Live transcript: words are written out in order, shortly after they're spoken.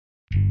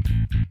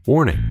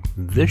Warning,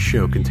 this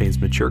show contains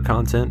mature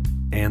content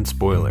and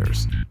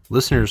spoilers.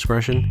 Listener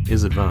discretion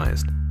is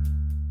advised.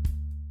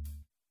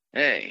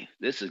 Hey,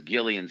 this is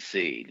Gillian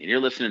Seed, and you're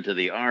listening to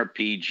the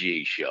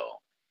RPG Show.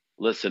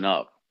 Listen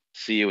up.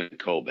 See you in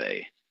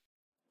Kobe.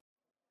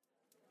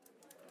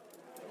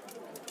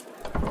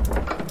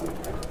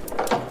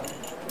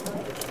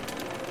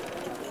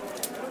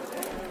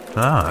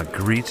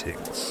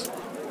 Greetings.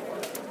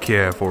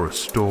 Care for a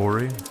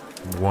story?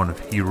 One of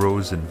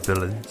heroes and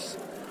villains?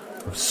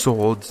 Of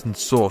swords and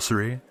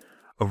sorcery?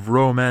 Of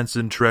romance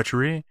and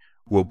treachery?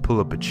 We'll pull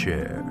up a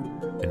chair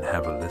and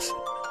have a listen.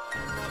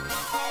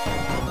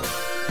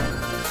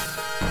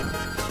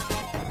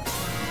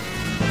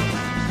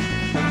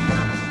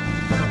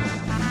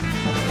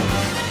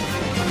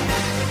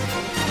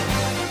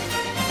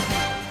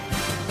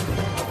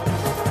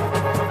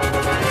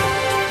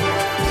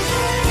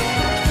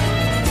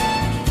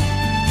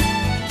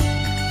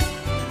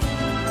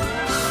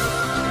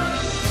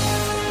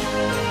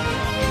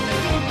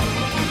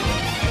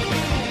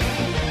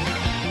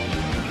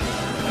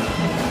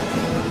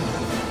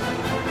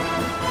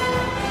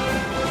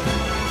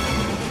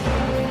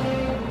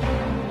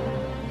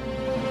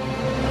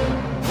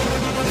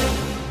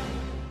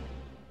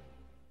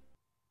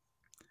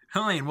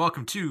 Hi, and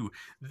welcome to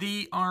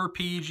the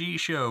RPG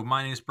Show.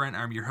 My name is Brent.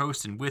 I'm your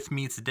host, and with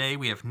me today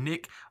we have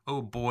Nick.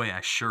 Oh boy,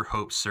 I sure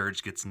hope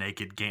Surge gets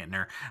naked.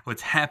 Gantner,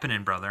 what's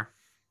happening, brother?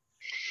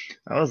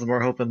 I was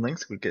more hoping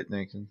Lynx would get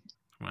naked.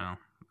 Well,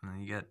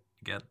 you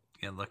got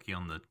lucky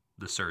on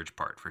the Surge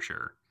part for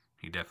sure.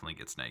 He definitely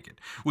gets naked,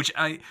 which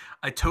I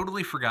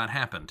totally forgot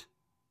happened.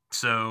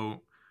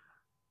 So,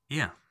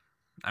 yeah,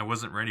 I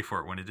wasn't ready for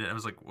it when it did. I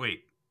was like,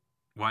 wait,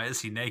 why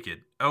is he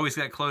naked? Oh, he's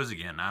got clothes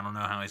again. I don't know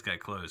how he's got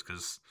clothes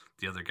because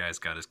the other guy's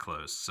got his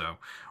clothes. So,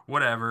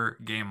 whatever.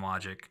 Game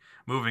logic.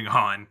 Moving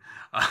on.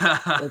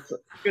 It's a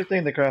good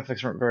thing the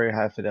graphics weren't very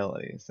high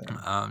fidelity.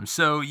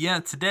 So yeah,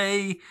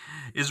 today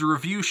is a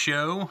review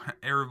show.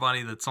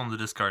 Everybody that's on the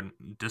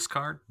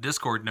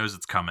Discord knows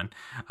it's coming.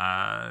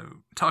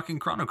 Talking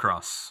Chrono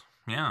Cross.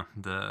 Yeah,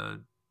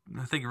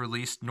 I think it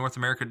released North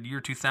America year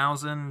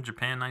 2000,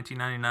 Japan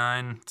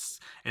 1999.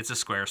 It's a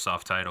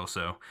Squaresoft title,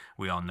 so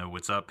we all know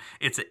what's up.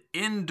 It's an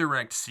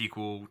indirect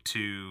sequel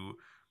to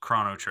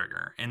Chrono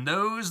Trigger. And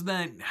those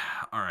that...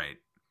 Alright,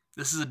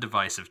 this is a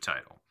divisive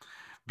title.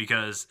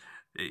 Because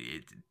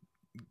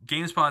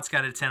GameSpot's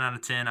got a 10 out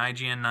of 10,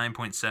 IGN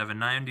 9.7,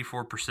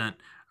 94%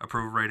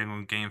 approval rating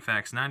on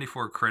GameFAQs,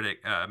 94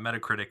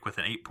 Metacritic with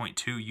an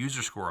 8.2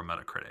 user score on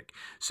Metacritic.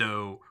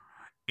 So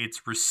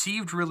it's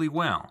received really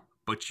well.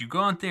 But you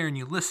go out there and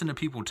you listen to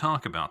people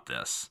talk about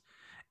this,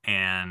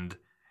 and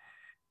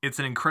it's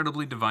an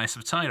incredibly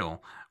divisive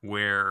title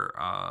where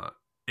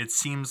it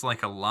seems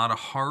like a lot of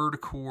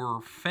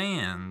hardcore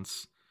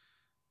fans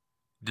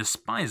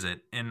despise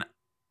it, and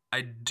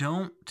I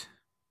don't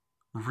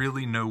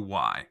really know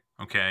why,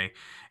 okay?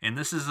 And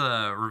this is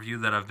a review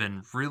that I've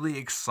been really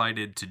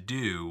excited to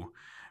do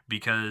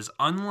because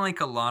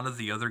unlike a lot of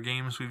the other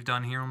games we've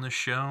done here on this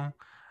show,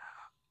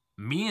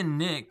 me and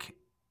Nick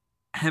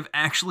have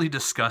actually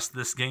discussed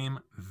this game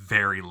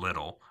very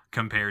little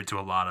compared to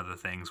a lot of the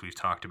things we've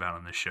talked about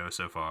on this show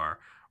so far.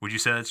 Would you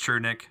say that's true,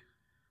 Nick?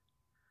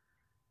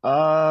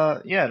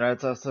 Yeah, and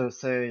I'd also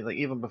say, like,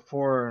 even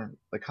before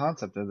the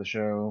concept of the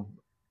show,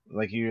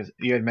 like you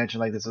had mentioned,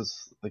 like, this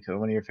was like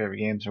one of your favorite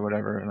games or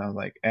whatever, and I was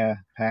like,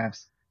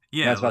 pass.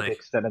 Yeah, and that's about the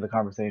extent of the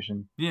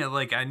conversation. Yeah,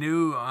 like, I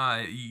knew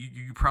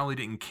you probably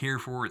didn't care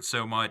for it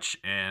so much,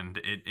 and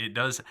it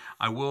does.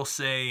 I will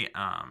say,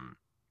 I'm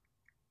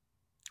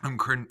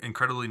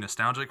incredibly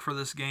nostalgic for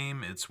this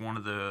game. It's one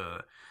of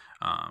the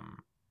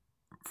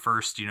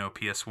first,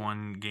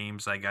 PS1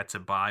 games I got to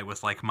buy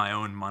with, like, my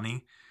own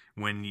money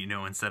when,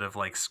 instead of,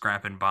 like,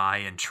 scrapping by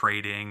and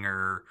trading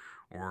or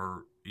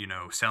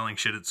selling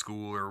shit at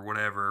school or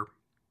whatever.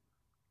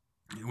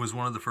 It was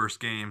one of the first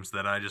games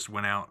that I just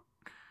went out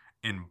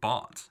and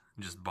bought.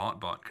 Just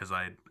bought because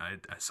I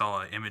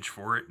saw an image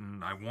for it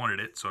and I wanted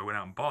it, so I went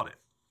out and bought it.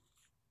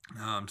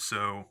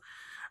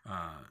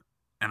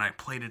 And I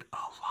played it a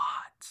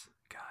lot,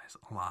 guys,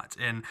 a lot.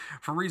 And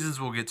for reasons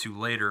we'll get to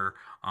later,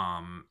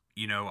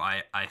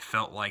 I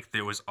felt like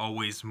there was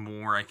always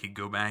more I could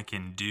go back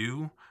and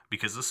do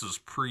because this was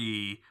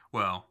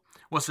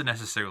wasn't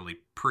necessarily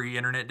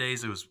pre-internet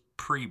days. It was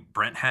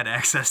pre-Brent had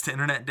access to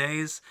internet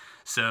days.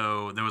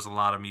 So there was a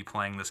lot of me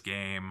playing this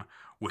game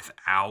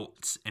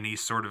without any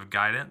sort of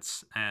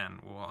guidance, and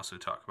we'll also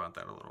talk about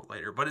that a little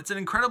later. But it's an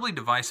incredibly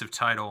divisive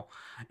title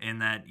in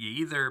that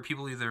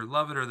people either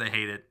love it or they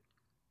hate it.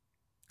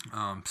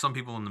 Some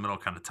people in the middle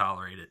kind of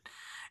tolerate it.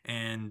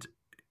 And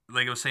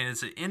like I was saying,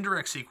 it's an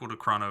indirect sequel to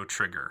Chrono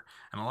Trigger.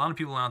 And a lot of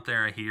people out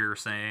there I hear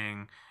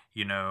saying,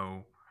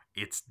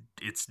 it's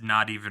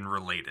not even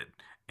related.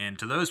 And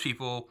to those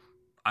people,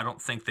 I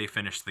don't think they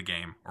finished the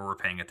game or were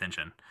paying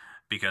attention.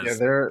 Because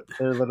they're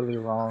literally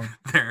wrong.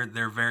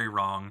 They're very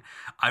wrong.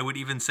 I would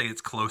even say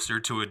it's closer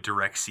to a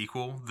direct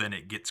sequel than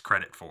it gets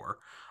credit for.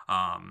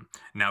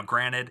 Now,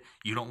 granted,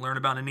 you don't learn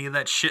about any of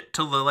that shit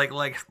till the like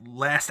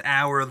last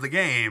hour of the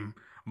game,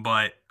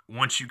 but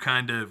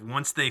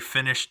once they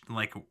finished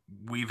like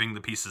weaving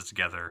the pieces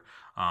together,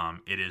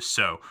 it is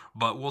so.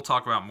 But we'll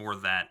talk about more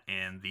of that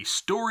in the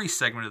story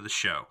segment of the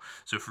show.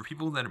 So for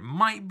people that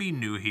might be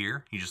new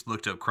here, you just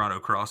looked up Chrono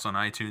Cross on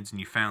iTunes and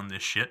you found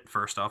this shit.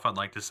 First off, I'd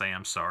like to say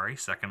I'm sorry.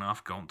 Second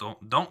off,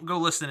 don't go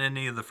listen to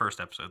any of the first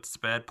episodes. It's a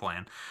bad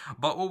plan.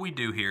 But what we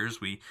do here is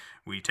we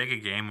take a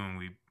game and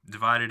we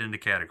divide it into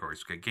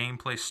categories. We got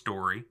gameplay,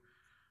 story,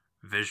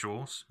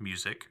 visuals,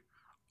 music,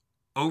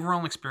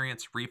 overall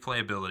experience,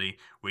 replayability.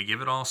 We give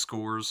it all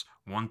scores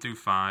 1 through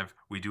 5.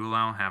 We do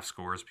allow half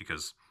scores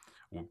because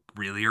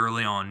really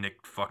early on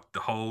Nick fucked the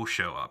whole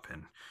show up,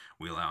 and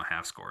we allow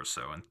half scores.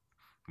 So and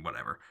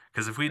whatever.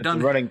 Because if we had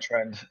done a running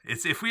trend,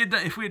 it's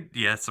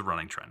it's a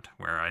running trend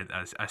where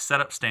I set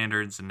up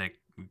standards and Nick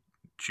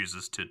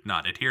chooses to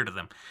not adhere to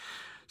them.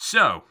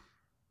 So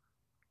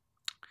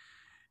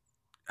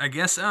I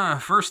guess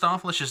first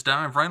off, let's just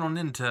dive right on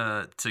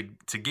into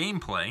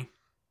gameplay.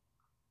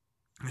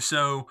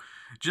 So,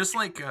 just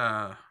like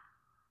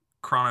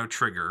Chrono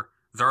Trigger,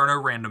 there are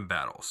no random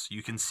battles.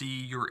 You can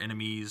see your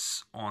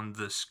enemies on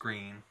the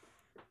screen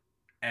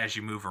as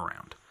you move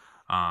around.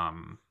 I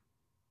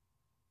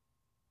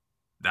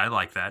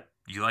like that.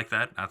 You like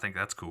that? I think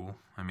that's cool.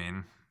 I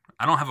mean,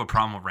 I don't have a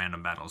problem with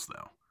random battles,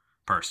 though,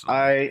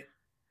 personally.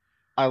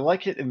 I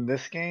like it in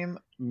this game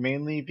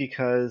mainly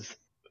because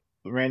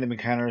random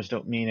encounters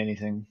don't mean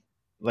anything.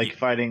 Like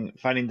fighting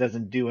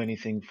doesn't do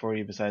anything for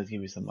you besides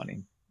give you some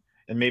money.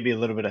 And maybe a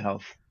little bit of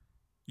health.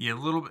 Yeah, a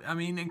little bit. I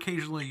mean,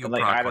 occasionally you'll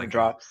like proc item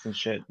drops and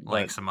shit,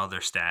 like some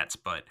other stats,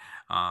 but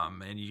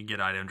and you get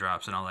item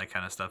drops and all that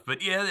kind of stuff.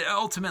 But yeah,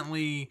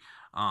 ultimately,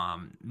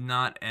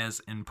 not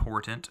as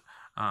important.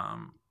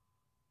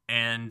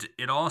 And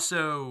it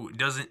also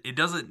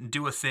doesn't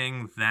do a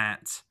thing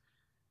that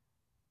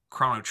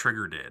Chrono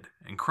Trigger did.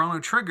 In Chrono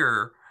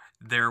Trigger,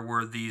 there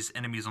were these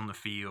enemies on the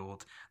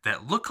field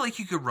that looked like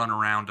you could run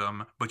around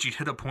them, but you'd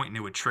hit a point and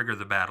it would trigger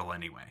the battle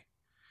anyway.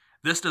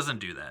 This doesn't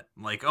do that.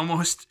 Like,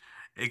 almost,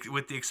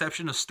 with the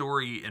exception of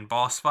story and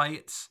boss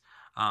fights,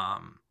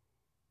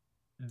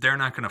 they're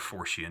not going to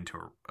force you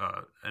into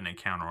an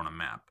encounter on a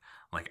map.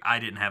 Like, I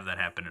didn't have that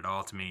happen at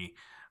all to me,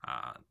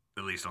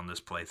 at least on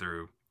this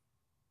playthrough.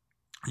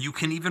 You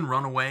can even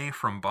run away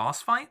from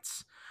boss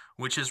fights,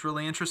 which is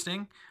really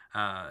interesting.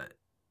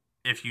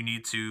 If you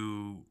need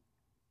to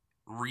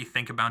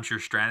rethink about your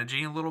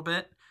strategy a little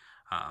bit.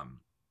 I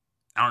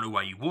don't know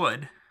why you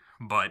would,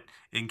 but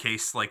in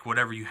case like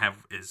whatever you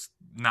have is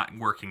not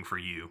working for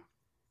you,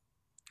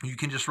 you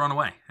can just run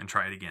away and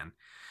try it again.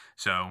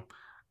 So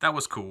that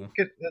was cool.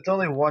 There's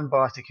only one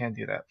boss you can't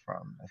do that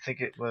from. I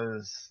think it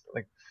was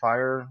like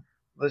fire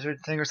lizard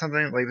thing or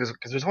something. Like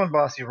there's one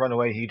boss you run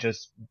away, he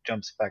just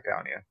jumps back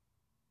on you.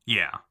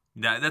 Yeah,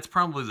 that's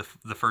probably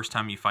the first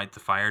time you fight the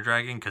fire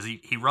dragon, because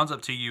he runs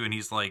up to you and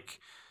he's like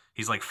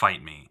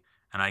fight me.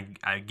 And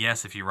I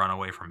guess if you run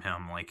away from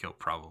him, like, he'll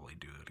probably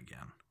do it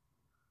again.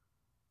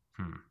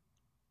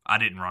 I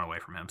didn't run away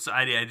from him. So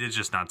it's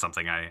just not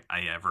something I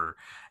ever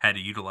had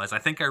to utilize. I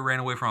think I ran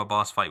away from a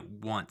boss fight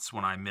once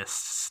when I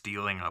missed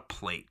stealing a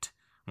plate,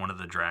 one of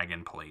the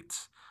dragon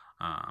plates.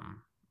 I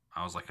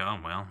was like, oh,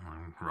 well,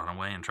 I'll run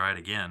away and try it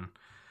again.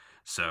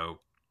 So,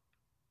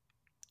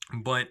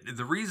 but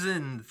the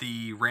reason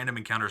the random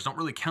encounters don't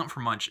really count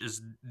for much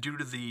is due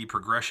to the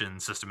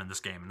progression system in this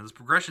game. And the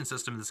progression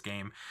system in this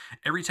game,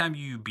 every time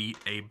you beat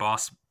a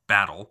boss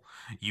battle,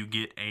 you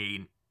get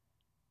a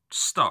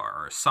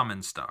star, a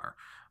summon star,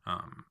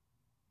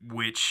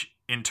 which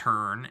in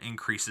turn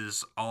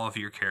increases all of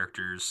your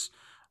character's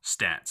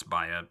stats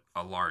by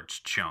a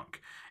large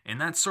chunk.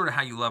 And that's sort of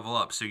how you level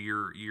up. So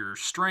your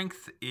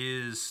strength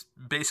is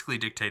basically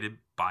dictated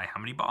by how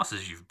many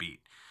bosses you've beat.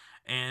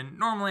 And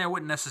normally I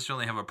wouldn't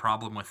necessarily have a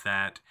problem with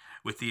that,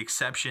 with the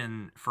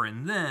exception for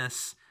in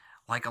this,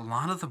 like, a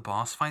lot of the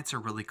boss fights are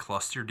really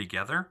clustered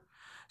together.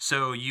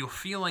 So you'll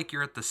feel like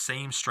you're at the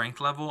same strength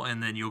level,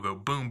 and then you'll go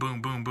boom,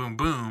 boom, boom, boom,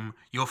 boom.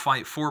 You'll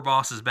fight 4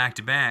 bosses back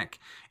to back,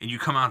 and you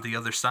come out the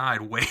other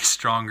side way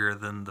stronger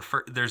than the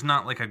first. There's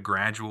not like a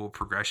gradual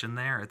progression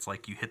there. It's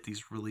like you hit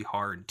these really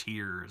hard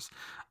tiers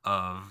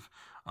of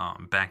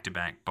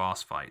back-to-back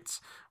boss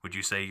fights. Would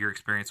you say your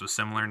experience was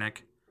similar,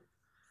 Nick?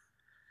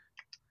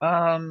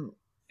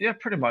 Yeah,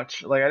 pretty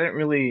much. Like, I didn't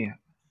really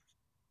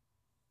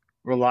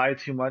rely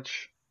too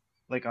much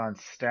like on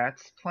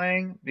stats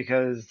playing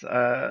because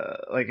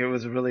like it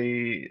was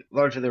really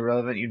largely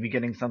irrelevant. You'd be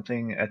getting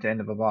something at the end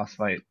of a boss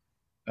fight.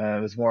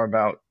 It was more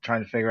about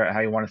trying to figure out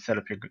how you want to set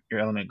up your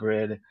element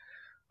grid,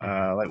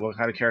 like what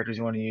kind of characters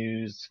you want to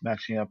use,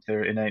 matching up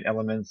their innate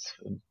elements,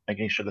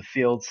 making sure the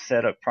field's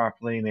set up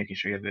properly, making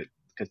sure you have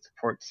good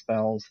support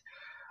spells.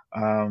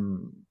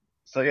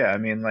 So yeah, I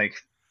mean, like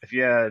if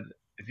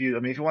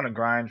you want to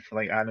grind for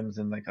like items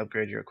and like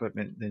upgrade your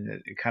equipment,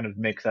 then it kind of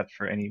makes up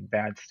for any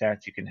bad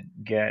stats you can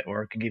get,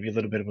 or it can give you a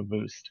little bit of a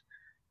boost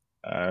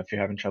if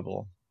you're having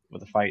trouble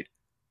with a fight.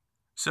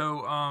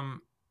 So,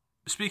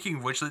 speaking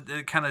of which,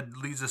 it kind of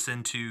leads us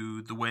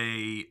into the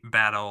way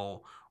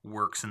battle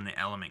works in the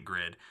element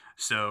grid.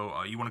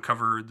 So, you want to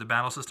cover the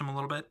battle system a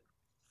little bit?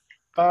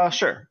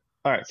 Sure.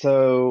 All right.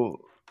 So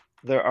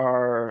there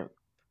are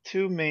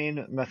two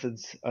main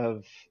methods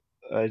of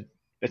uh,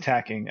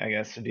 attacking, I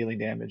guess, or dealing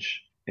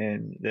damage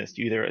in this.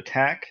 You either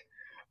attack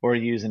or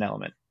use an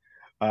element.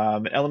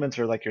 Elements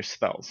are like your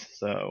spells.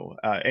 So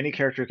any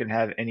character can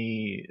have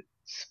any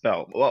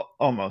spell. Well,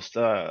 almost.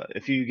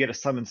 If you get a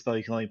summon spell,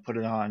 you can only put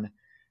it on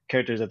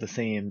characters of the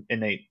same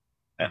innate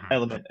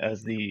element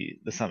as the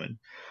summon.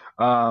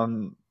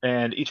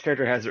 And each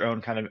character has their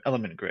own kind of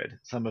element grid.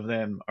 Some of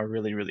them are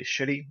really, really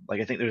shitty. Like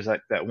I think there's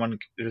like that one.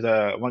 There's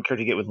a one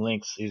character you get with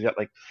Lynx. He's got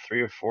like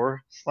 3 or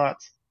 4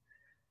 slots.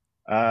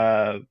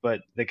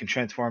 But they can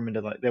transform into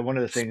like they're one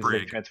of the things they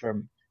Sprig. can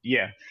transform.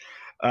 Yeah,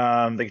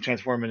 they can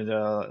transform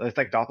into it's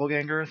like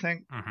doppelganger, I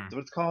think. That's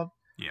what it's called.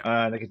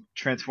 Yeah. They can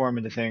transform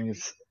into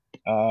things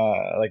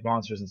like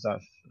monsters and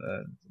stuff.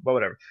 But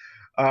whatever.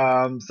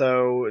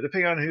 So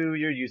depending on who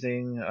you're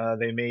using,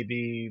 they may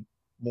be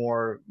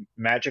more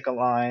magic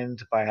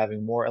aligned by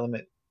having more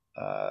element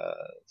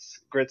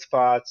grid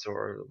spots,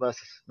 or less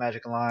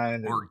magic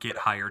aligned, Or get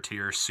higher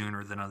tiers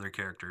sooner than other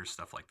characters,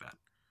 stuff like that.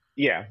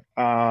 yeah.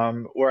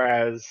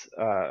 Whereas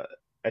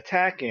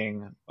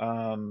attacking,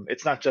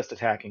 it's not just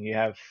attacking. You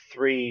have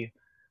 3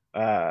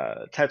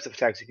 types of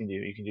attacks you can do.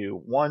 You can do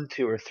 1,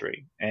 2, or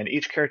 3, and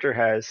each character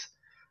has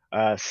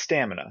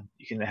stamina.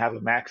 You can have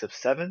a max of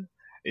 7.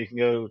 You can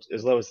go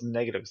as low as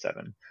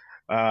 -7.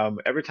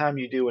 Every time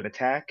you do an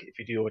attack, if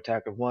you do an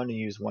attack of 1, you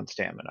use 1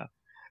 stamina.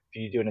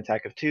 If you do an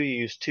attack of 2, you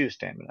use 2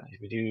 stamina.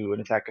 If you do an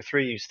attack of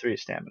 3, you use 3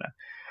 stamina.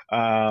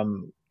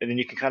 And then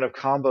you can kind of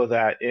combo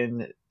that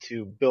in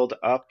to build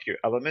up your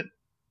element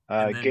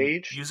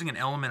gauge. Using an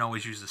element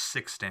always uses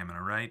 6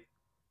 stamina, right?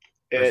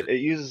 It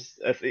uses,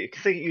 I think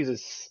it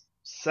uses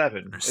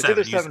 7. It's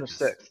either 7 or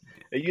 6.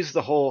 It uses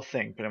the whole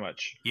thing pretty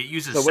much. It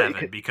uses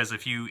 7 because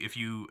if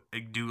you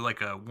do like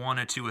a 1,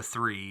 a 2, a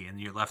 3,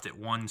 and you're left at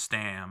 1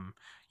 stam,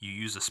 you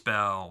use a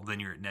spell, then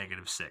you're at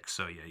 -6.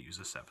 So yeah, use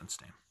a 7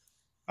 stam.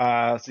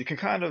 So you can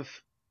kind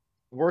of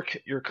work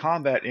your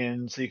combat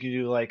in, so you can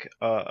do like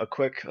a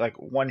quick like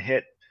 1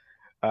 hit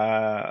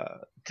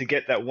to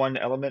get that 1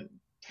 element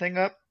thing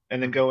up,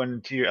 and then go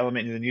into your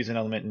element and then use an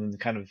element and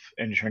kind of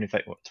end your turn if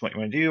that's what you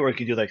want to do. Or you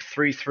can do like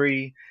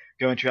 3/3,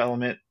 go into your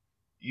element,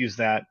 use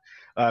that.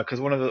 Because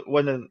one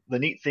of the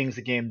neat things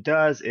the game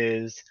does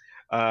is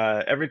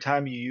every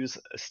time you use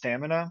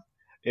stamina,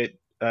 it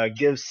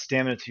gives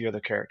stamina to your other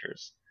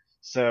characters.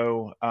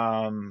 So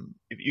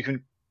if you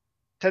can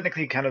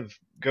technically kind of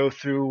go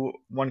through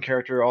one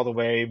character all the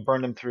way,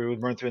 burn through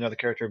another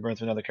character,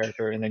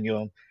 and then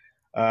you'll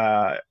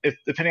if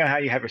depending on how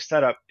you have your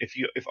setup,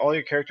 if all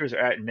your characters are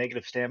at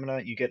negative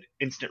stamina, you get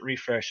instant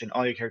refresh and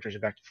all your characters are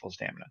back to full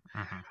stamina.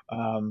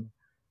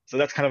 So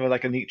that's kind of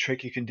like a neat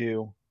trick you can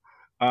do.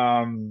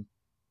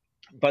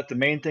 But the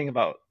main thing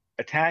about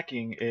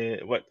attacking,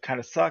 what kind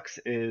of sucks,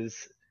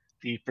 is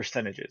the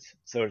percentages.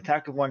 So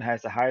attack of 1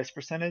 has the highest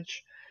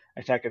percentage,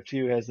 attack of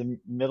 2 has the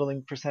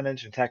middling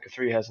percentage, and attack of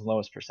 3 has the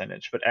lowest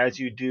percentage. But as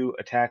you do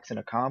attacks in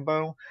a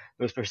combo,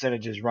 those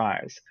percentages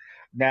rise.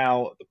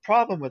 Now, the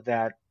problem with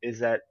that is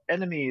that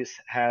enemies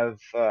have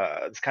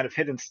this kind of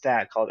hidden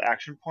stat called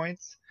action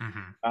points,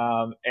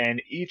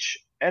 and each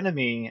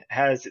enemy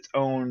has its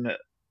own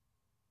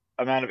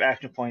amount of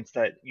action points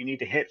that you need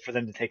to hit for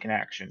them to take an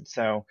action.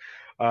 So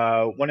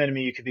one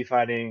enemy you could be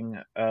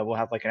fighting will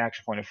have like an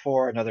action point of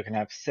 4, another can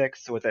have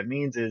 6. So what that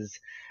means is,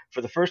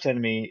 for the first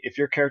enemy, if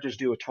your characters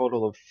do a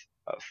total of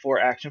 4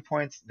 action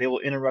points, they will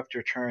interrupt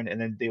your turn and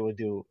then they will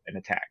do an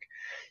attack.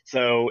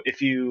 So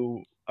if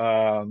you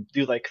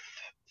do like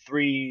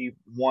 3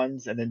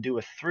 1s and then do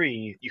a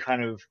 3, you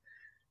kind of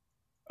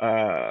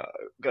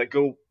like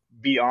go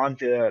beyond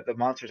the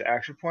monster's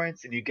action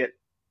points, and you get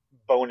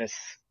bonus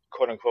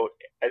quote unquote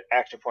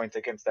action points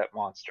against that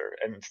monster.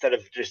 And instead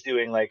of just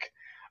doing like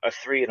a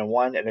 3 and a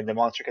 1 and then the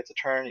monster gets a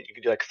turn, you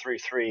can do like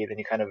 3/3, then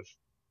you kind of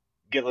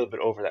get a little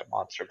bit over that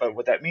monster. But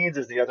what that means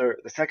is the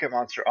second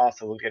monster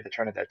also will get the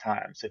turn at that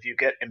time. So if you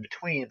get in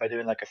between by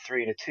doing like a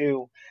 3 and a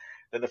 2,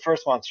 then the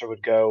first monster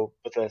would go,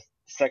 but the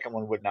second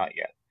one would not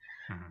yet.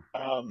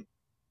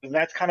 And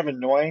that's kind of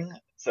annoying.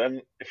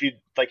 So if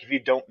you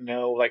don't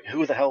know, like,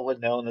 who the hell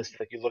would know unless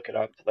like you look it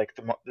up, like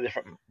the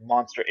different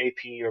monster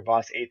AP or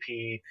boss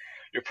AP,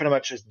 you're pretty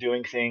much just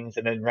doing things,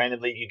 and then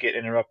randomly you get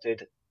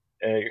interrupted,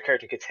 your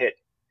character gets hit,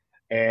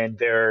 and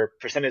their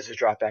percentages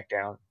drop back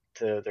down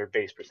to their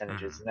base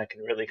percentages, and that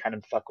can really kind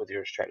of fuck with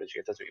your strategy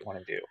if that's what you want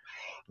to do.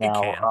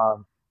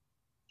 Now,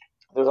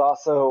 there's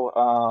also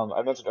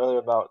I mentioned earlier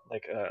about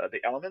like the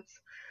elements.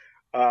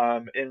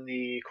 In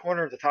the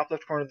top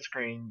left corner of the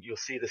screen, you'll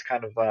see this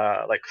kind of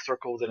like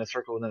circle within a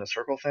circle within a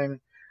circle thing.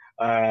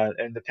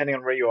 And depending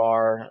on where you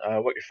are,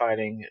 what you're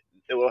fighting,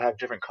 it will have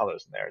different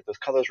colors in there. Those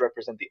colors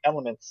represent the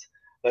elements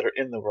that are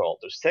in the world.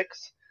 There's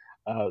 6.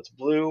 It's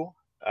blue,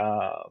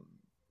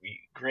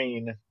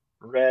 green,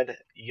 red,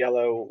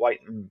 yellow,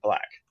 white, and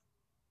black.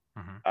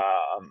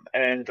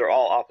 And they're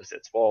all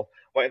opposites. Well,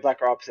 white and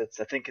black are opposites.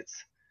 I think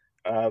it's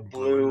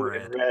blue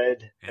and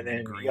red, and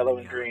then yellow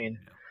and green.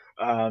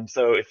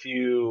 So if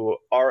you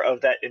are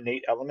of that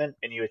innate element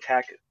and you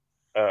attack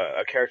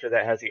a character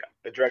that has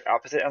the direct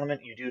opposite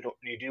element, you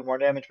do more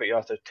damage, but you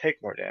also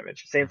take more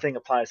damage. Same thing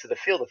applies to the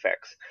field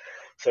effects.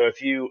 So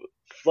if you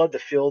flood the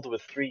field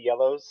with 3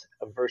 yellows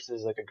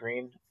versus like a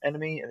green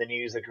enemy, and then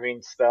you use a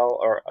green spell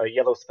or a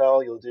yellow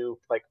spell, you'll do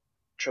like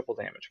triple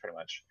damage pretty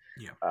much.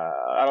 Yeah.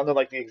 I don't know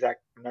like the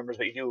exact numbers,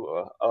 but you do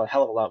a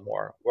hell of a lot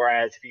more.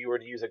 Whereas if you were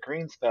to use a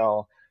green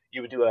spell,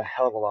 you would do a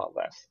hell of a lot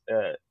less.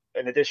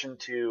 In addition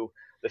to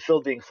the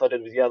field being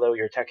flooded with yellow,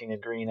 you're attacking a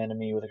green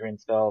enemy with a green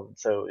spell,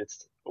 so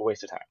it's a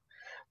waste of time.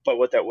 But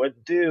what that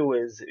would do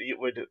is it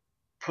would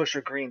push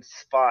a green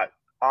spot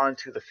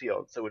onto the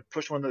field. So it would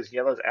push one of those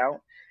yellows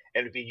out,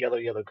 and it'd be yellow,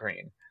 yellow,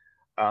 green.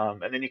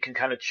 And then you can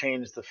kind of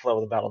change the flow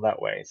of the battle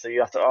that way. So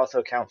you have to also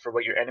account for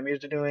what your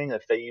enemies are doing.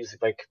 If they use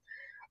like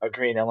a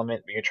green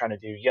element, but you're trying to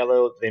do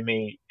yellow, they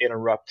may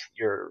interrupt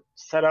your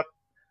setup.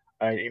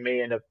 You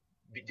may end up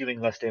doing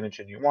less damage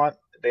than you want.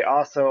 They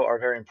also are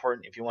very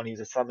important. If you want to use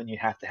a summon, you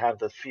have to have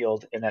the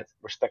field in that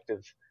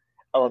respective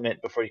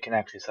element before you can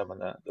actually summon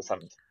the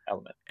summoned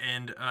element.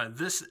 And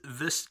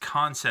this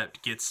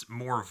concept gets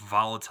more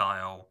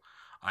volatile,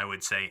 I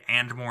would say,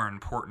 and more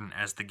important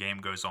as the game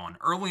goes on.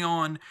 Early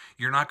on,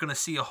 you're not going to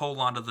see a whole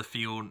lot of the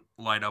field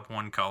light up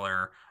one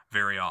color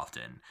very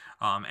often.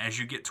 As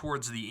you get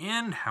towards the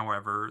end,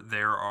 however,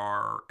 there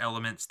are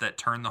elements that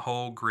turn the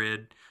whole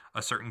grid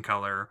a certain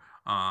color.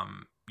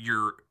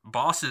 Your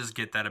bosses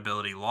get that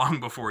ability long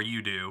before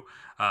you do,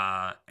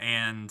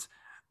 and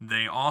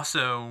they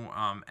also,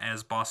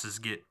 as bosses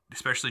get,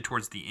 especially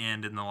towards the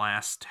end in the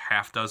last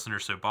half dozen or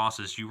so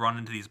bosses, you run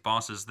into these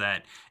bosses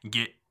that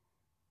get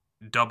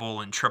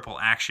double and triple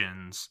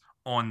actions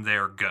on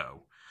their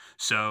go.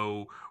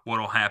 So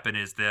what'll happen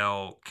is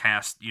they'll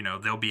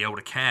be able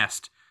to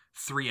cast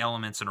 3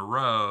 elements in a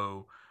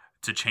row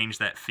to change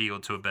that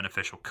field to a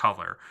beneficial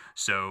color.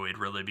 So it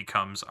really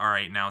becomes, all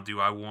right, now do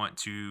I want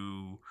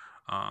to,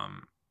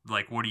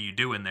 what do you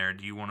do in there?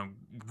 Do you want to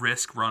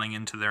risk running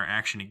into their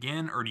action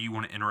again, or do you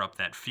want to interrupt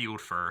that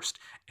field first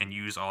and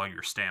use all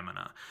your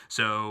stamina?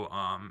 So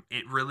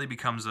it really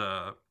becomes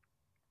a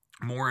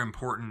more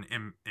important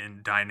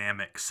and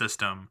dynamic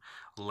system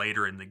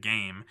later in the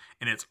game.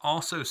 And it's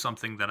also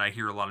something that I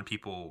hear a lot of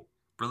people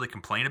really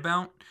complain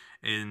about,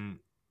 in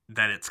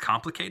that it's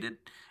complicated.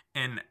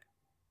 And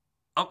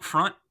up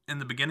front in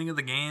the beginning of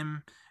the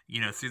game,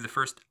 through the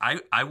first,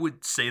 I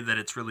would say that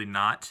it's really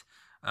not.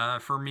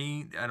 For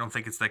me, I don't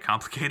think it's that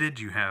complicated.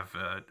 You have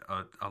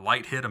a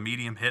light hit, a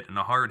medium hit, and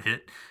a hard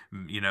hit.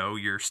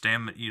 Your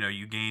stamina,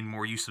 you gain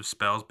more use of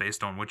spells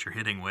based on what you're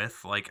hitting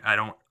with.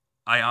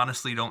 I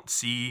honestly don't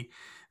see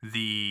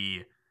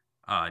the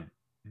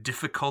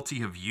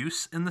difficulty of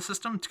use in the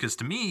system, because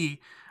to me,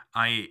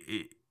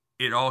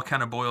 it all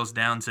kind of boils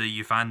down to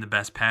you find the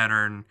best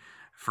pattern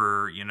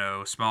for,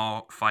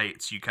 small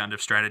fights. You kind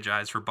of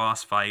strategize for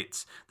boss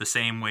fights the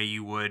same way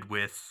you would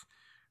with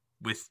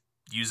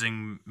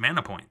using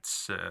mana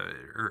points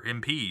or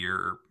MP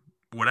or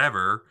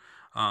whatever.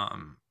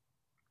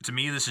 To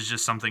me, this is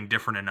just something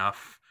different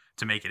enough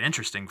to make it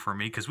interesting for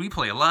me, because we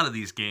play a lot of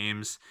these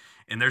games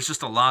and there's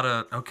just a lot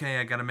of, okay,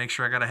 I got to make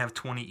sure I got to have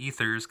 20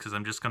 ethers because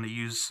I'm just going to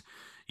use,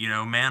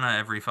 mana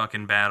every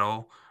fucking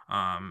battle.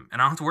 And I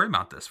don't have to worry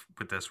about this,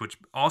 which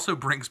also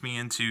brings me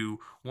into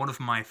one of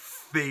my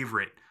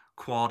favorite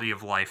quality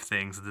of life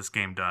things that this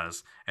game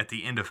does. At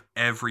the end of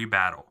every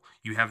battle,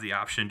 you have the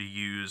option to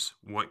use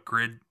what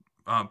grid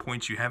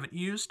points you haven't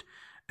used,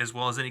 as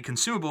well as any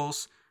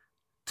consumables,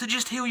 to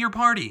just heal your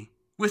party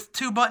with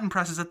 2 button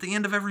presses at the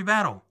end of every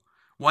battle.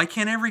 Why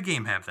can't every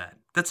game have that?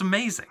 That's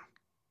amazing.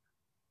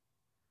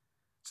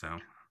 So,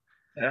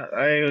 yeah,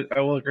 I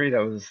will agree.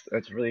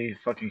 That's really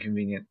fucking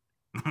convenient.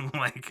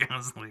 I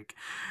was like,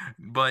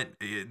 but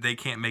they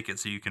can't make it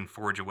so you can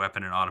forge a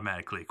weapon and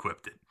automatically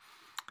equip it.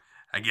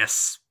 I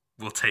guess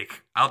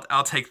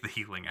I'll take the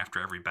healing after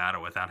every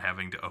battle without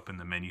having to open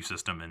the menu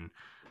system and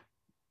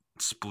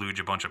splooge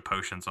a bunch of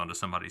potions onto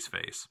somebody's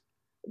face.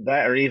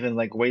 That, or even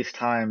like waste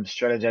time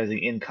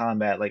strategizing in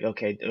combat. Like,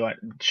 okay,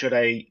 should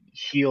I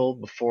heal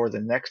before the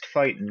next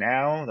fight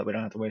now, that we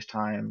don't have to waste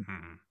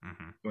time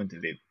going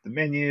through the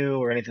menu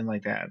or anything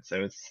like that?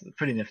 So it's a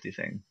pretty nifty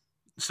thing.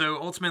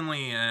 So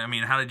ultimately,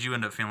 how did you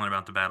end up feeling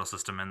about the battle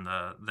system and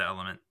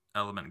the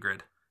element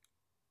grid?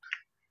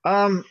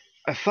 I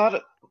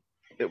thought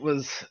it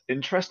was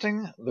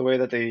interesting the way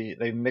that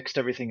they mixed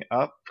everything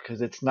up,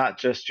 because it's not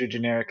just your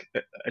generic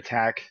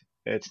attack.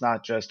 It's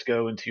not just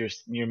go into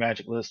your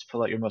magic list,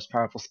 pull out your most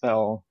powerful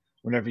spell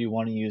whenever you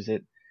want to use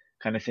it,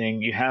 kind of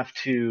thing. You have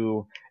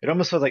to. It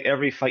almost feels like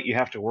every fight you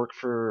have to work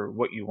for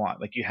what you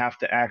want. Like you have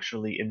to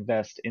actually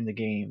invest in the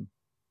game,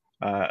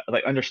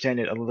 understand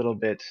it a little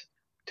bit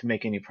to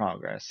make any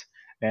progress.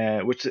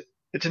 Which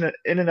it's in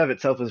and of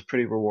itself is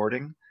pretty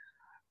rewarding.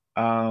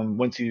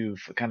 Once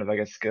you've kind of, I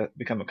guess,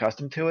 become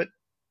accustomed to it.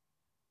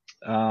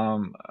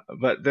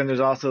 But then there's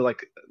also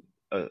like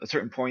a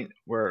certain point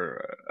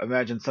where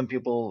imagine some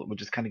people would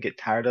just kind of get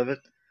tired of it,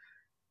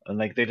 and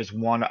like they just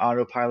want to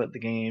autopilot the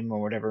game or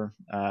whatever.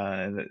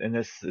 And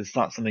this is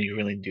not something you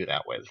really do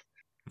that with.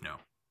 No.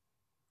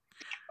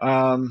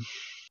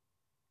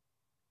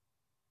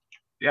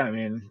 Yeah, I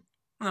mean,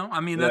 No,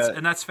 I mean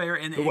that's fair,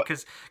 and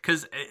because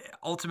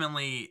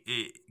ultimately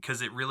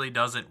because it really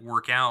doesn't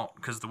work out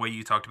because the way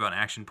you talked about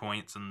action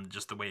points and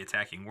just the way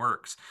attacking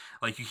works,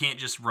 like you can't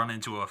just run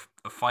into a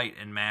fight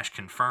and mash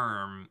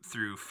confirm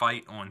through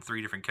fight on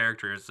 3 different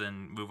characters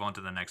and move on to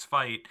the next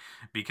fight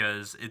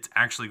because it's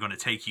actually going to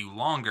take you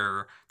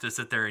longer to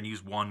sit there and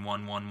use 1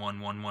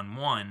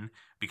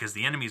 because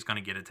the enemy's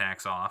going to get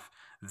attacks off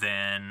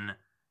than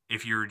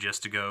if you're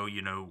just to go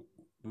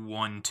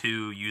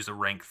 1-2, use a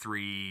rank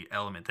 3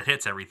 element that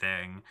hits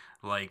everything.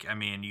 Like, I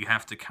mean, you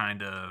have to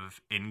kind of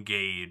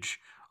engage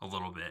a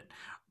little bit.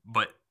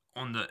 But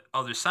on the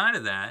other side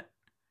of that,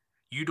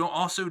 you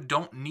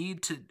don't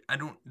need to.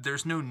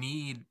 There's no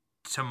need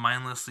to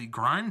mindlessly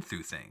grind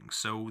through things.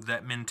 So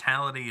that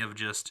mentality of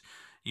just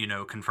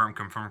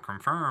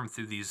confirm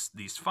through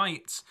these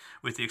fights,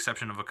 with the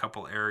exception of a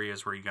couple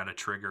areas where you got to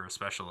trigger a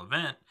special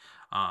event.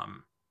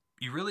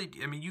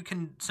 You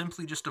can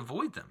simply just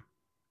avoid them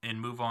and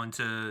move on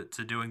to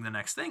doing the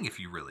next thing if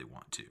you really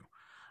want to.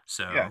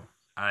 So Yeah.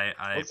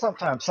 Well,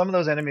 sometimes some of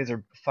those enemies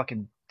are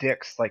fucking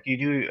dicks. Like you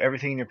do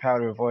everything in your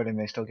power to avoid them,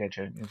 they still get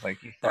you. It's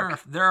like you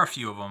fuck. There are a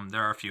few of them.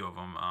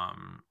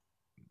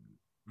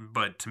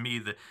 But to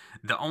me,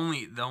 the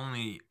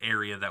only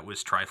area that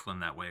was trifling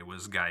that way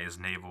was Gaia's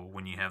Navel,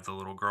 when you have the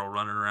little girl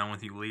running around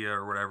with you, Leah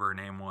or whatever her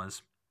name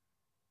was.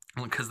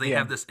 Because they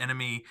have this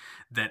enemy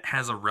that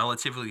has a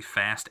relatively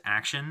fast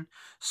action.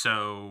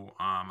 So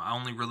I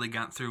only really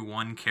got through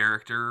one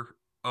character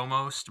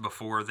almost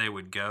before they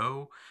would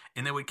go.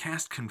 And they would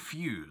cast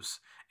Confuse.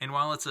 And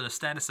while it's a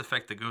status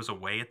effect that goes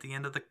away at the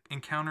end of the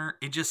encounter,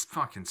 it just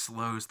fucking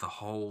slows the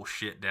whole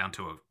shit down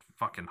to a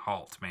fucking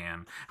halt,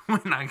 man.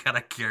 When I got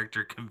a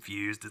character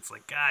confused, it's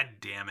like, God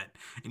damn it.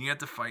 And you have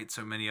to fight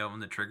so many of them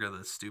to trigger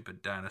the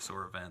stupid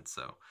dinosaur event.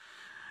 So,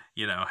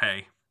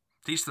 hey.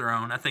 Teach their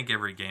own. I think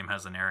every game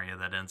has an area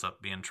that ends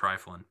up being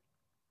trifling.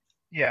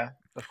 Yeah,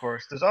 of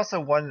course. There's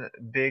also one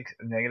big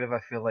negative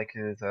I feel like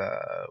is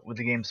with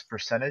the game's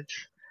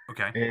percentage.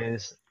 Okay.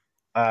 Is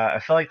I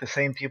feel like the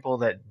same people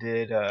that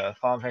did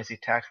Final Fantasy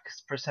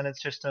Tactics percentage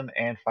system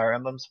and Fire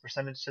Emblem's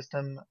percentage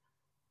system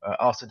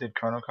also did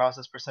Chrono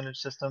Cross's percentage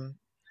system.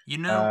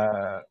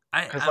 Because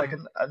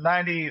a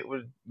 90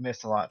 would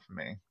miss a lot for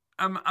me.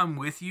 I'm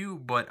with you,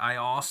 but I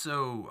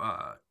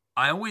also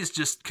I always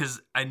just,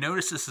 because I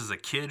noticed this as a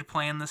kid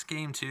playing this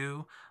game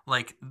too,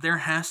 like there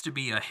has to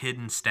be a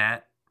hidden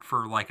stat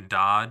for like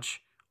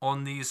dodge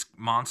on these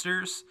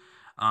monsters,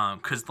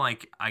 because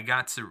like I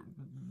got to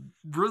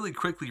really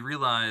quickly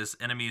realize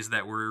enemies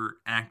that were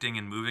acting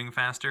and moving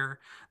faster,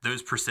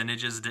 those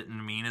percentages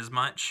didn't mean as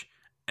much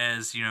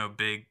as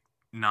big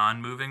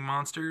non-moving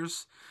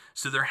monsters.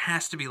 So there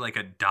has to be like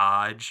a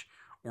dodge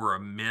or a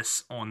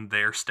miss on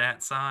their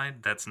stat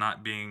side that's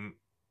not being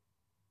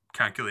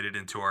calculated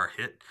into our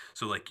hit.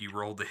 So like you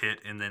rolled the hit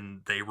and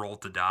then they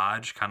rolled the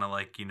dodge, kind of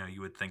like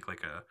you would think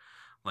like a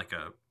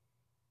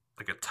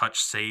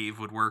touch save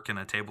would work in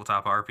a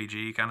tabletop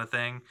RPG kind of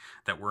thing,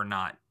 that we're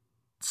not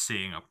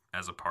seeing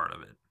as a part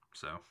of it.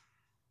 So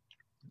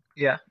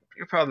yeah,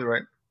 you're probably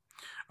right.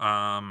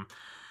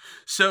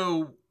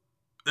 So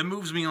that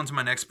moves me on to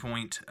my next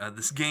point.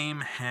 This game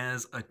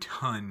has a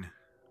ton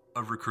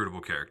of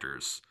recruitable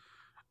characters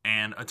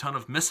and a ton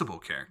of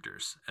missable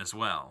characters as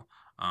well.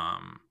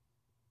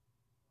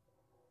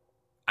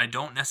 I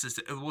don't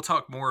necessarily. We'll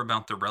talk more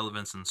about the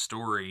relevance and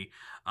story,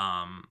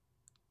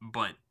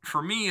 but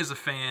for me as a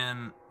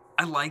fan,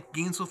 I like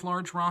games with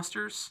large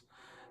rosters.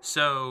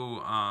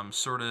 So,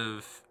 sort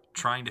of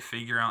trying to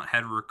figure out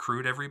how to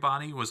recruit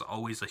everybody was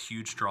always a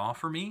huge draw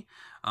for me.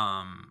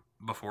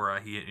 Before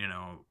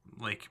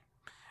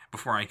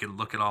before I could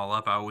look it all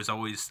up,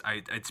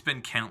 I'd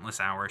spend countless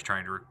hours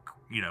trying to,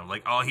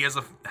 he has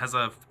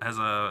a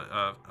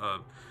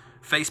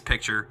face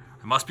picture.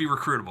 It must be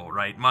recruitable,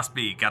 right? Must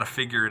be. Got to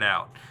figure it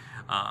out.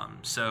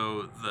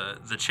 So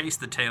the chase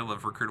the tail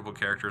of recruitable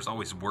characters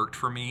always worked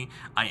for me.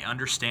 I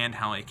understand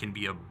how it can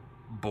be a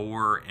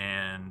bore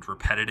and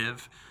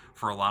repetitive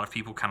for a lot of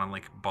people, kind of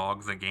like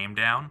bog the game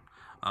down.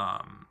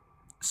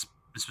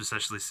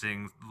 Especially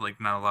seeing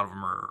like not a lot of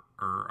them are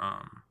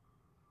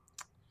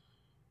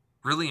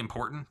really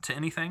important to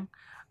anything.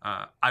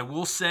 I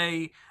will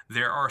say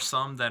there are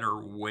some that are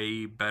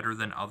way better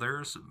than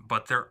others,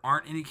 but there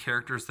aren't any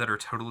characters that are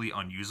totally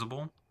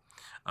unusable.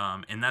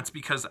 And that's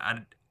because,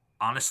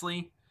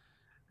 honestly,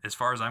 as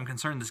far as I'm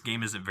concerned, this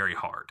game isn't very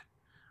hard.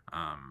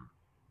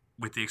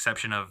 With the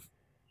exception of,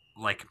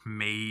 like,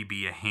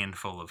 maybe a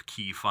handful of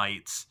key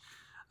fights.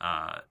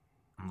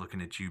 I'm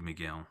looking at you,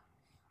 Miguel.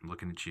 I'm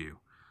looking at you.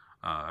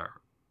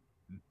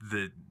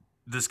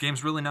 This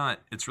game's really not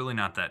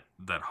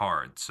that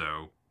hard,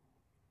 so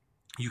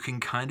you can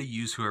kind of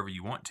use whoever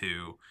you want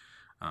to,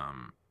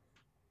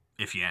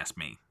 if you ask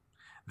me.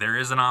 There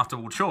is an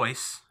optimal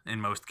choice in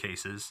most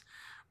cases,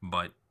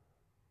 but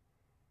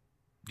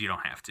you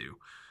don't have to.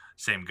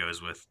 Same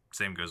goes with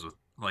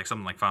like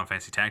something like Final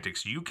Fantasy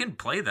Tactics. You can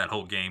play that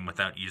whole game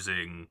without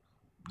using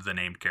the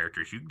named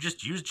characters. You can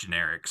just use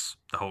generics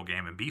the whole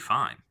game and be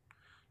fine.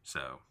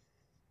 So,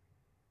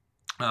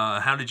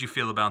 how did you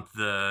feel about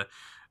the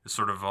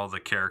sort of all the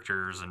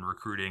characters and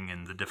recruiting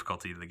and the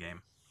difficulty of the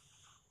game?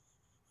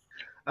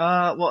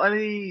 Well,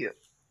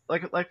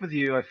 like with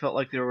you, I felt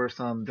like there were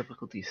some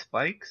difficulty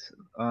spikes.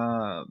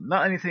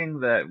 Not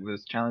anything that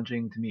was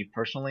challenging to me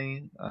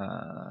personally,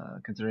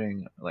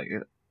 considering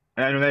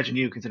and I imagine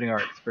you considering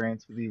our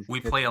experience with these We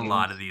types play of a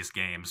lot games. of these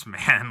games,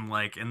 man.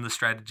 Like, and the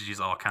strategies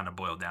all kind of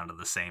boil down to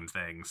the same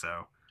thing.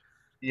 So,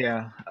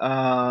 Yeah.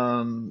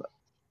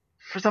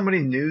 For somebody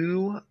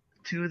new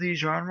to the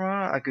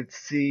genre, I could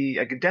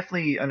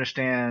definitely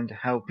understand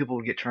how people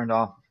would get turned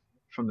off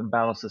from the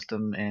battle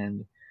system,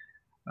 and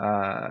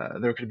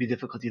there could be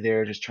difficulty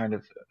there just trying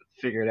to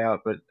figure it out.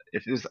 But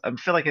I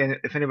feel like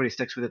if anybody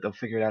sticks with it, they'll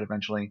figure it out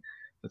eventually.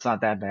 It's not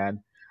that bad.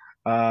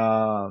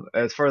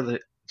 As far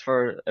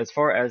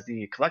as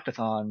the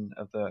collectathon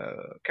of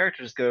the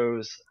characters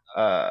goes,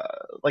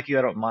 like you,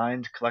 I don't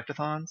mind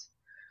collectathons.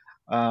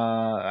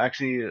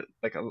 Actually,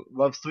 like I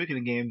love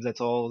Suikoden games.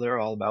 That's all they're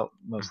all about,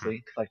 mhm.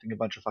 mostly collecting a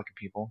bunch of fucking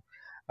people.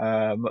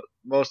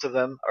 Most of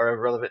them are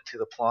relevant to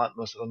the plot.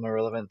 Most of them are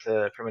relevant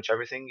to pretty much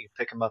everything. You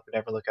pick them up and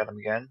never look at them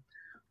again.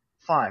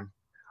 Fine.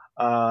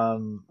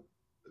 Um,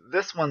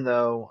 this one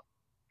though,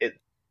 it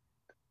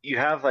you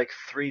have like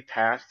three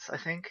paths, I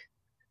think,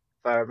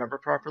 if I remember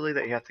properly,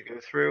 that you have to go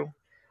through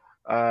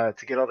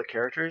to get all the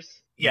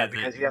characters. Yeah, Yeah,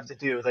 because you have to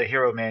do the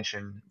hero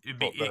mansion, the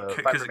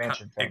because vibrant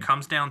mansion it thing.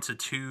 comes down to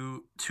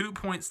two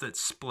points that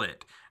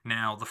split.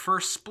 Now, the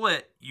first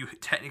split, you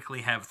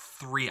technically have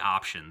three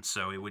options,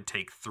 so it would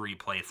take three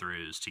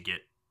playthroughs to get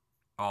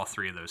all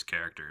three of those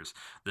characters.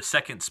 The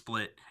second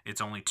split,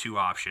 it's only two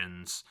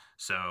options,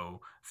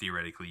 so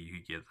theoretically you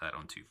could get that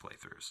on two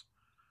playthroughs.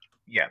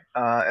 Yeah,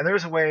 and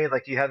there's a way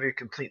like you have your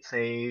complete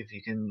save.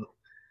 You can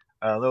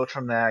load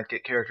from that,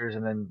 get characters,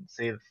 and then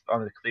save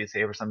on the complete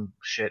save or some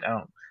shit. I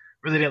don't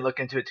really didn't look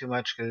into it too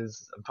much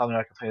because I'm probably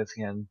not gonna play this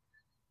again.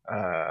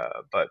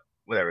 But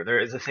whatever. There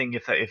is a thing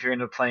if you're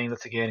into playing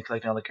this again,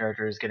 collecting all the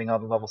characters, getting all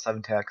the level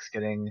 7 techs,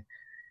 getting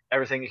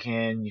everything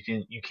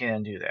you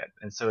can do that.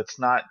 And so it's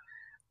not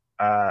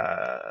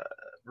uh,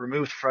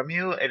 removed from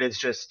you. It is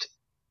just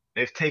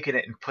they've taken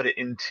it and put it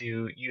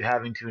into you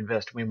having to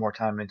invest way more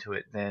time into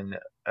it than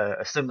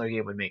a similar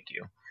game would make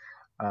you.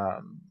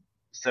 Um,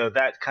 so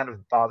that kind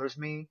of bothers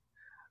me.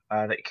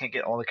 That you can't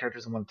get all the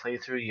characters in one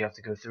playthrough. You have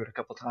to go through it a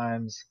couple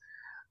times.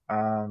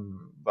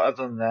 But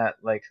other than that,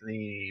 like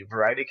the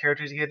variety of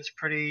characters you get is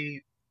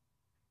pretty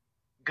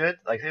good.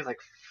 Like there's like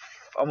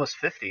almost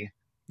 50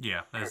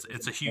 Yeah, characters in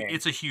this it's game.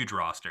 a huge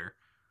roster.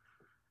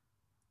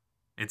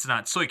 It's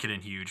not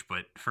Suikoden huge,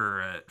 but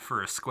for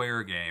a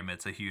Square game,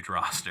 it's a huge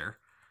roster.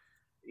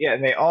 Yeah,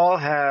 and they all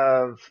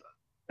have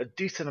a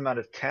decent amount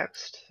of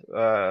text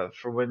for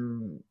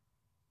when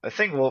I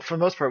think. Well, for the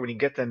most part, when you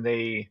get them,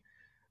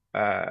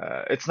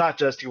 it's not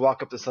just you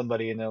walk up to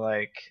somebody and they're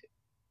like,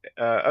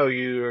 "Oh,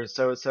 you're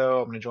so and so.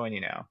 I'm going to join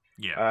you now."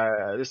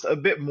 Yeah, There's a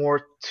bit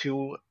more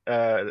to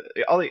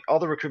all the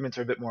recruitments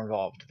are a bit more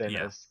involved than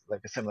yeah. as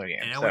like a similar game.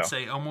 And I would So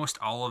say almost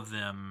all of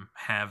them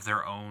have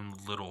their own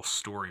little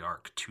story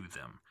arc to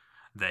them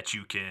that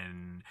you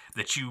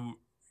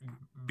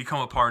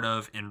become a part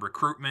of in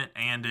recruitment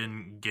and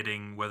in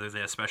getting whether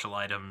they have special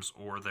items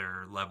or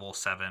their level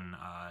 7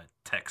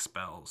 tech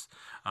spells.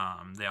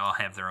 They all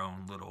have their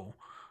own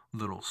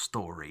little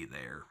story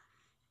there.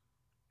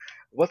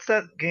 what's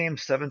that game?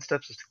 7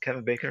 Steps to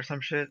Kevin Bacon or some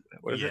shit?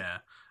 What is it? Yeah,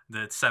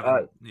 the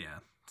Uh,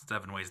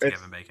 7 ways to it's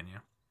Kevin Bacon. Yeah,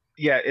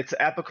 yeah, it's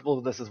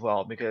applicable to this as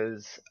well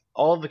because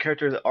all of the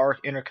characters are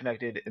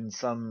interconnected in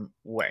some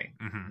way.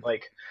 mm-hmm.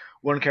 Like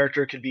one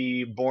character could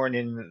be born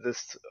in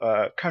this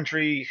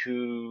country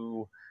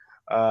who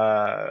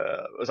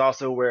was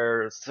also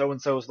where so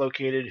and so is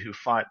located, who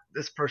fought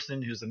this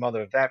person, who's the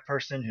mother of that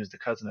person, who's the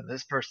cousin of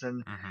this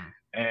person, Mm-hmm.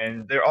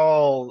 and they're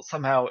all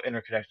somehow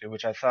interconnected.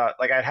 Which I thought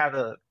like I'd have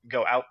to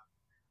go out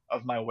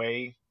of my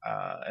way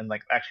and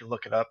like actually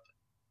look it up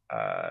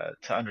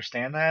to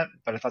understand that,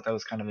 but I thought that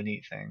was kind of a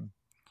neat thing.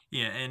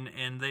 Yeah,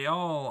 and they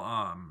all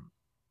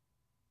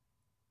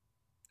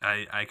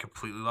I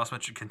completely lost my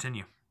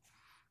continue.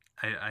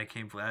 I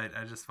can't.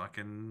 I just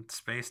fucking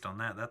spaced on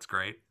that. That's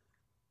great.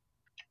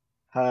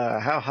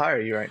 How high are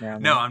you right now,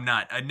 No, man? I'm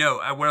not. No,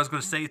 what I was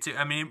going to say too.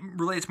 I mean, it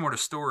relates more to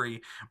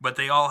story, but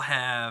they all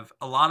have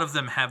a lot of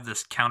them have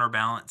this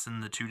counterbalance in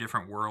the two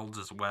different worlds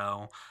as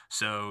well.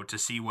 So to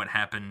see what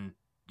happened,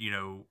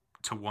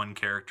 to one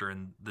character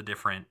in the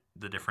different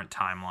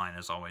timeline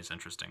is always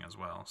interesting as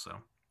well. So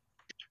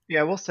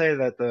Yeah, we'll say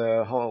that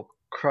the whole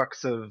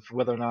crux of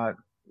whether or not,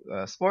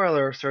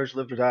 spoiler, Surge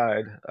lived or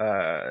died,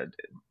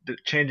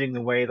 changing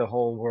the way the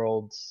whole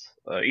worlds,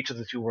 each of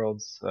the two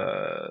worlds,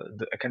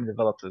 kind of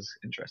developed was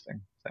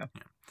interesting. So,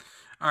 yeah.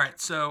 All right.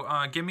 So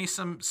give me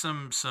some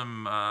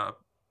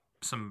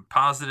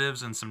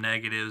positives and some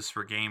negatives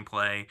for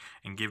gameplay,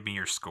 and give me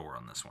your score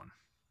on this one.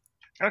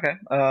 okay.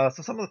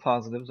 So some of the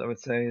positives I would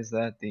say is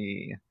that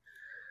the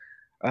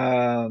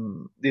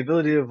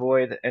ability to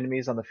avoid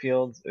enemies on the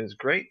field is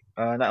great.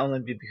 Not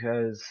only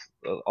because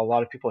a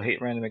lot of people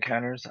hate random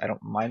encounters, I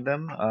don't mind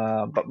them,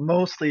 but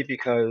mostly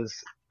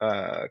because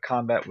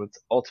combat was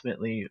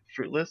ultimately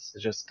fruitless.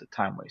 It's just a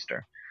time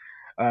waster.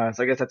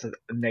 So I guess that's a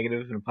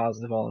negative and a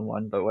positive all in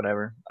one, but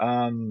whatever.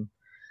 I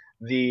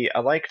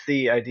liked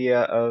the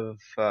idea of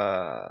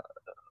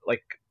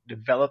like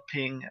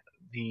developing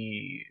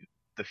the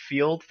the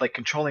field, like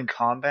controlling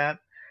combat,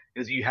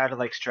 because you had to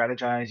like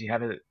strategize. You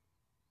had to.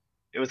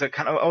 It was a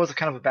kind of always a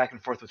kind of a back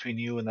and forth between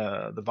you and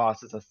the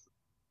bosses,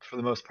 for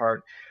the most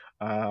part.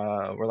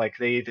 Where like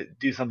they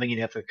do something,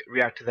 you'd have to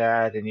react to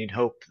that, and you'd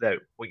hope that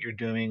what you're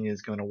doing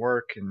is going to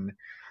work. And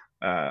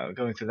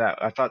going through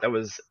that, I thought that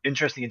was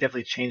interesting. It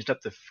definitely changed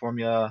up the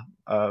formula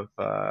of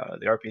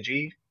the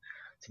RPG,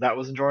 so that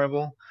was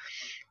enjoyable.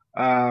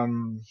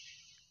 Um,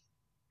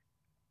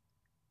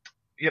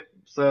 Yep.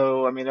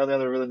 So, I mean, the only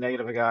other really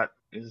negative I got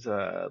is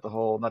the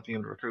whole not being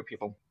able to recruit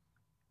people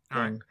All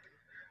right.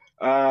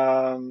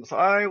 thing. So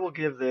I will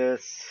give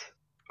this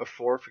a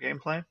 4 for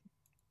gameplay.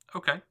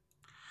 Okay.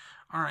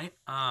 All right.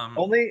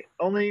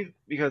 Only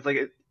because like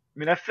I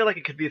mean, I feel like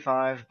it could be a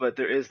 5, but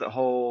there is the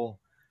whole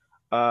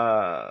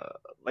uh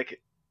like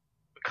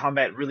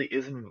combat really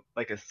isn't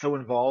like a so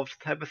involved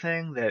type of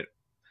thing that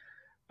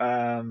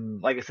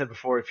like I said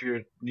before, if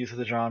you're new to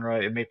the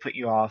genre, it may put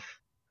you off.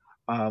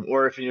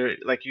 Or if you're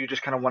like you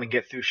just kind of want to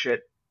get through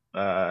shit,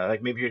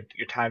 like maybe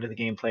you're tired of the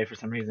gameplay for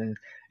some reason, and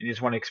you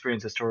just want to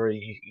experience the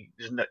story.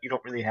 You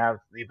don't really have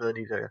the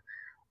ability to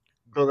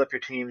build up your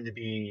team to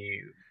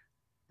be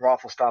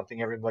raffle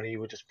stomping everybody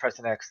with just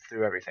pressing X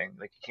through everything.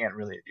 Like you can't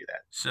really do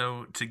that.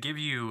 So to give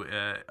you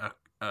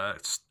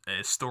a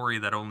story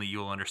that only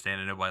you'll understand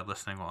and nobody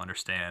listening will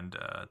understand,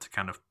 to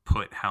kind of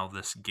put how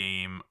this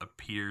game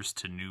appears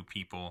to new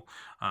people,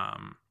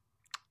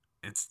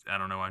 it's I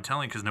don't know what I'm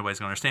telling because nobody's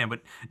gonna understand.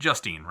 But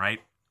Justine,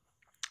 right?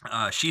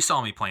 She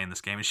saw me playing this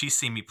game, and she's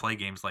seen me play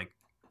games like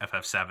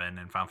FF7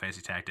 and Final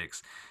Fantasy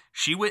Tactics.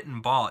 She went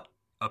and bought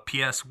a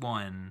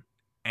PS1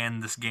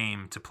 and this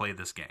game to play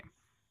this game.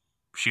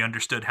 She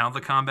understood how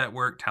the combat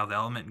worked, how the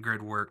element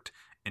grid worked,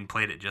 and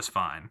played it just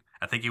fine.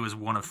 I think it was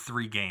one of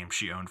 3 games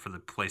she owned for the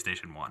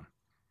PlayStation 1.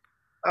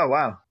 Oh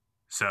wow.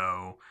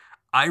 So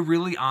I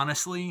really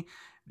honestly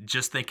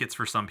just think it's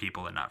for some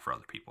people and not for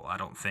other people. I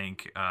don't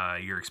think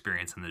your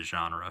experience in the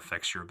genre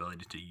affects your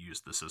ability to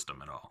use the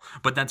system at all.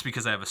 But that's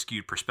because I have a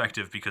skewed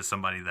perspective because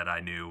somebody that I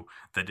knew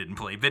that didn't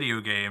play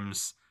video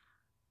games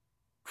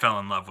fell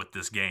in love with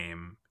this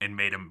game and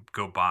made him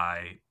go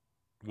buy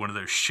one of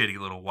those shitty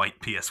little white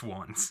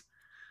PS1s.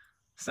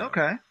 So.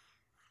 Okay.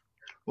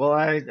 Well,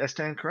 I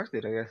stand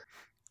corrected, I guess.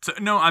 So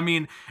no, I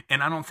mean,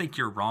 and I don't think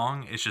you're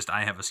wrong. It's just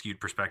I have a skewed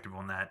perspective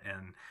on that,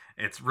 and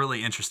it's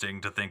really interesting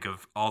to think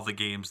of all the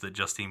games that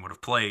Justine would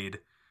have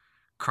played.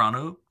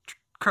 Chrono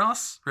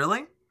Cross,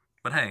 really?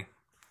 But hey,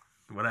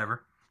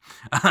 whatever.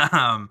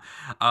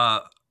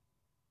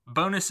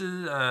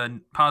 Bonuses,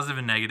 positive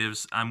and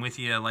negatives. I'm with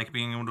you. I like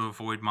being able to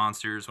avoid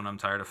monsters when I'm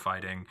tired of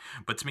fighting,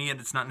 but to me,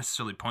 it's not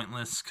necessarily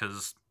pointless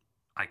because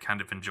I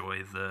kind of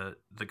enjoy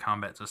the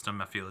combat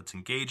system. I feel it's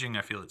engaging.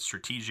 I feel it's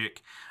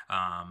strategic.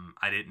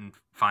 I didn't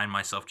find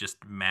myself just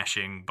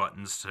mashing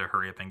buttons to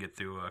hurry up and get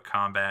through a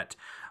combat.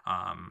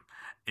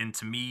 And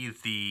to me,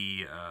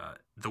 the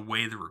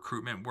way the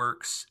recruitment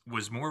works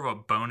was more of a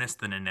bonus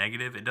than a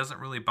negative. It doesn't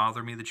really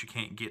bother me that you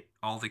can't get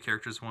all the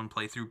characters in one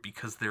playthrough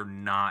because they're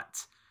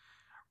not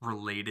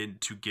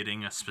related to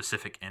getting a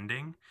specific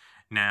ending.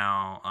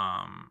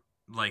 Now,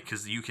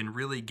 because you can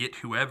really get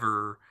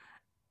whoever,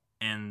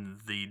 and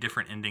the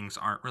different endings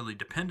aren't really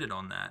dependent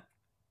on that,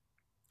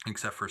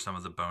 except for some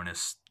of the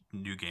bonus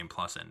New Game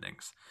Plus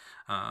endings.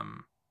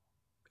 And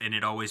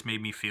it always made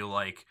me feel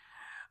like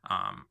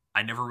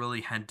I never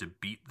really had to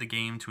beat the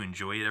game to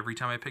enjoy it every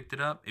time I picked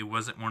it up. It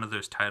wasn't one of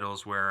those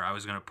titles where I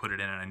was going to put it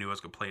in and I knew I was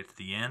going to play it to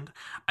the end.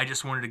 I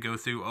just wanted to go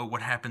through,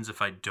 what happens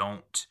if I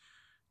don't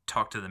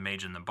talk to the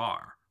mage in the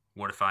bar?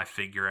 What if I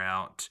figure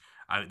out,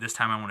 this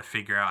time I want to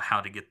figure out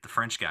how to get the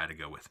French guy to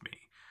go with me?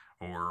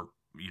 Or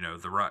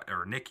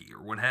or Nikki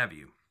or what have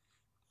you.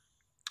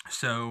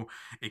 So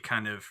it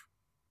kind of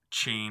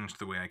changed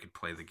the way I could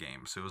play the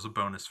game. So it was a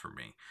bonus for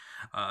me.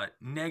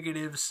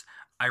 Negatives,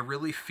 I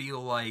really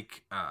feel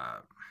like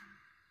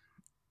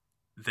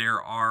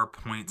there are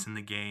points in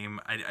the game.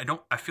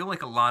 I feel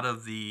like a lot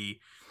of the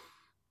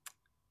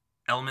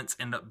elements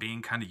end up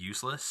being kind of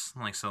useless.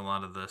 Like, so a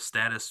lot of the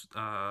status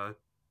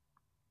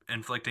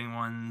inflicting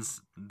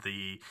ones,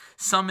 the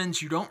summons,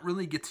 you don't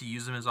really get to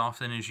use them as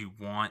often as you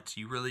want.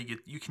 You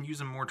can use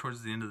them more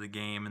towards the end of the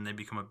game, and they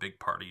become a big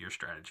part of your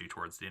strategy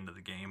towards the end of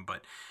the game.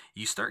 But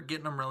you start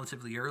getting them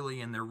relatively early,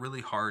 and they're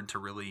really hard to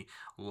really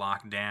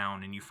lock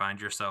down, and you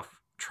find yourself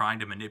trying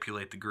to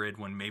manipulate the grid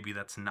when maybe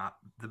that's not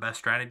the best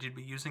strategy to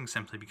be using,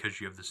 simply because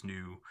you have this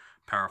new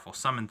powerful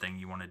summon thing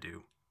you want to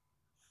do.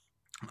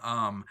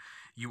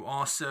 You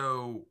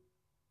also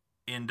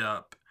end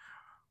up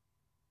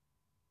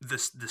the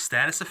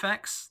status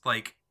effects,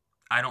 like,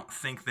 I don't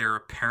think they're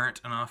apparent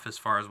enough as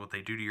far as what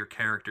they do to your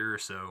character.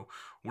 So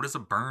what does a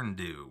burn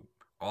do?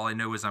 All I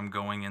know is I'm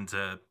going in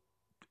to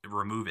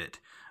remove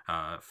it.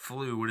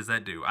 Flu, what does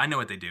that do? I know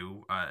what they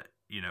do,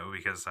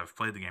 because I've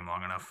played the game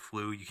long enough.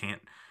 Flu, you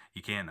can't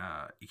You can't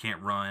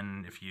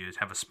run. If you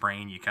have a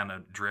sprain, you kind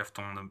of drift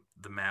on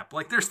the map.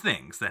 Like, there's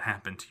things that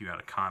happen to you out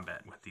of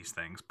combat with these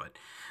things, but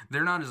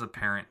they're not as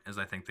apparent as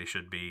I think they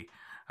should be.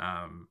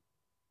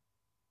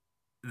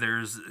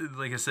 There's,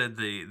 like I said,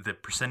 the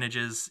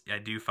percentages. I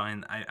do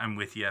find I'm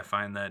with you. I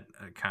find that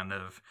kind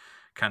of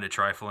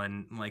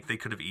trifling. Like, they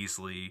could have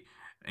easily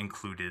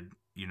included,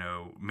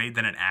 made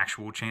that an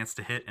actual chance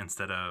to hit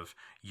instead of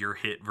your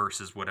hit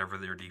versus whatever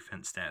their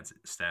defense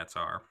stats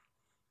are.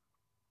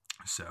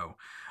 So,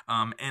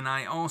 and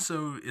I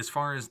also, as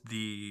far as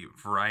the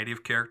variety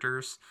of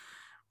characters,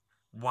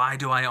 why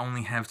do I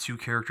only have 2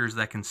 characters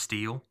that can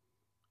steal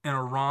in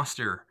a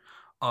roster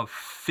of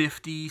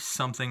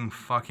 50-something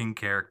fucking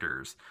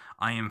characters?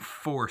 I am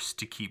forced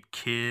to keep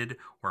Kid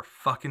or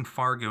fucking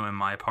Fargo in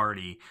my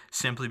party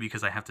simply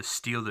because I have to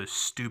steal those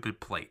stupid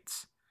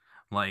plates.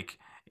 Like,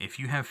 if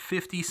you have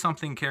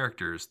 50-something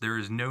characters, there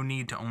is no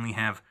need to only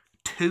have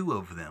 2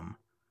 of them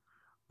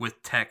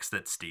with techs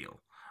that steal.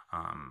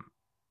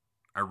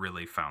 I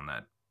really found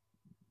that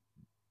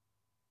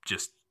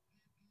just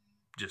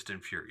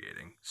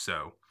infuriating.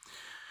 So,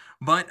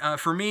 but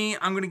for me,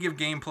 I'm going to give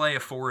gameplay a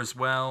 4 as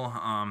well.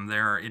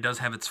 It does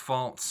have its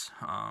faults.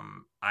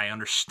 I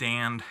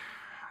understand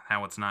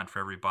how it's not for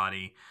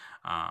everybody,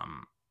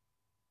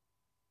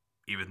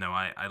 even though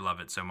I love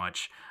it so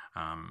much.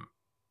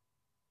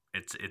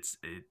 It's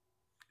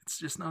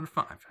just not a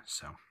 5.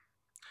 So,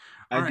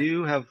 I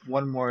do have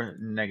one more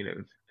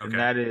negative, Okay. and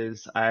that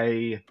is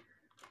I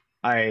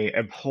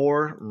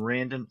abhor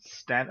random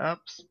stat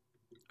ups.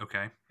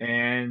 Okay.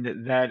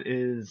 And that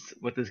is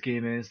what this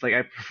game is. Like,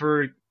 I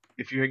prefer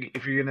if you're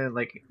gonna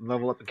like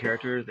level up a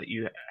character, that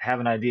you have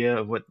an idea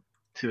of what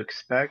to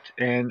expect.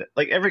 And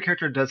like, every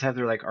character does have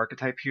their like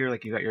archetype here.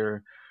 Like, you got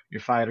your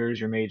fighters,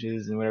 your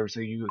mages, and whatever,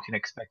 so you can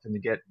expect them to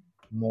get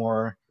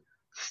more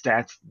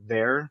stats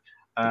there.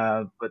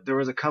 But there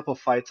was a couple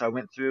fights I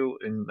went through,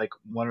 and like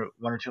one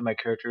or two of my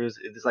characters,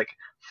 it's like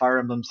Fire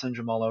Emblem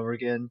syndrome all over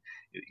again.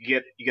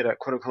 You get a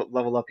quote unquote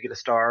level up, you get a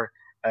star,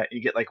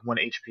 you get like 1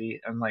 HP.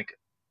 I'm like,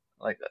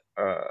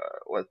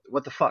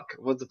 what the fuck?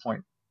 What's the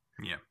point?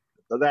 Yeah.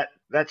 So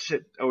that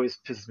shit always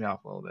pisses me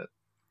off a little bit.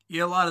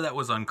 Yeah, a lot of that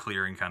was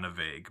unclear and kind of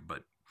vague.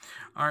 But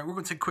all right, we're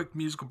going to take a quick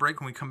musical break.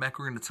 When we come back,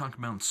 we're going to talk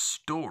about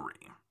story.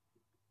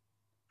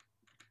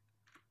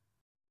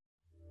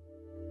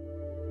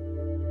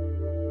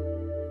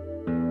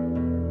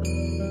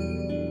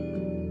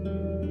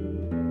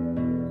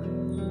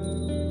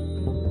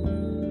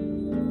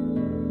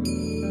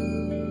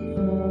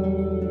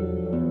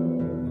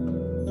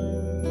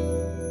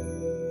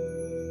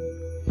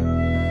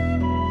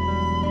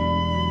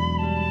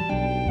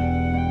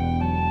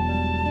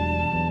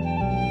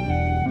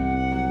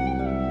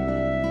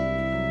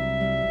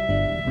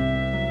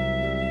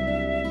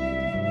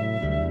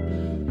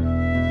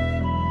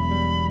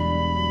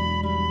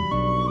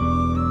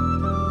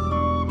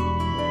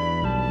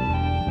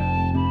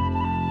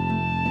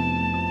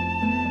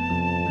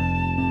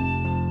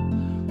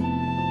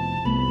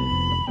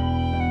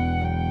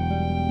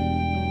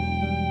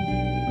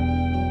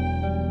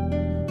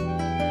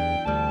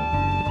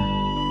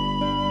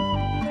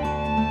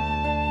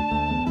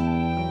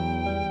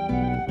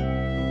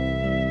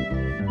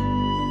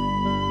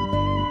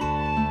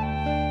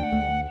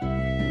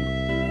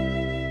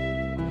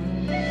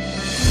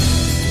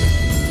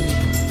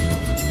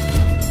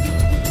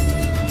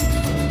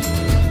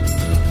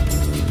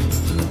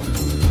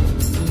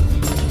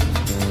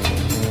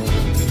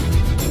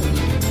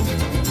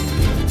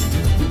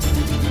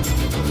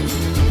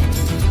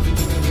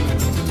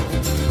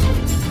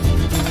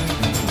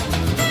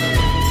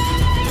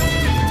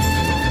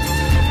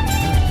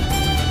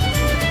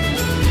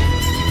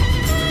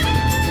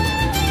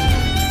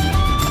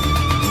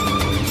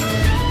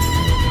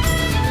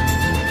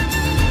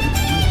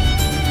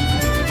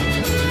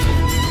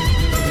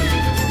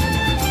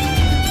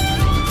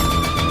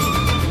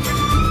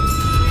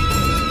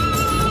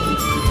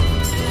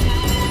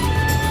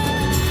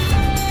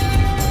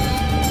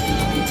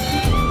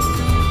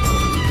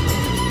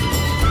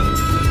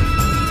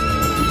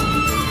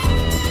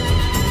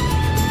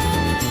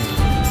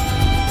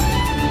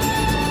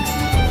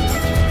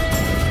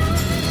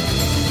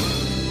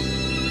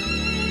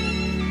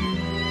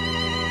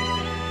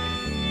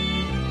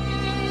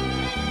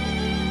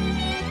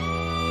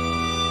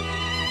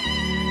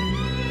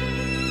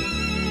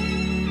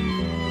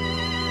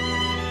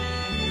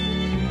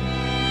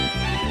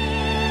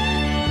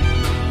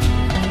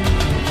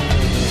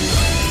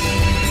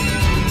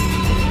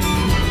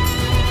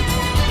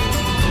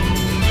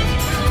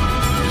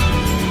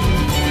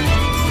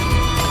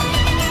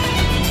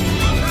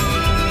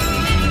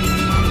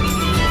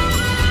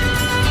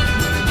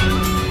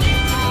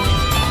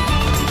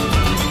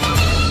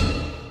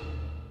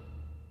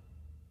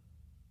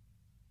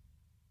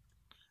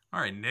 All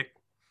right, Nick.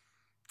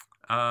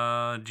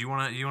 Do you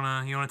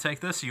wanna take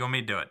this? Or you want me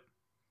to do it?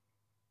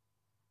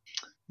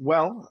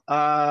 Well,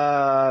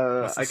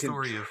 What's the I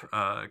story of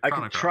Chrono could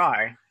Cross?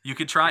 try. You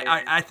could try.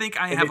 I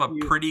think I And have if a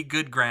you- pretty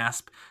good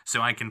grasp,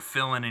 so I can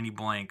fill in any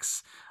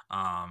blanks.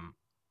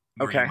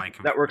 where you Okay,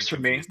 might that be works for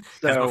me. confused.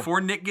 Because So,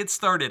 before Nick gets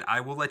started, I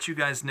will let you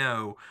guys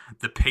know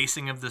the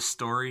pacing of this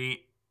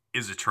story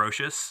is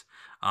atrocious,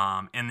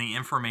 and the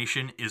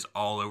information is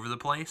all over the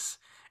place.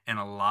 And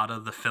a lot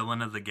of the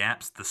filling of the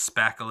gaps, the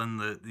spackling,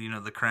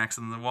 the cracks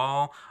in the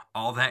wall,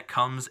 all that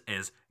comes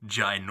as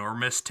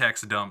ginormous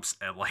text dumps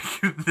at like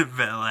the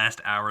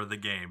last hour of the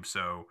game.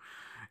 So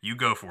you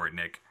go for it,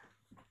 Nick.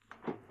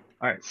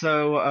 all right.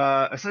 So,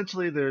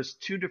 essentially, there's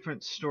two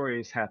different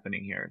stories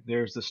happening here.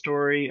 There's the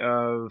story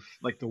of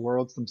like the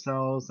worlds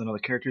themselves and all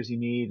the characters you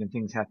meet and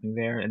things happening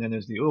there, and then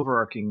there's the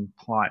overarching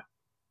plot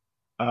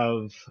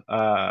of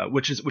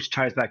which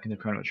ties back into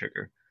Chrono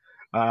Trigger.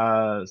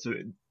 So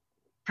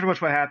pretty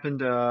much what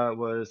happened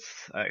was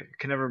I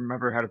can never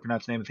remember how to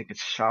pronounce the name. I think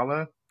it's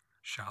Shala.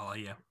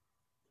 Shala, yeah.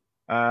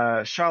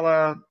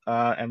 Shala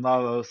and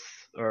Lavos,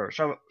 or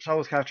Shala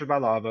was captured by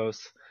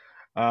Lavos,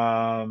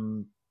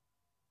 um,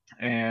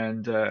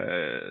 and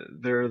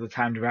they're the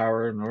Time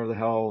Devourer and whatever the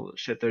hell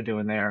shit they're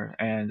doing there.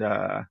 And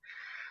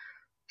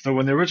so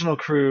when the original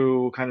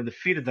crew kind of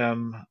defeated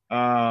them,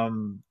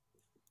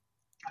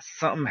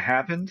 something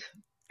happened,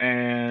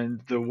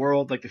 and the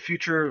world, like the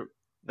future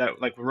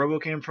that like Robo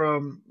came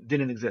from,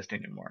 didn't exist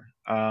anymore.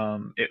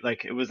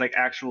 It was like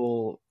an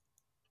actual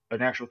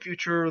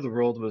future. The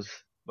world was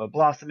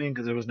blossoming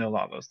because there was no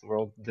lavas. The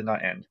world did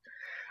not end.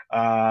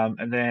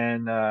 And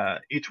then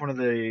each one of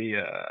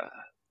the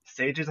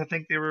stages, I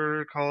think they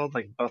were called,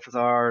 like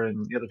Balthazar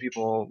and the other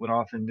people went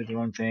off and did their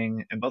own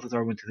thing, and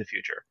Balthazar went to the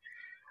future.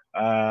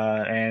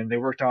 And they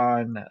worked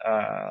on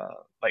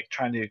like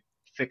trying to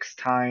fix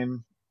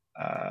time,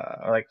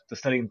 or like the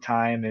studying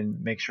time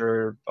and make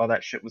sure all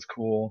that shit was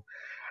cool.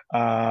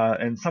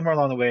 And somewhere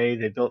along the way,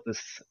 they built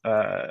this.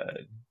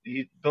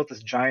 He built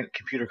this giant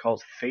computer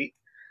called Fate.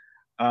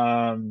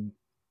 Um,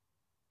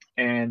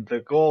 and the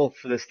goal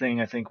for this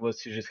thing, I think,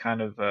 was to just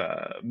kind of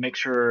make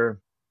sure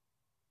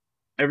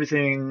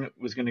everything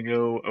was going to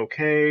go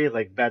okay.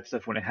 Like bad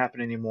stuff wouldn't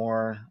happen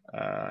anymore.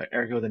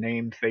 Ergo, the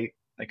name Fate,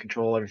 like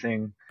control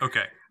everything.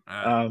 Okay.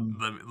 Um,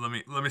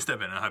 Let me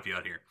step in. I'll help you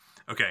out here.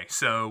 Okay,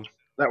 so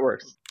that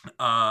works.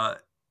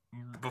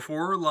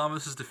 Before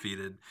Lavos is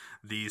defeated,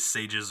 these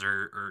sages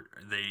are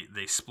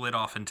they split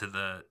off into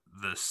the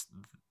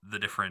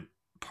different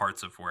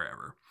parts of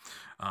wherever.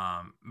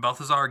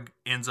 Balthazar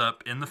ends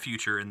up in the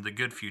future, in the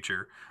good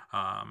future,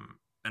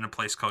 in a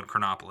place called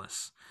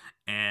Chronopolis,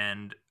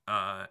 and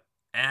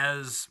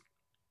as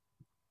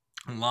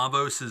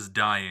Lavos is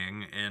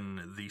dying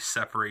in the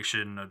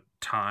separation of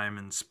time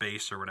and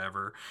space or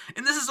whatever,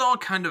 and this is all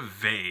kind of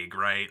vague,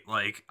 right?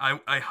 Like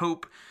I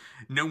hope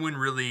no one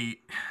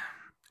really,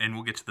 and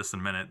we'll get to this in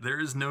a minute, there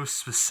is no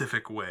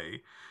specific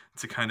way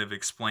to kind of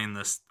explain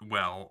this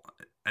well,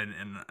 and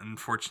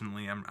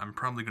unfortunately I'm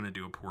probably going to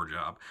do a poor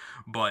job,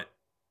 but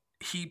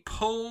he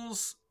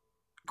pulls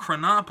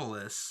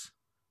Chronopolis,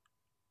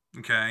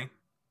 okay,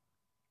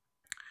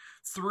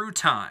 through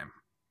time,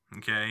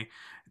 okay,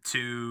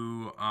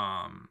 to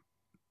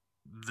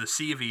the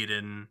Sea of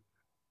Eden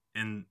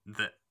in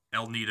the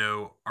El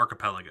Nido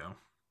archipelago,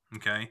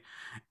 okay,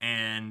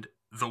 and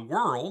the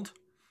world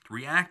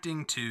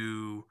reacting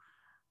to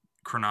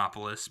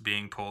Chronopolis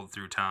being pulled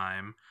through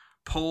time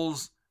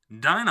pulls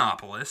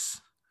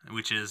Dinopolis,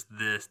 which is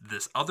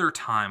this other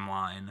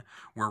timeline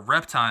where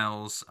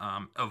reptiles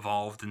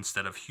evolved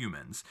instead of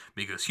humans,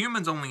 because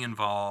humans only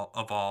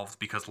evolved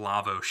because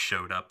Lavos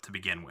showed up to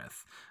begin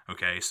with.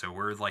 Okay, so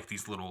we're like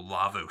these little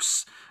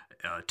Lavos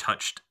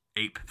touched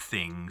ape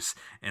things,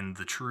 and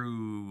the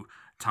true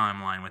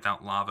timeline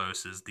without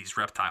Lavos is these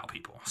reptile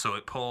people. So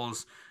it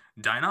pulls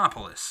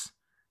Dinopolis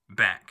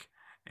back.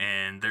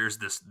 And there's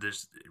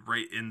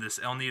right in this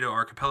El Nido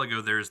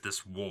archipelago, there's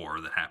this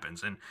war that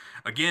happens. And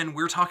again,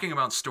 we're talking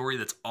about story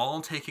that's all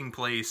taking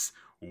place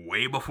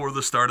way before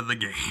the start of the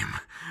game,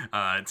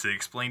 to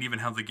explain even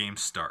how the game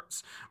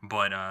starts.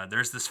 But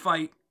there's this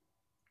fight.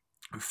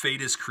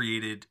 Fate is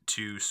created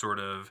to sort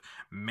of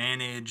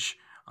manage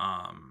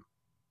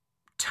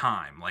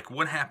time. Like,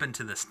 what happened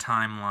to this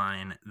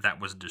timeline that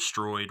was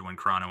destroyed when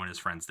Chrono and his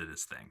friends did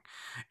his thing?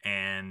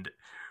 And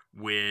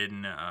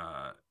when...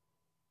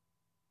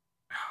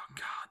 oh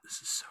God, this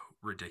is so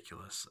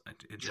ridiculous.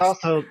 It's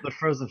also the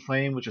Frozen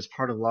Flame, which is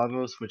part of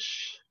Lavos,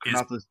 which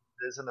Chronopolis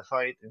is in the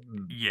fight.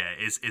 Yeah,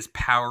 is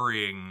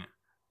powering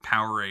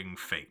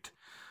Fate,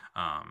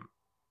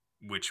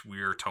 which we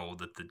are told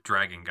that the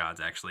dragon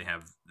gods actually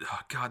have.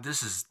 Oh God,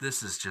 this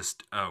is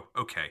just. Oh,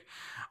 okay,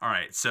 all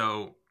right.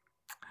 So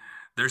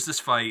there's this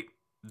fight.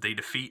 They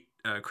defeat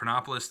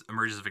Chronopolis,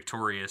 emerges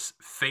victorious.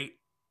 Fate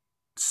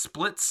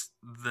splits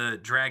the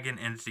dragon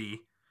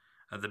entity,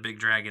 the big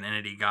dragon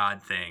entity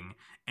god thing,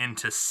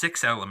 into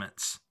 6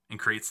 elements and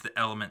creates the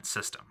element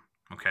system,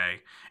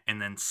 okay?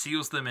 And then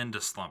seals them into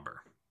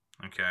slumber,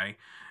 okay?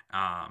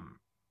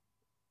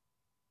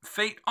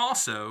 Fate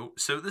also,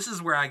 so this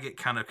is where I get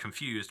kind of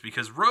confused,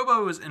 because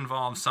Robo is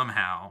involved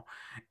somehow,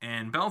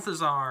 and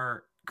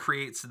Balthazar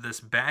creates this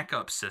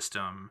backup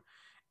system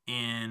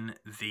in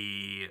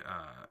the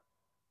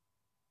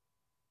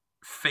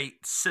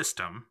Fate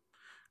system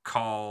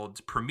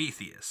called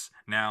Prometheus.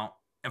 Now,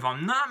 if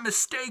I'm not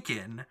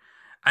mistaken,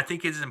 I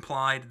think it's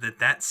implied that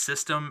that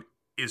system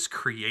is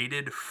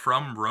created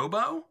from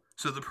Robo.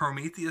 So the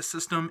Prometheus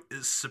system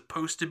is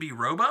supposed to be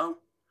Robo?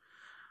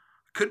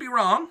 Could be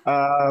wrong.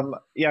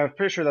 Yeah, I'm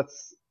pretty sure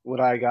that's what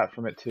I got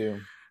from it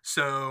too.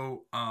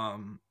 So,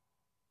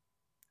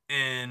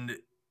 and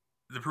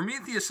the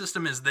Prometheus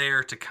system is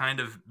there to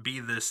kind of be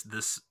this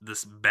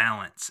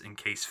balance in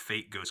case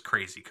Fate goes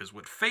crazy. Because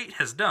what Fate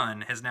has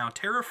done has now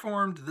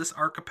terraformed this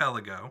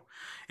archipelago.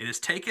 It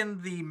has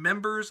taken the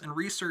members and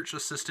research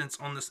assistants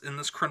in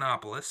this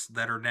Chronopolis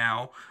that are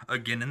now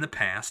again in the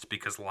past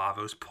because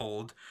Lavos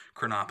pulled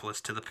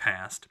Chronopolis to the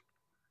past,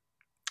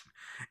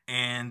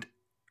 and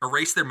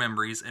erased their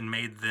memories and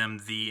made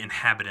them the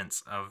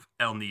inhabitants of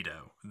El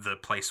Nido, the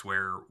place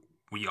where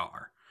we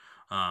are.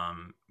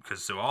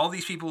 Because so all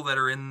these people that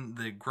are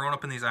grown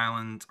up in these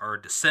islands are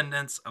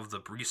descendants of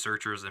the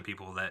researchers and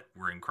people that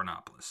were in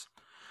Chronopolis.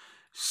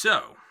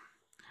 So,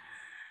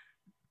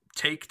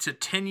 take to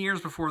 10 years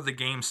before the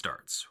game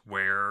starts,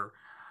 where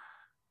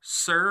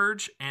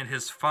Surge and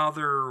his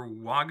father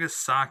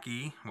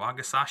Wagasashi,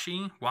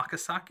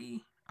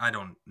 I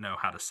don't know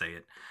how to say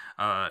it.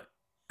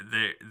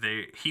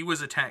 He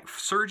was attacked.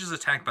 Surge is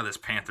attacked by this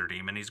panther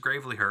demon. He's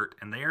gravely hurt,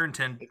 and they are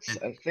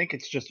I think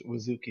it's just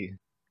Wazuki.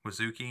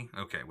 Wazuki?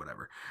 Okay,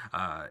 whatever.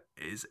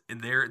 Is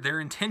their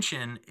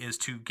intention is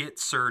to get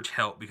Surge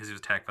help because he was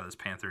attacked by this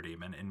panther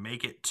demon and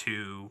make it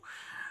to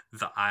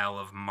the Isle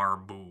of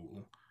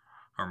Marbul,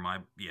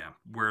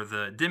 where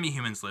the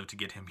demi-humans live, to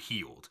get him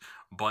healed.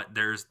 But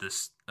there's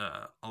this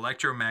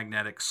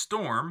electromagnetic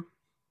storm.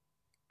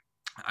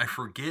 I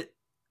forget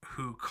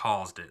who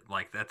caused it.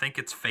 Like, I think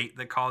it's Fate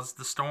that caused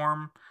the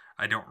storm.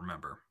 I don't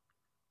remember.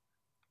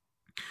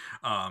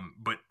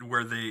 But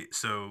where they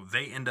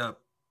end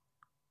up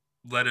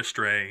led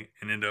astray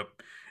and end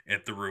up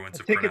at the ruins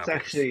of Chronopolis. I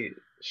think it's actually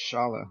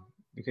Shala,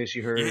 because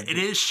you heard it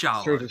is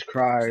Shala. Surge's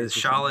cries.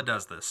 Shala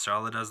does this.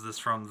 Shala does this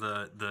from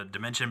the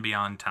dimension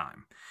beyond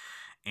time.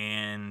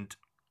 And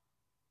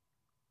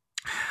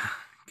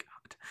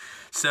God.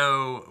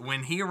 So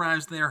when he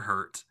arrives there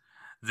hurt,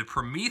 the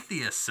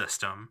Prometheus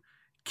system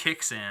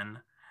kicks in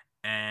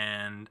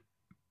and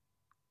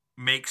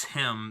makes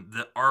him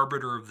the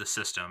arbiter of the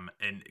system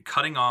and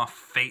cutting off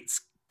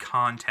Fate's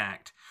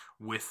contact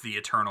with the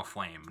Eternal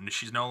Flame. And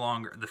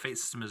the Fate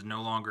system is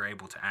no longer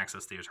able to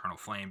access the Eternal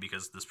Flame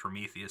because this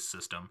Prometheus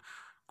system,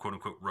 quote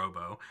unquote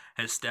Robo,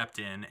 has stepped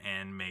in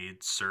and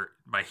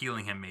by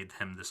healing him, made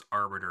him this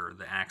arbiter,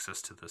 the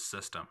access to this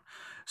system.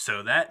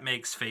 So that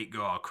makes Fate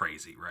go all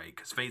crazy, right?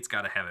 Because Fate's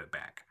got to have it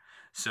back.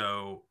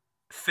 So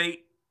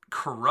Fate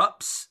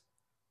corrupts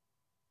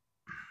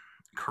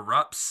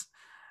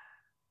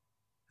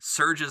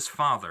Surge's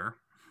father,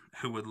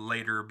 who would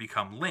later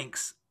become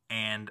Lynx,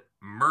 and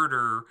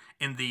murder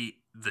in the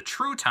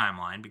true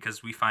timeline,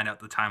 because we find out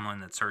the timeline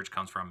that Surge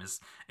comes from is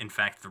in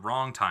fact the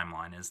wrong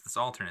timeline, is this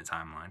alternate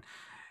timeline.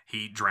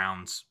 He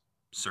drowns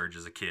Surge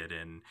as a kid,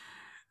 and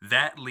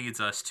that leads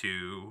us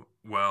to,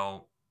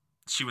 well,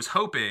 she was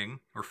hoping,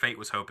 or Fate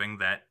was hoping,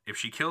 that if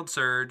she killed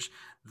Surge,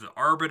 the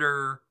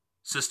Arbiter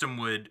system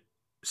would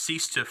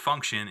cease to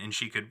function and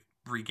she could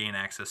regain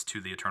access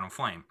to the Eternal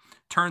Flame.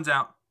 Turns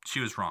out she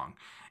was wrong,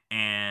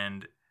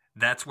 and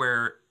that's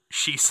where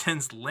she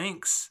sends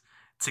Lynx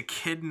to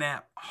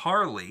kidnap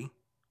to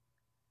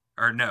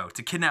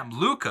kidnap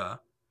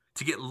Luca,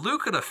 to get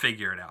Luca to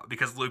figure it out,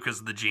 because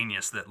Luca's the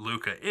genius that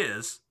Luca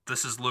is.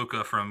 This is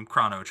Luca from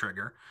Chrono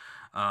Trigger,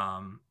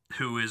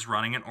 who is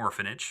running an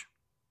orphanage.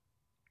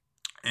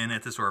 And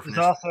at this orphanage...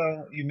 There's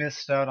also, you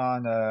missed out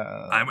on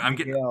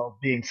Miguel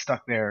being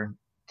stuck there,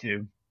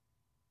 too.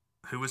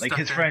 Who was like stuck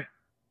his there?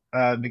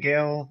 Friend,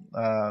 Miguel,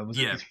 was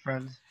it his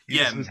friend? He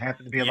just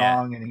happened to be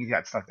along, and he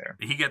got stuck there.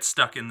 He gets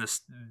stuck in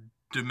this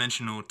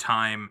dimensional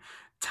time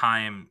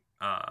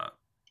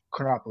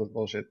Chronopolis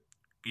bullshit.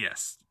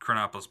 Yes,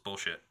 Chronopolis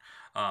bullshit.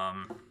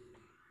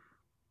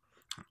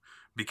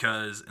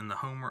 Because in the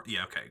homeworld...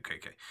 Yeah, okay.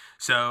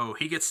 So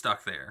he gets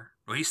stuck there.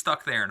 Well, he's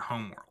stuck there in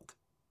Homeworld.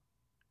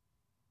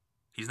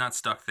 He's not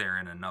stuck there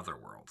in another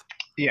world.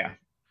 Yeah.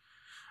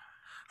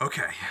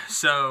 Okay,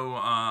 so...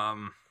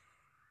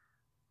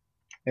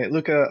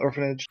 Luca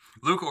Orphanage.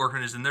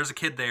 And there's a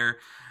kid there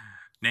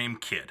named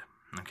Kid,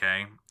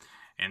 okay?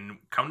 And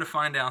come to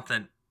find out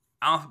that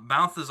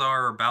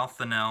Balthazar or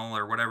Balthanel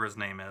or whatever his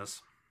name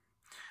is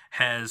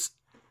has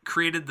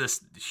created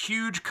this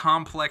huge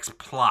complex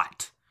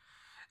plot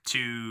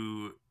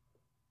to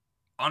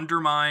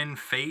undermine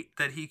Fate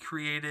that he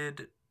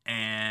created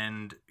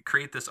and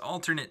create this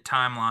alternate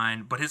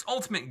timeline. But his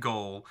ultimate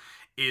goal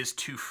is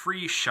to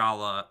free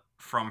Shala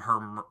from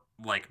her,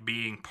 like,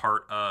 being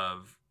part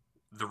of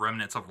the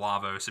remnants of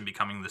Lavos and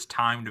becoming this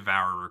time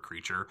devourer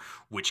creature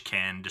which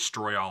can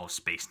destroy all of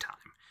space-time.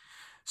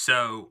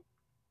 So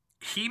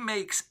he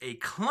makes a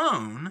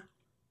clone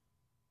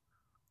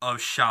of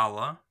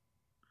Shala,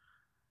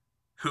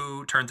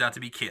 who turns out to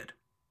be Kid.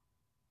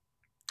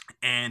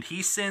 And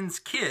he sends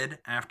Kid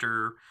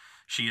after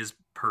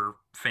her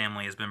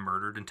family has been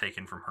murdered and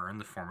taken from her in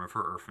the form of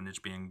her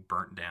orphanage being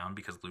burnt down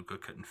because Luca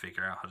couldn't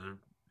figure out how to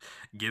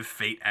give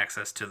Fate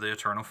access to the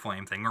Eternal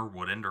Flame thing, or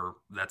wouldn't, or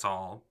that's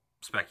all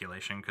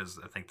speculation because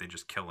I think they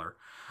just kill her.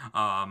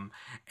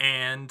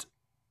 And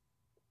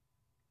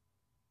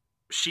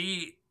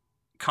she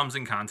comes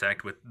in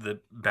contact with the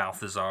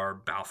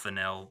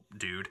Balthanel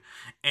dude,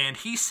 and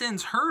he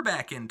sends her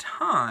back in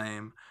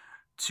time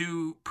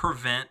to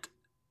prevent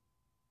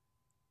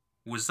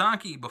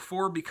Wazaki,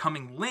 before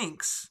becoming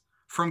Lynx,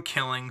 from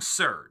killing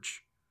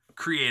Surge,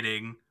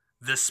 creating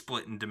this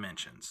split in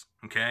dimensions.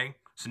 Okay?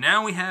 So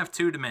now we have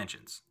 2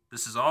 dimensions.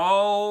 This is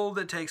all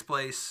that takes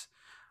place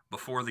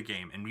before the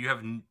game.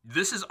 And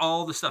this is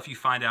all the stuff you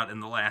find out in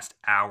the last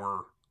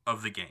hour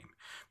of the game.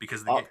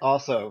 Because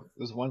also,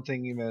 there's one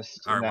thing you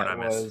missed, and right, that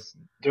was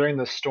during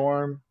the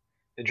storm,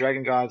 the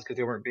Dragon Gods, because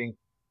they weren't being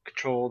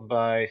controlled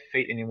by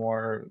Fate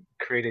anymore,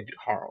 created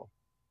Harl.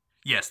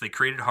 Yes, they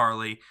created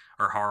Harley,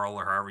 or Harl,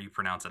 or however you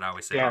pronounce it. I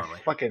always say Harley.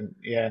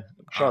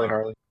 Charlie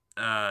Harley.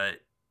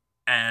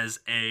 As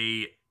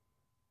a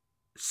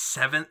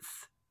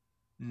 7th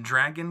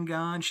dragon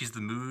god. She's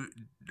the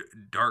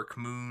dark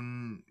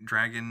moon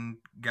dragon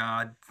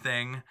god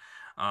thing,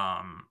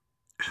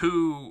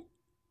 who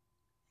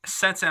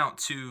sets out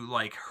to,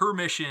 like, her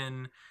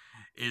mission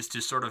is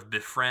to sort of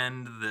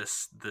befriend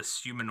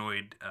this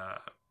humanoid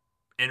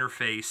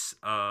interface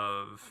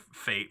of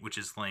Fate, which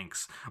is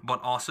Lynx,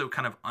 but also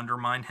kind of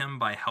undermine him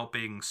by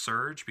helping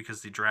Surge,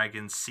 because the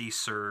dragons see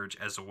Surge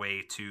as a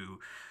way to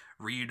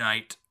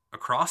reunite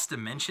across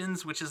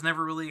dimensions, which is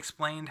never really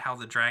explained how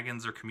the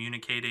dragons are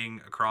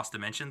communicating across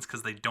dimensions,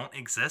 because they don't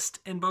exist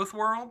in both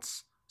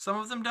worlds. Some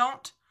of them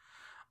don't.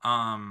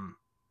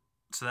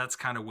 So that's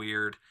kind of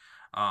weird.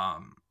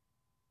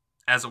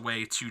 As a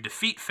way to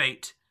defeat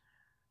Fate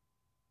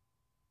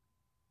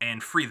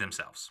and free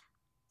themselves,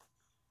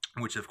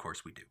 which of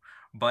course we do.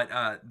 But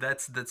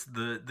that's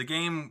the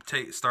game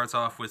starts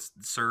off with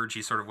Surge.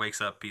 He sort of wakes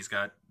up.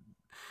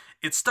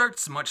 It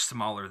starts much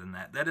smaller than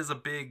that. That is a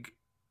big,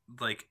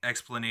 like,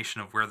 explanation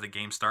of where the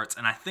game starts,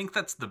 and I think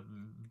that's the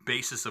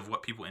basis of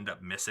what people end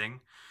up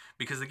missing,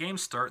 because the game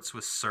starts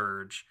with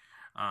Surge,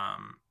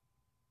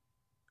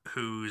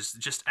 who's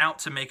just out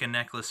to make a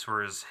necklace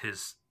for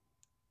his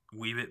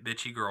wee bit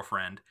bitchy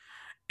girlfriend,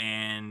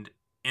 and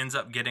ends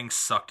up getting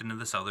sucked into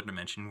this other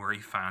dimension where he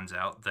finds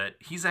out that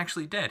he's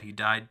actually dead. He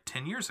died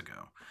 10 years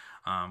ago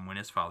when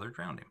his father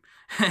drowned him.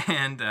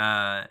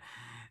 And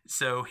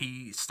so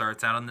he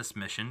starts out on this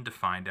mission to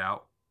find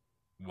out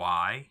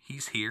why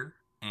he's here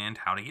and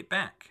how to get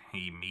back.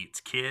 He meets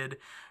Kid,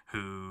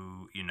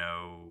 who,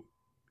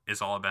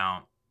 is all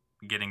about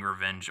getting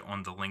revenge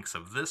on the Lynx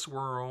of this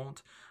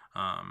world.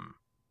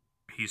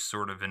 He's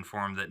sort of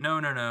informed that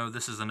no,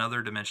 this is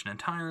another dimension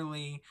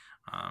entirely.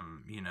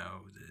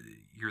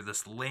 You're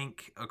this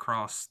link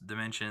across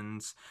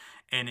dimensions,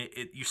 and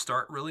you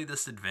start really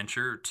this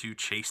adventure to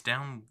chase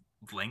down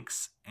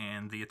Lynx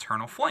and the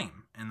Eternal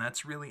Flame, and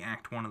that's really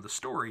Act 1 of the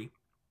story.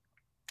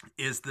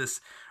 Is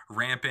this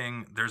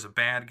ramping? There's a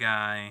bad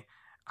guy.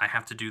 I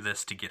have to do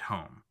this to get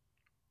home.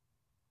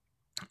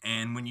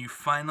 And when you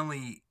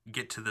finally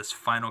get to this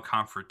final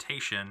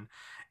confrontation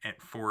at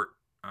Fort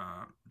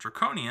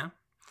Draconia,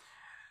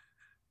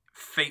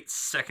 Fate's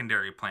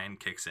secondary plan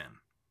kicks in,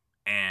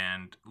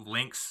 and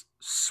Lynx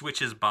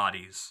switches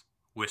bodies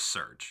with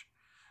Surge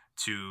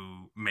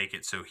to make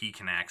it so he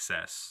can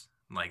access,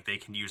 like, they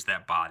can use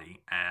that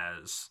body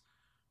as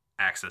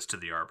access to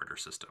the Arbiter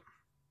system.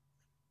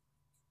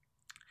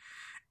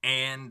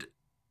 And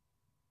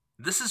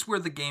this is where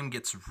the game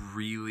gets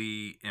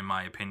really, in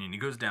my opinion, it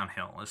goes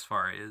downhill as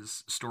far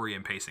as story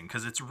and pacing,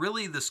 because it's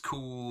really this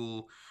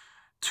cool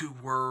two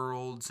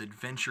worlds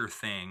adventure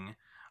thing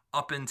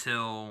up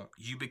until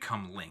you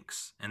become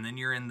Lynx, and then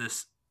you're in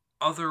this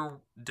other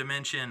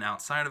dimension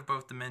outside of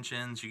both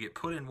dimensions. You get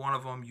put in one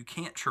of them. You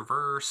can't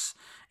traverse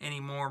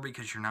anymore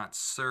because you're not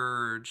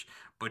Surge,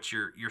 but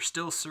you're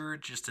still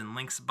Surge, just in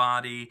Lynx's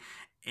body.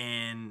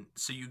 And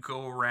so you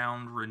go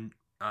around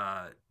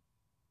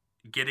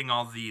getting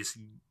all these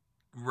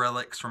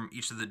relics from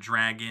each of the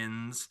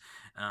dragons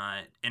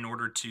in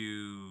order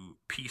to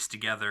piece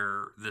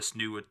together this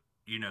new,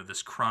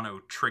 this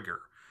Chrono Trigger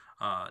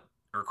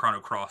or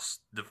Chrono Cross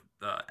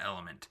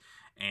element,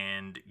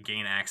 and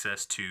gain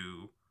access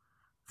to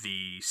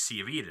the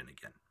Sea of Eden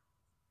again,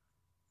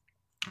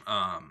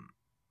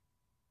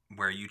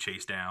 where you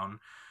chase down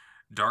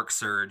Dark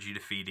Surge, you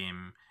defeat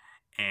him,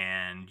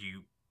 and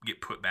you get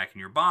put back in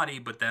your body.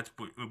 But that's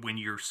when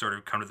you sort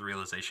of come to the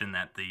realization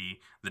that the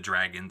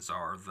dragons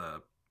are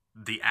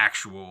the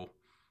actual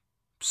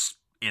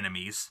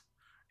enemies,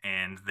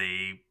 and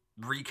they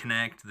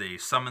reconnect. They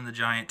summon the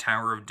giant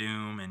Tower of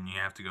Doom, and you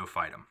have to go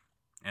fight them.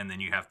 And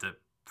then you have to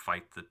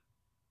fight the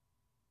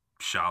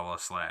Shala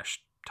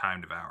 /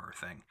 Time Devourer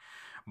thing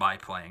by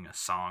playing a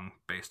song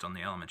based on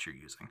the elements you're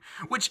using,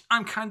 which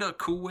I'm kind of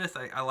cool with.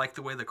 I like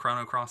the way the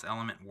Chrono Cross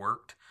element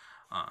worked,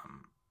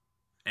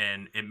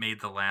 and it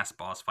made the last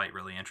boss fight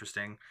really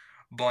interesting.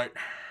 But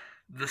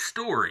the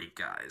story,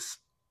 guys,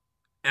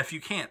 if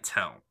you can't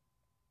tell,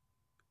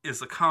 is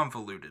a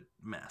convoluted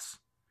mess.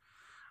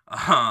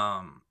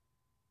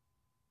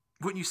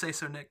 Wouldn't you say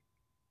so, Nick?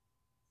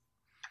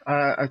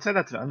 I'd say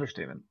that's an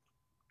understatement.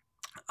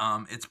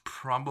 It's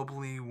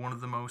probably one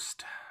of the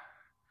most.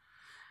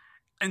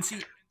 And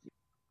see,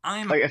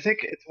 I'm Like I think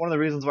it's one of the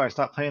reasons why I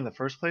stopped playing in the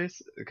first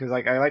place because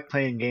like I like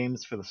playing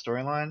games for the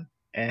storyline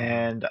mhm.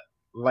 and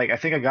like I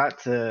think I got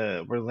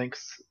to where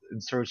Link's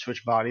and Surge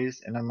switch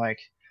bodies and I'm like,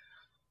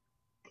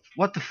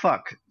 what the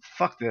fuck?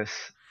 Fuck this.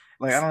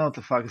 Like I don't know what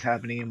the fuck is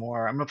happening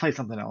anymore. I'm gonna play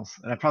something else.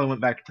 And I probably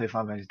went back to play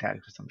Final Fantasy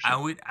Tactics or some shit.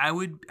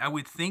 I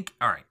would think.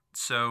 All right,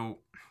 so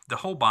the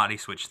whole body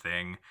switch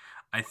thing,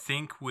 I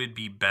think would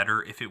be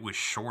better if it was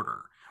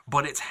shorter.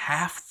 But it's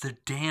half the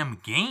damn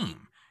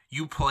game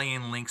you play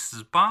in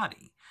Link's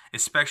body,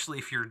 especially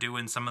if you're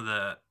doing some of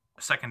the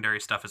secondary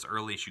stuff as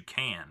early as you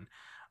can.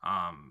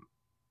 Um,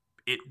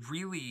 it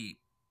really,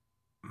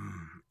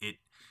 it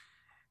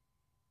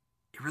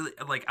really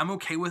like I'm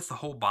okay with the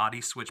whole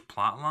body switch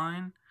plot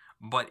line,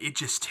 but it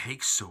just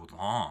takes so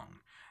long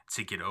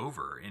to get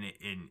over,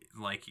 and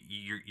like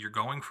you're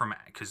going from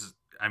because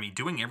I mean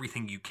doing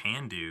everything you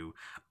can do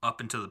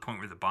up until the point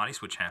where the body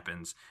switch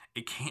happens,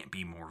 it can't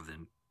be more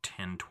than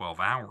 10, 12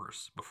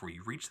 hours before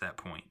you reach that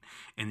point,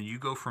 and then you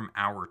go from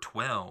hour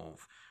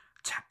 12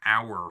 to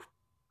hour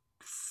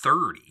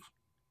 30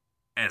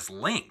 as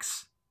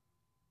links,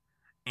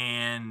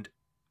 and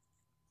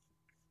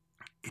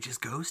it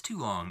just goes too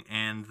long,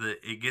 and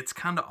it gets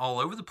kind of all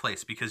over the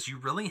place because you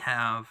really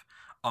have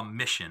a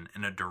mission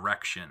and a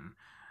direction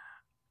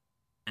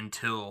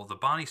until the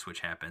body switch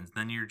happens.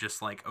 Then you're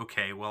just like,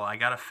 okay, well, I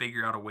gotta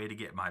figure out a way to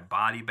get my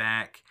body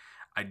back.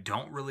 I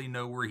don't really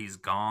know where he's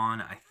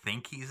gone. I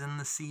think he's in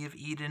the Sea of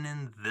Eden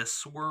in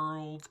this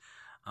world.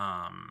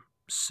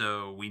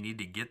 So we need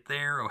to get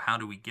there. Oh, how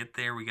do we get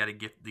there? We got to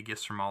get the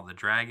gifts from all the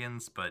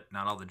dragons, but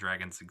not all the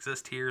dragons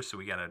exist here, so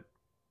we got to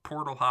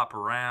portal hop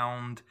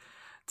around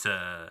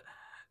to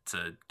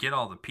get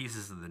all the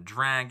pieces of the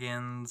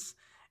dragons,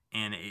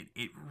 and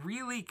it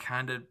really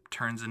kind of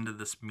turns into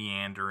this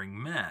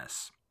meandering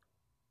mess.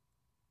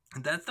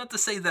 And that's not to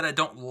say that I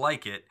don't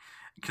like it,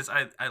 because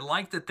I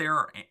like that there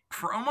are,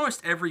 for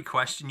almost every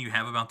question you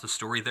have about the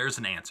story, there's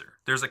an answer.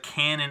 There's a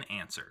canon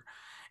answer.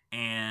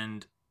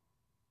 And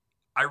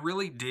I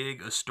really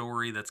dig a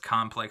story that's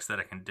complex that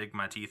I can dig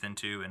my teeth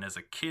into. And as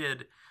a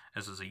kid,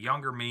 as a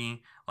younger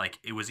me, like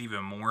it was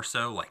even more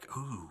so. Like,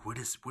 ooh, what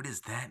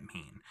does that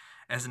mean?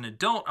 As an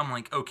adult, I'm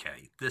like,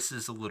 okay, this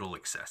is a little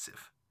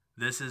excessive.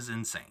 This is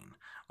insane.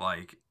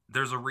 Like,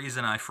 there's a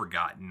reason I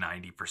forgot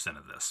 90%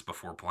 of this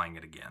before playing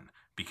it again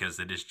because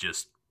it is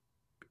just,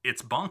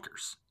 it's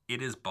bonkers.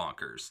 It is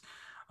bonkers.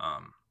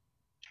 Um,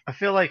 I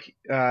feel like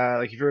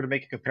if you were to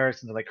make a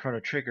comparison to like Chrono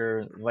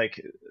Trigger,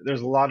 like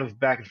there's a lot of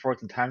back and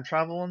forth and time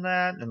travel in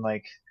that, and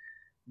like,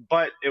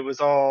 but it was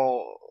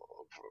all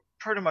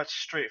pretty much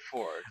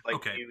straightforward. Like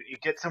okay, you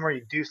get somewhere,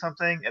 you do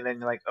something, and then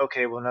you're like,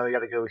 okay, well now we got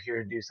to go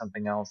here and do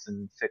something else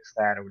and fix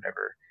that or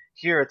whatever.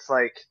 Here it's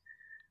like,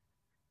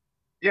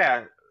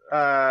 yeah,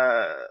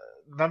 uh,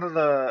 none of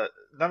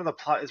the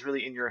plot is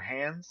really in your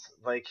hands.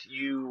 Like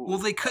well,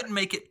 you, they couldn't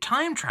make it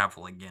time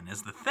travel again.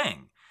 Is the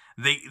thing.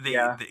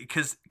 yeah,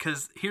 Because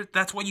here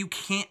that's why you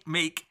can't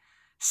make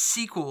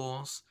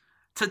sequels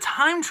to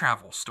time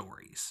travel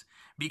stories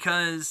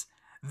because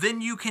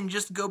then you can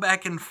just go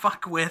back and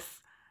fuck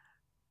with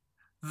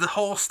the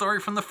whole story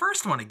from the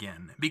first one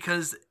again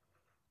because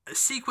a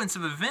sequence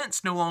of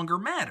events no longer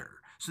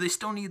matter. So they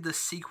still need the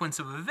sequence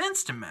of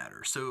events to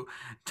matter. So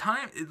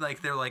time,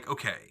 like they're like,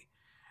 okay,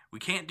 we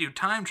can't do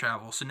time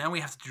travel, so now we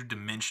have to do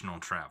dimensional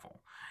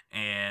travel,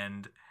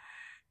 and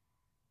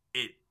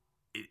it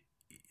it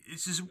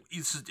it's just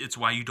it's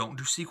why you don't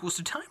do sequels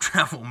to time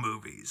travel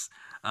movies.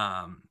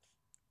 Um,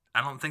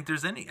 I don't think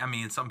there's any. I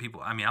mean, some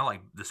people. I mean, I like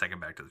the second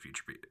Back to the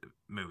Future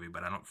movie,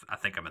 but I don't. I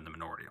think I'm in the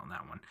minority on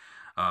that one.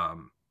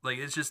 Like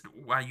it's just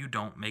why you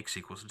don't make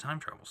sequels to time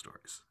travel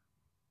stories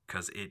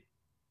because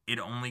it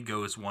only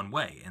goes one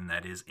way, and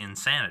that is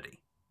insanity.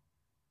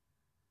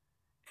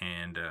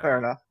 And fair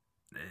enough.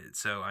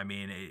 so, I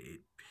mean,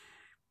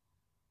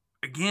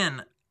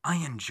 again, I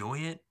enjoy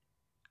it.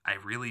 I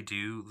really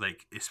do.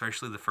 Like,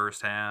 especially the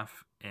first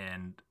half,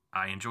 and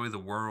I enjoy the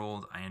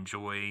world. I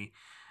enjoy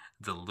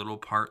the little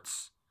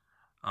parts,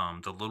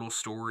 the little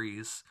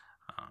stories,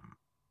 um,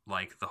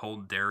 like the whole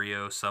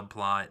Dario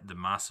subplot, the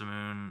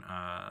Masamune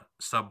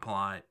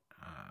subplot,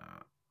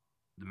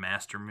 the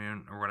Master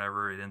Moon or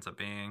whatever it ends up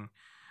being.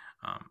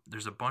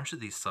 There's a bunch of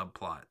these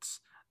subplots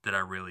that I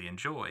really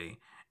enjoy,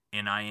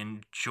 and I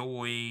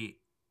enjoy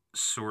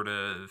sort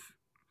of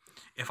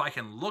if I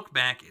can look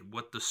back at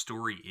what the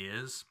story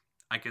is,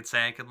 I could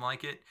say I can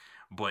like it.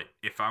 But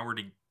if I were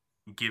to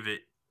give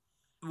it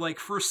like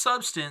for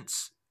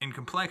substance and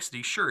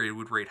complexity, sure it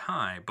would rate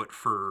high, but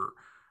for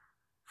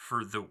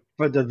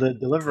But the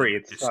delivery,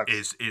 it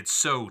sucks. it's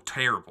so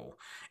terrible,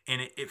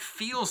 and it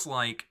feels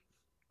like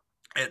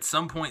at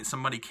some point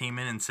somebody came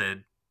in and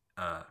said,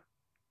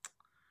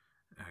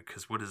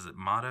 because what is it?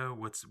 Motto?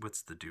 What's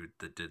the dude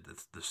that did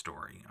the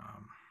story?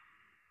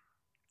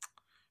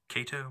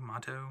 Kato,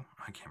 Mato,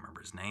 I can't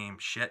remember his name.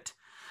 Shit.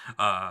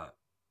 Uh,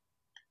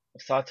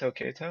 Sato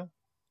Kato?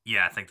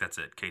 Yeah, I think that's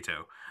it,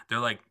 Kato. They're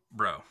like,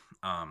 bro,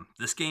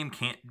 this game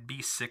can't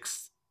be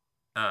six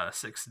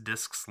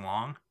discs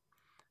long,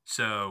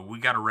 so we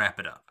got to wrap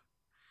it up.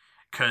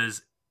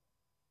 Because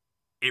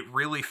it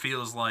really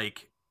feels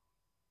like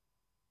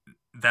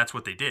that's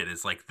what they did.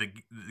 It's like the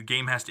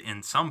game has to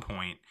end some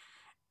point.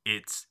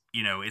 It's,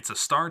 it's a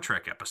Star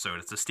Trek episode.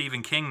 It's a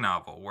Stephen King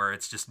novel where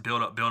it's just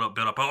build up, build up,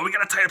 build up. Oh, we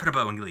got to tie up in a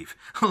bow and leave.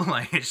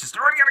 Like, it's just,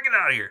 oh, we got to get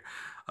out of here,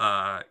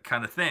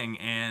 kind of thing.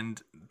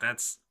 And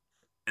that's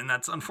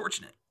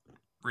unfortunate,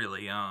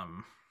 really,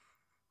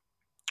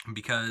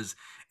 because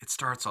it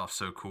starts off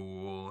so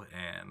cool,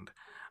 and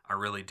I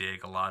really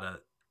dig a lot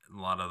of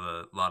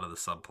the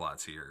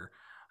subplots here.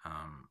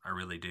 I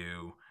really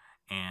do,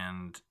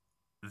 and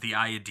the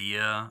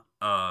idea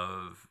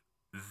of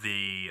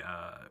the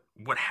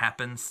what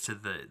happens to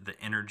the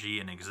energy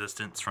and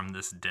existence from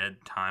this dead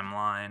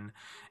timeline,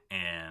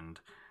 and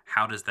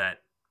how does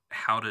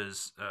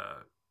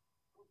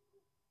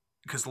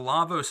because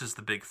Lavos is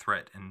the big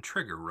threat in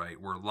Trigger, right?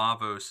 Where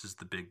Lavos is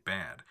the big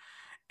bad.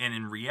 And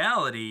in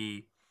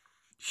reality,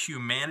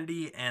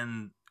 humanity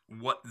and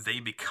what they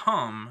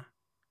become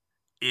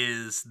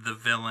is the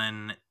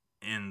villain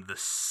in the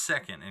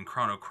second, in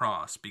Chrono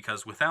Cross.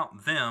 Because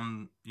without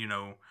them,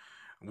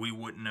 we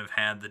wouldn't have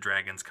had the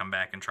dragons come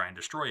back and try and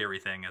destroy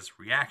everything as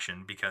a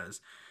reaction.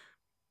 Because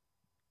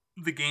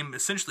the game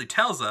essentially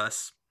tells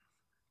us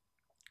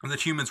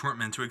that humans weren't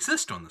meant to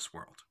exist on this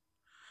world.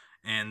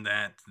 And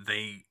that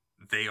they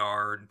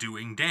are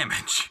doing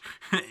damage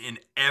in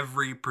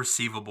every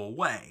perceivable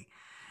way.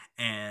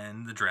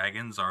 And the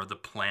dragons are the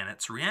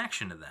planet's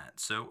reaction to that.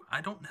 So I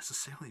don't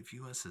necessarily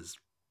view us as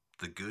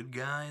the good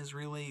guys,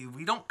 really.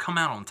 We don't come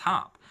out on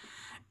top.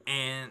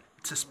 And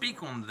to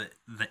speak on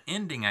the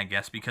ending, I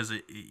guess, because,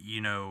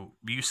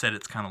 you said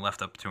it's kind of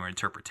left up to our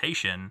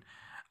interpretation,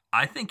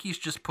 I think he's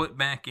just put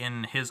back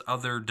in his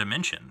other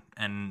dimension.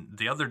 And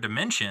the other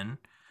dimension,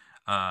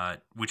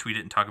 which we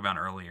didn't talk about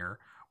earlier,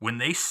 when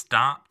they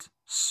stopped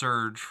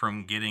Surge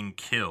from getting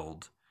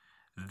killed,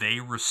 they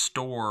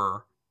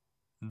restore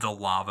the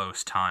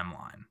Lavos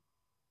timeline.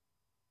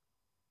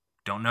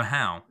 Don't know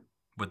how,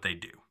 but they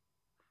do.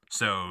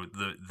 So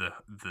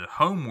the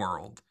home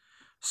world,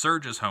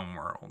 Surge's home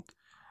world,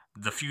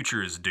 the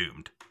future is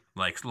doomed.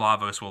 Like,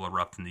 Lavos will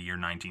erupt in the year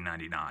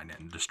 1999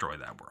 and destroy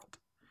that world.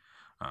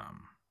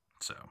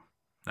 So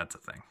that's a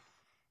thing.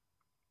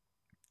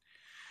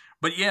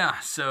 But yeah,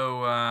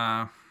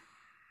 so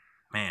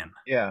man.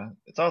 Yeah,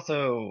 it's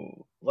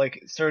also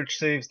like Surge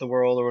saves the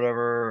world or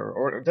whatever,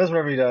 or does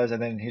whatever he does,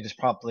 and then he just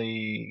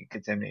promptly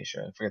gets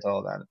amnesia and forgets all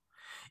of that.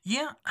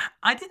 Yeah,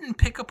 I didn't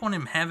pick up on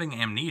him having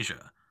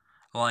amnesia.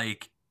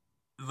 Like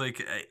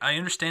I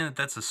understand that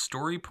that's a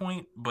story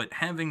point, but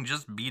having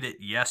just beat it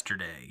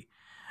yesterday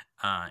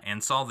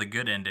and saw the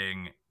good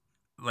ending,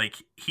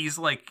 he's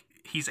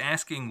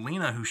asking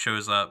Lena, who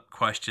shows up,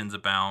 questions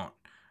about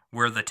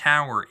where the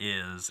tower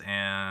is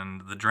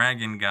and the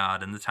dragon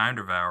god and the time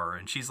devourer,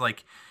 and she's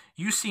like,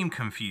 you seem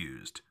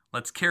confused,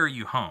 let's carry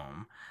you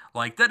home.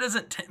 Like, that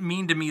doesn't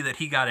mean to me that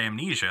he got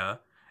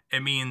amnesia.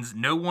 It means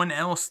no one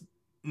else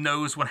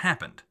knows what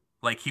happened.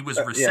 Like, he was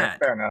reset. Yeah,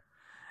 fair enough.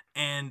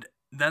 And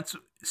that's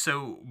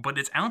so, but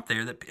it's out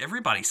there that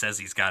everybody says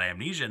he's got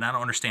amnesia, and I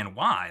don't understand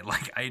why.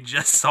 Like, I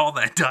just saw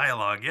that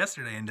dialogue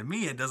yesterday, and to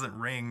me it doesn't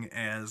ring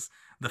as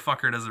the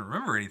fucker doesn't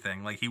remember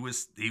anything. Like, he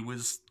was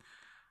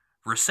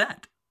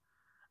reset.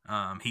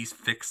 He's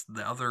fixed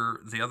the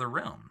other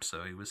realm,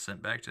 so he was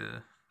sent back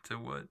to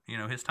what,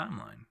 his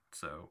timeline.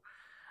 So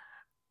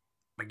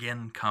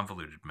again,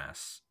 convoluted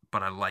mess,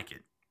 but I like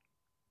it,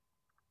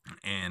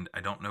 and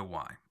I don't know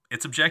why.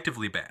 It's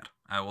objectively bad,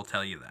 I will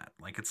tell you that.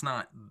 Like, it's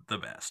not the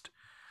best,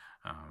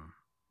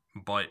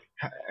 but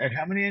And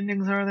how many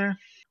endings are there?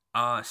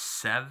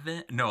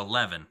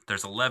 11.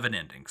 There's 11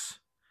 endings.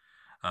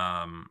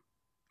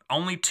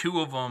 Only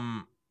 2 of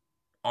them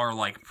are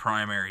like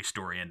primary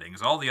story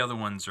endings. All the other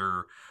ones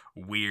are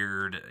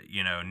weird,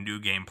 New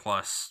Game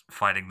Plus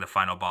fighting the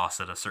final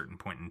boss at a certain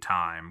point in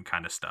time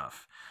kind of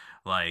stuff.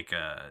 Like,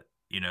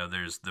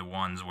 there's the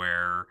ones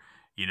where,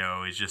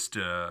 it's just,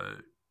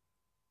 where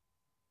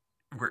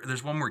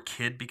there's one where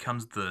Kid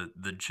becomes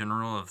the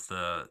general of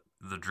the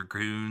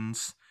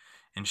dragoons,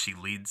 and she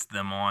leads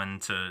them on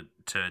to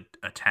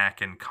attack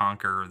and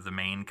conquer the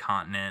main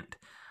continent.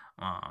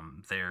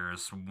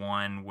 There's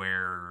one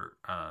where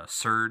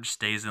Surge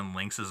stays in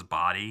Lynx's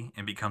body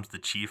and becomes the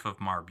chief of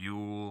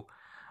Marbule.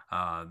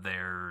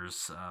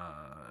 There's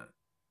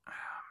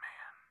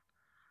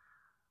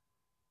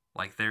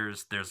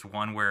there's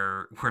one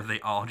where they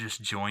all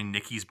just join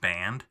Nikki's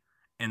band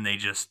and they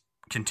just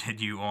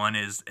continue on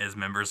as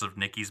members of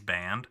Nikki's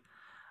band.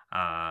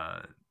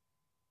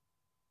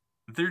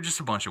 They're just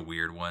a bunch of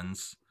weird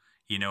ones.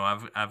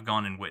 I've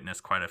gone and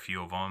witnessed quite a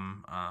few of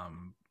them.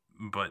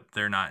 But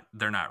they're not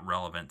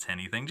relevant to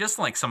anything. Just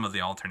like some of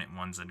the alternate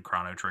ones in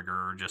Chrono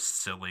Trigger are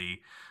just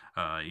silly.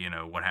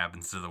 What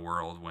happens to the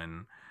world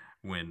when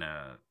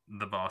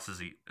the boss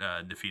is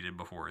defeated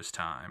before his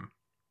time.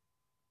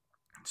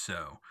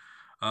 So,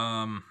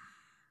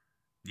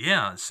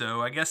 yeah.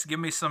 So I guess give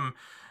me some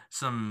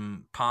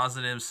some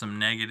positives, some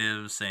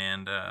negatives,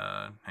 and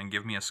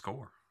give me a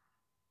score.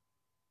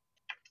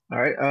 All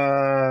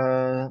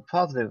right.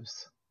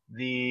 Positives.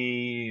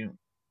 The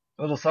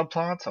little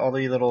subplots, all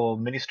the little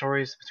mini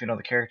stories between all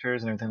the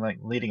characters and everything like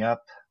leading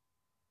up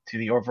to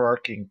the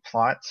overarching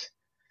plot.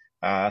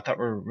 I thought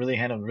were really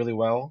handled really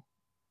well.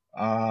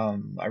 I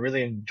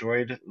really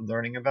enjoyed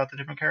learning about the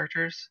different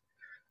characters.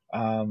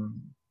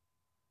 Um,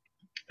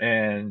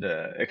 and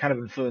it kind of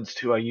influenced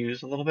who I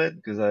used a little bit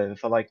because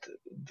if I liked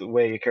the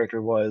way a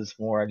character was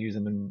more, I'd use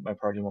them in my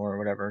party more or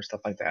whatever,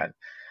 stuff like that.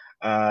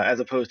 As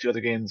opposed to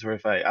other games where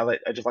if I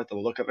just like the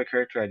look of a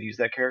character, I'd use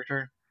that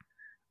character.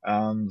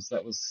 So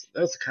that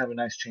was kind of a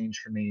nice change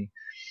for me.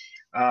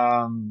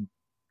 Um,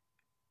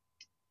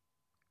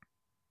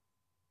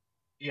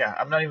 yeah,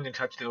 I'm not even gonna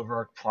touch the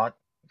overarching plot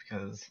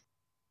because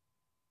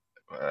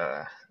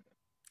uh,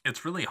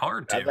 It's really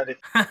hard I'm to.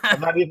 not.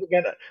 I'm not even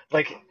gonna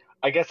like.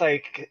 I guess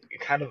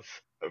kind of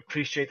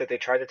appreciate that they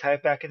tried to tie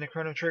it back into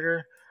Chrono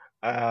Trigger.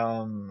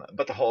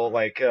 But the whole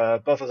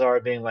Balthazar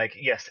being like,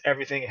 yes,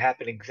 everything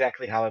happened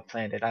exactly how I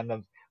planned it. I'm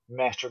a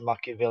master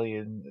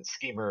Machiavellian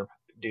schemer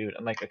dude.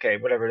 I'm like, okay,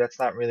 whatever. That's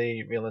not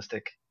really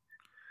realistic.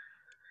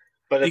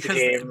 But it's a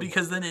game.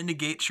 Because then it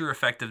negates your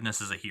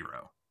effectiveness as a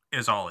hero.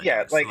 Is all it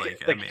Yeah, does. Like,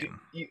 I you, mean,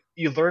 you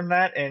you learn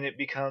that, and it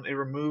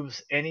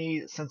removes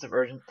any sense of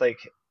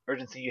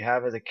urgency you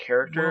have as a well,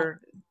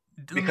 character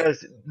let me.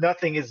 because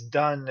nothing is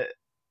done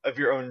of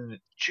your own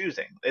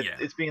choosing. Yeah,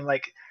 It's being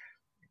like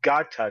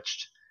God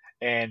touched,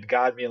 and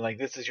God being like,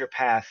 "This is your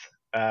path.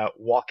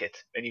 Walk it,"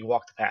 and you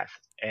walk the path,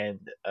 and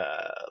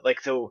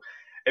so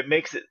it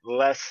makes it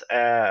less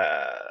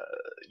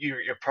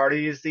your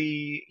party is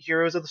the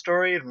heroes of the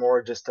story, and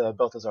more just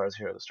Balthazar is the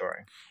hero of the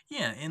story.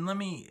 yeah. And let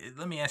me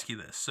ask you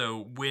this.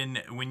 So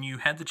when you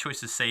had the choice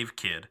to save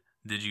Kid,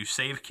 did you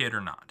save Kid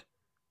or not?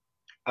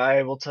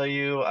 I will tell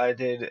you, I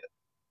did.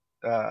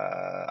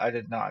 I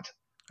did not.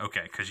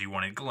 Okay, because you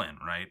wanted Glenn,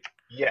 right?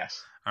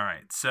 Yes. All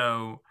right.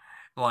 So,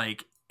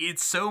 like,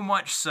 it's so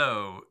much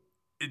so,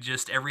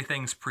 just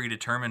everything's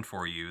predetermined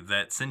for you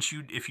that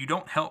if you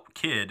don't help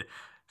Kid,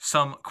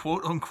 some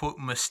quote unquote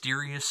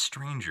mysterious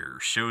stranger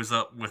shows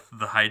up with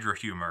the Hydra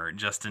humor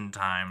just in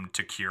time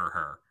to cure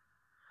her.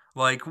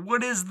 Like,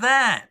 what is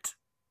that?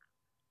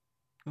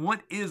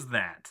 What is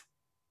that?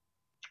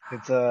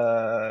 It's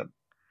a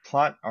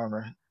plot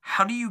armor.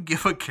 How do you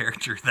give a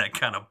character that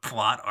kind of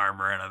plot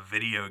armor in a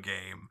video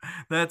game?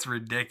 That's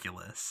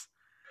ridiculous.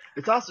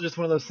 It's also just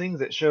one of those things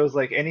that shows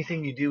like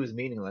anything you do is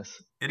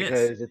meaningless It is.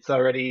 because it's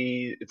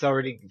already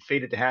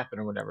fated to happen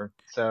or whatever.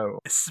 So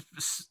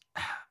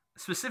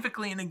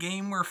Specifically in a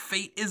game where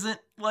fate isn't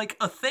like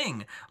a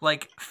thing.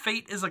 Like,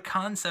 fate is a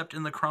concept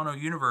in the Chrono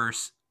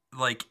universe.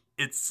 Like,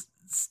 it's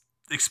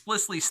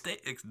explicitly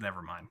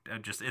never mind.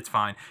 It's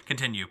fine.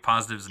 Continue.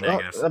 Positives and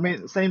negatives. I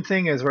mean, same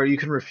thing as where you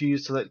can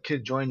refuse to let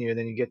Kid join you, and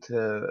then you get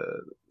to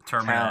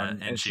Termina, town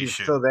and and she she's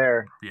shoot. still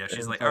there. Yeah, she's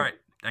And like, all right,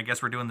 I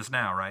guess we're doing this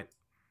now, right?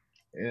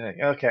 yeah,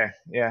 okay,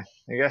 yeah,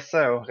 I guess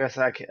so. I guess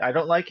I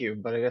don't like you,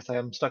 but I guess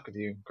I'm stuck with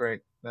you. Great,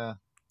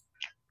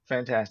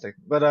 fantastic.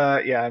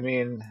 But yeah, I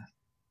mean,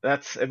 I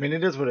mean,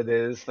 it is what it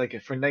is.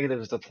 Like for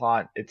negatives, the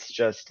plot, it's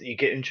just you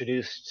get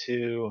introduced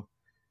to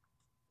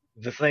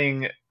the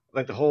thing,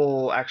 like the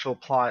whole actual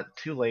plot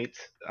too late.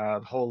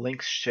 The whole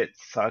Link shit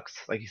sucks,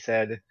 like you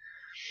said.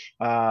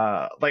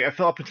 Like I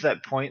fell up into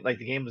that point, like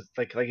the game was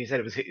like you said,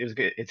 it was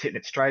good. It's hitting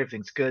its stride,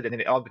 everything's good, and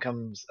then it all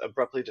becomes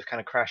abruptly just kind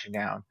of crashing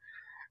down.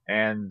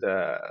 And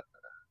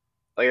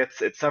like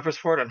it suffers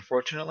for it,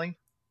 unfortunately.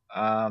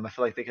 I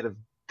feel like they could have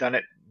done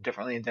it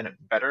differently and done it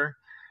better.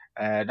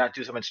 Not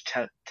do so much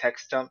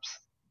text dumps,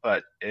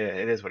 but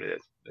it is what it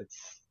is.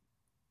 It's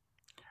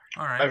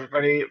All right.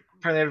 apparently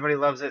everybody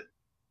loves it,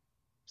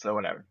 so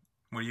whatever.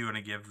 What are you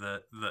gonna give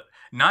the?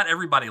 Not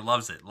everybody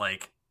loves it.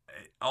 Like,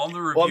 all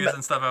the Well, reviews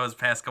and stuff I was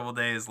past couple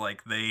days,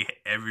 like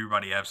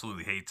everybody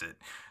absolutely hates it.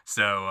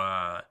 So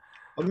I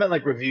meant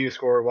like review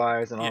score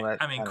wise and yeah, all that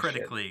I mean kind of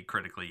shit.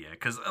 critically, yeah,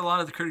 because a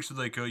lot of the critics are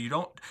like, "Oh, you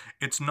don't.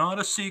 It's not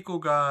a sequel,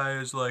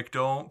 guys. Like,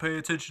 don't pay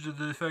attention to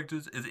the effect.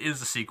 It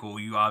is a sequel.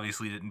 You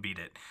obviously didn't beat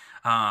it."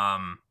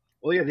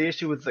 Well, yeah, the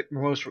issue with like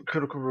most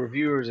critical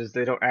reviewers is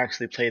they don't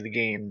actually play the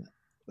game.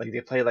 Like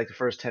they play like the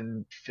first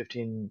 10,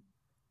 15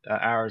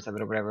 hours of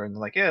it or whatever, and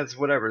they're like, yeah, it's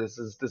whatever. This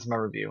is my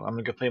review. I'm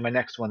gonna go play my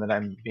next one that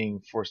I'm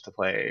being forced to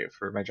play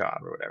for my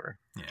job or whatever.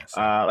 Yeah.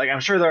 So, Like I'm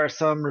sure there are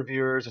some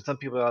reviewers or some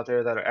people out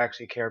there that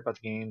actually care about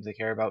the games. They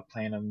care about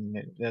playing them.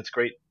 And that's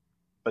great,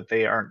 but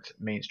they aren't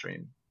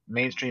mainstream.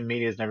 Mainstream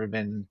media has never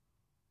been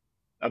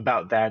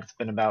about that. It's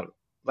been about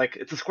like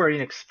it's a Square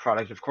Enix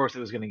product. Of course, it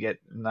was gonna get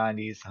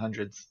 90s,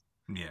 hundreds.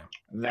 yeah.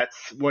 And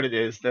that's what it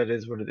is. That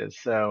is what it is.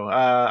 So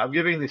I'm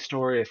giving the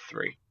story a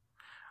 3.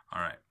 All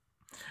right.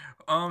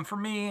 For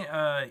me, like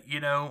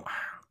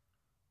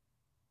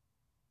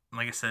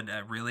I said, I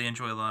really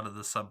enjoy a lot of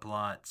the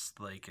subplots.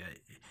 Like,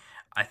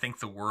 I think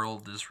the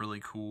world is really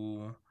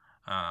cool.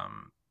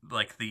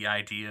 like the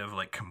idea of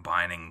like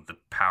combining the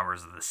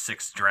powers of the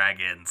six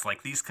dragons,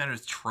 like these kind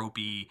of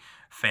tropey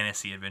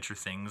fantasy adventure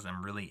things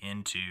I'm really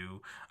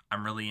into.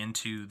 I'm really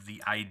into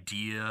the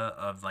idea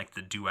of like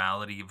the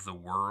duality of the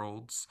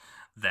worlds,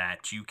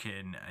 that you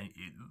can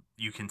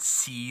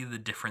see the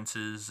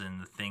differences in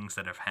the things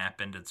that have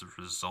happened as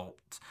a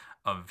result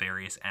of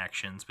various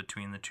actions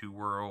between the two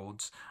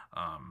worlds,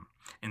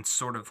 and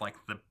sort of like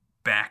the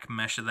back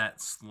mesh of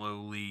that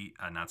slowly,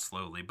 not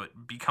slowly,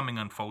 but becoming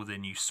unfolded,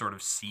 and you sort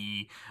of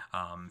see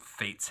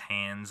fate's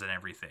hands and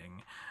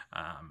everything.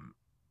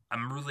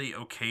 I'm really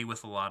okay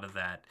with a lot of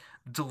that.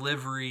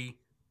 Delivery,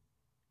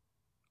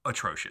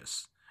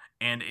 atrocious.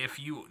 And if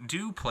you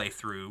do play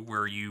through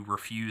where you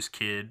refuse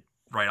Kid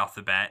right off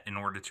the bat in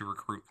order to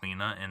recruit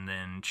Lena, and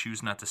then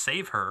choose not to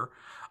save her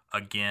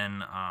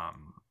again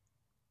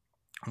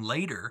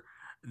later,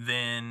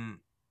 then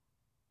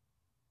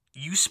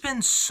you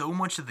spend so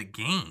much of the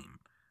game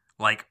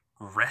like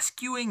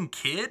rescuing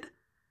Kid,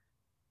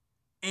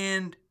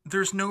 and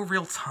there's no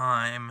real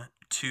time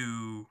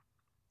to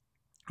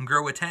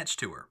grow attached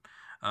to her.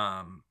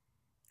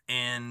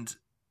 And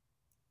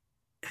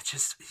it's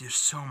just, there's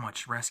so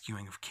much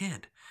rescuing of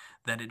Kid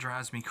that it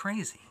drives me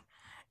crazy.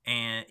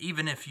 And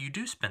even if you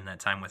do spend that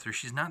time with her,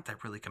 she's not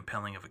that really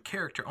compelling of a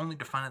character, only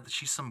to find out that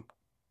she's some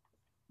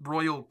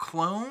royal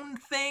clone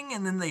thing,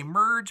 and then they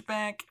merge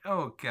back.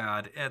 Oh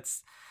God,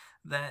 it's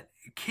that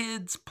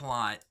Kid's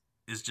plot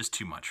is just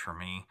too much for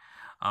me.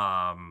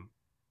 I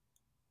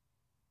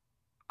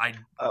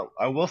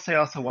will say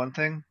also one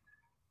thing.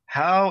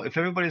 How, if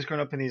everybody's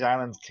grown up in these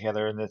islands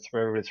together and that's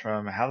where everybody's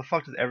from, how the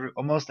fuck does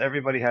almost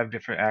everybody have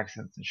different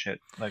accents and shit?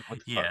 Like,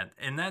 what the fuck? Yeah,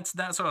 and that's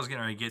what I was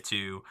going to get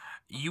to.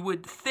 You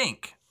would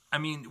think, I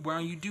mean,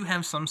 while you do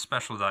have some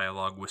special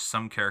dialogue with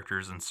some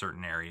characters in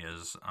certain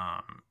areas,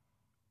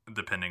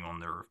 depending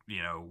on their,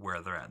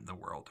 where they're at in the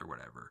world or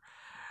whatever,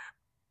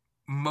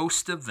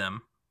 most of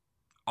them,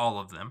 all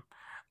of them,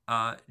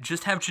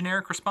 just have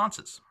generic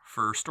responses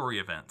for story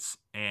events,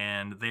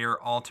 and they are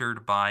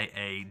altered by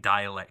a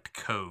dialect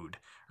code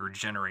or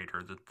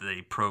generator that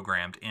they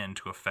programmed in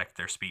to affect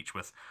their speech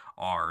with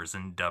R's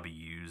and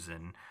W's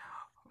and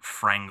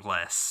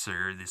Franglais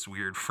or this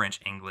weird French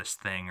English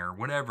thing or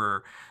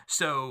whatever.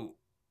 So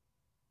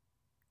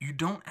you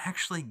don't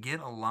actually get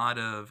a lot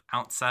of,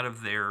 outside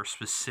of their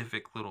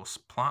specific little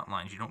plot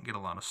lines, you don't get a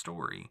lot of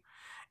story.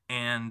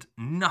 And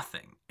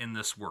nothing in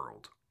this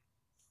world,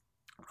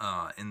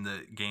 in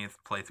the game,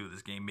 playthrough of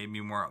this game, made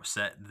me more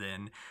upset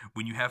than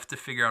when you have to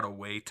figure out a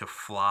way to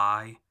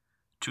fly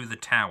to the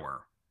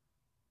tower.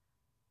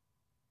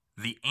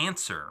 The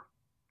answer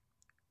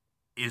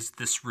is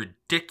this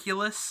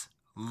ridiculous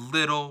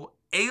little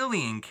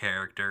alien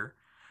character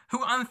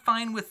who I'm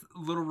fine with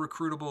little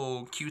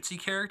recruitable cutesy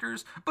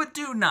characters, but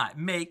do not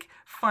make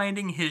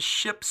finding his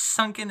ship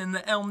sunken in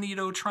the El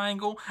Nido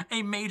Triangle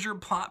a major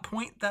plot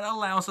point that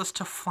allows us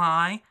to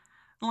fly.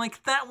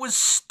 Like, that was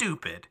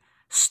stupid.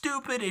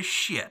 Stupid as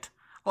shit.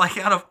 Like,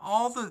 out of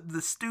all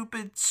the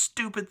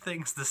stupid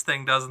things this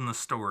thing does in the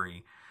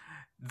story,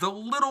 the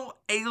little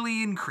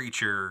alien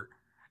creature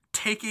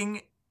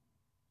taking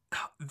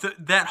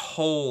that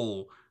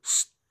whole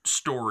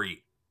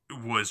story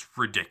was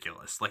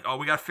ridiculous. Like, oh,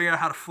 we got to figure out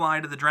how to fly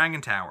to the Dragon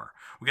Tower.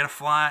 We got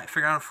to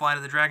figure out how to fly to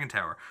the Dragon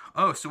Tower.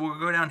 Oh, so we'll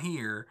go down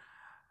here,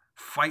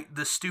 fight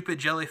the stupid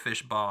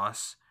jellyfish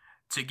boss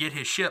to get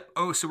his ship.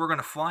 Oh, so we're going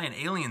to fly an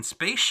alien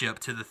spaceship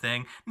to the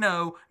thing.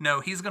 No,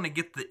 he's going to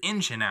get the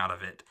engine out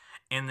of it,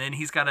 and then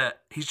he's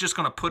just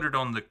going to put it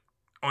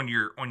on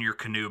your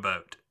canoe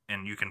boat,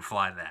 and you can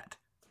fly that.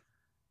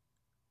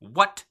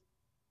 What?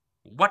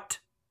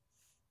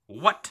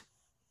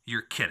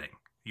 You're kidding.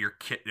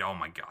 Oh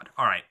my God.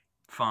 All right,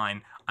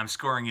 fine. I'm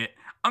scoring it.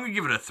 I'm going to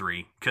give it a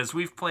 3 because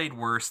we've played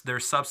worse.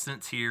 There's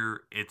substance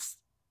here. It's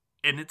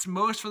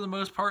for the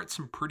most part,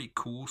 some pretty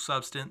cool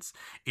substance.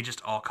 It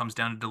just all comes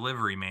down to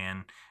delivery,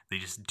 man. They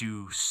just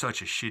do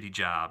such a shitty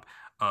job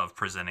of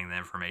presenting the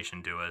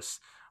information to us.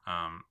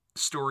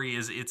 Story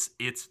is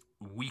its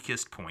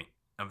weakest point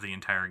of the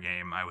entire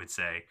game, I would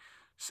say.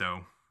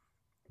 So,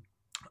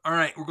 all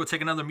right, we're going to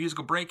take another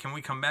musical break. When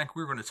we come back,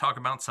 we're going to talk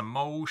about some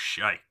more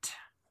shite.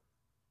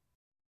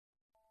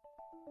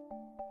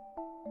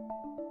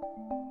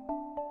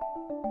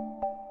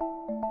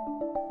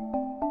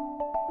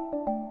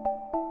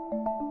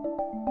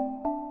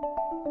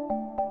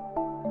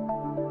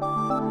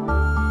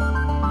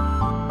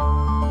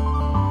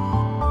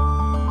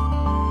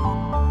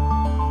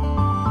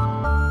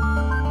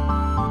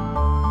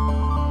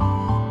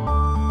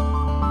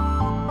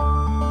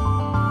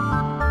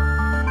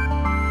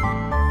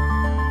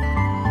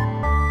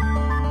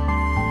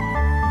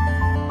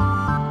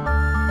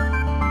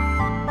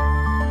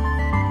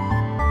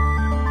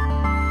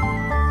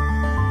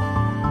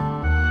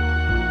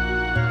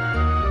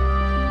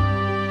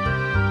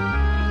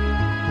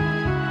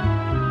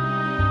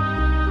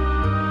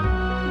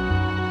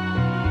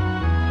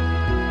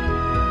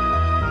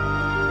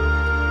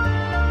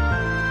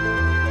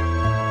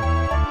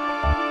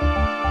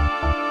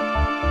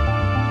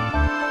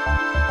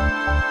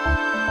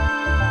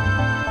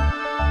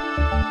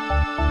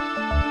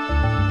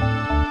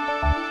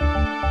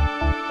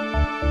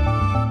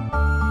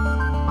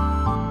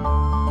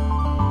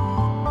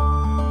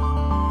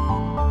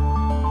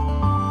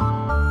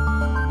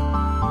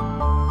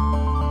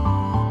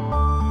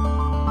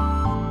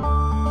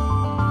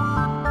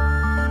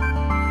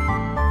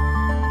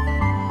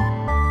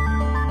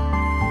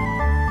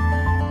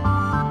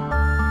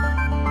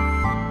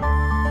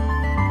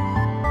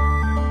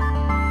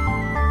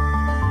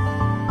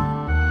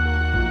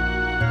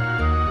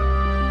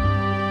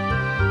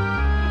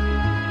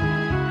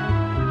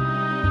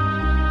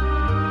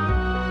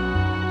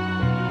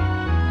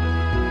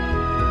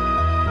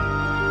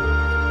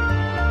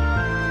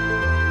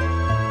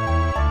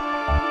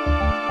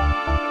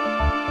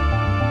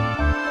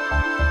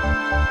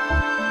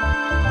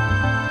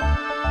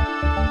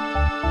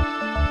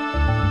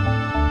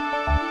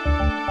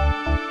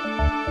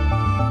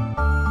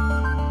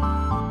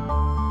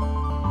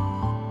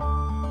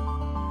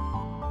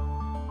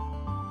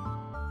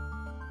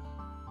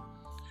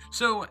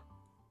 So,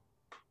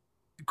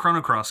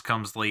 Chrono Cross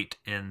comes late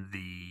in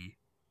the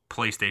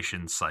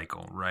PlayStation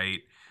cycle, right?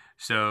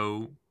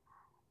 So,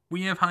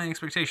 we have high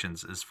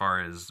expectations as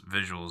far as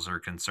visuals are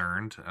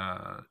concerned.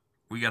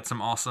 We got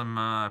some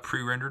awesome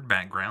pre-rendered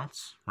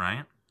backgrounds,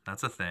 right?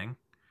 That's a thing.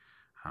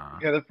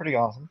 Yeah, they're pretty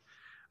awesome.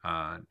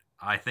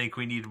 I think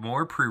we need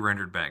more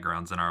pre-rendered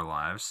backgrounds in our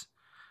lives.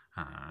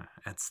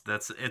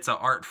 It's an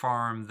art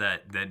form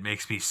that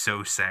makes me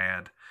so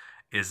sad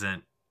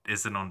isn't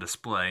on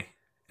display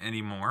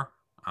anymore.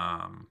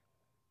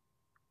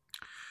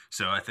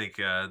 So I think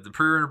the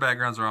pre-rendered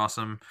backgrounds are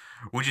awesome.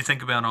 What'd you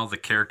think about all the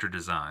character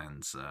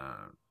designs?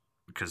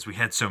 Because we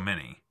had so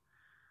many.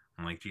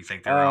 Like, do you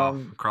think they're all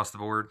across the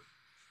board?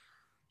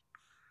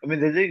 I mean,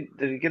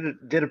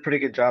 did a pretty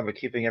good job of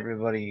keeping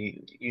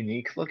everybody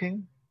unique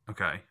looking.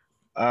 Okay.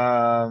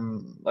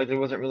 Like there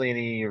wasn't really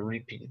any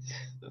repeats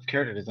of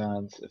character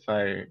designs, if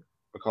I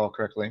recall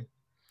correctly.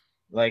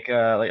 Like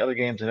other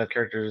games that have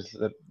characters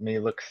that may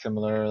look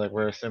similar, like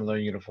wear a similar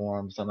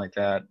uniform, something like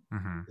that.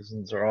 Mm-hmm.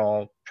 These are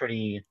all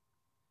pretty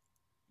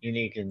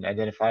unique and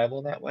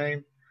identifiable that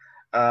way.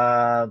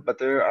 But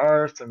there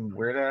are some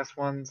weird ass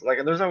ones.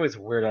 Like there's always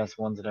weird ass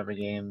ones in every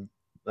game.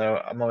 Though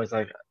I'm always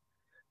like,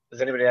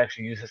 does anybody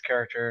actually use this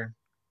character?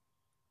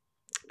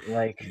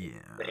 Like the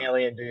Yeah.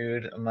 alien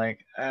dude. I'm like,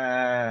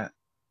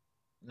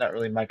 not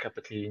really my cup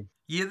of tea.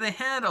 Yeah, they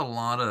had a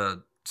lot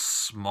of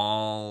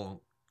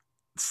small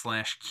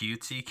slash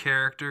cutesy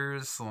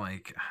characters.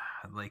 Like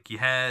you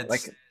had.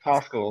 Like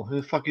Pascal,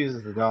 who the fuck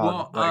uses the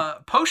dog?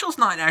 Well, Poshal's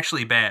not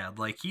actually bad.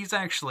 Like he's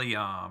actually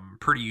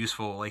pretty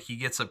useful. Like he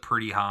gets a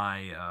pretty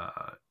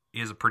high he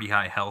has a pretty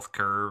high health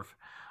curve,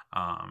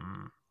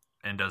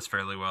 and does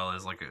fairly well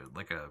as like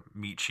a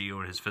meat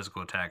shield. His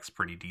physical attack's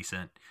pretty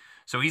decent.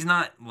 So he's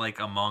not like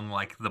among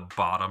like the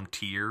bottom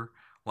tier.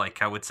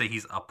 Like I would say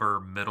he's upper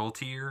middle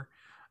tier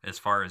as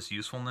far as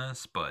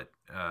usefulness, but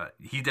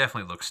he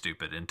definitely looks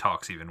stupid and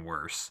talks even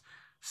worse.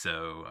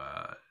 So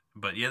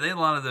but yeah, they had a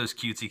lot of those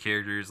cutesy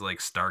characters like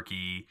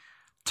Starkey,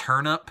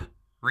 Turnip,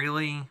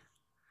 really.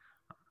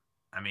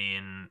 I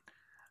mean,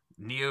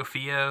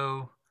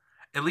 Neofio.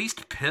 At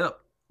least Pip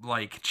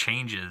like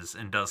changes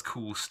and does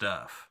cool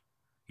stuff,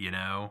 you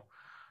know.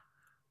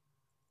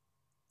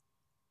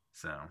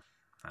 So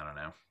I don't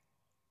know.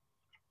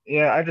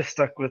 Yeah, I just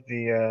stuck with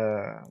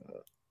the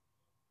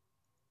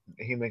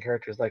human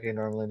characters like I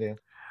normally do.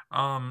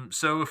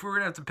 So if we're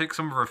gonna have to pick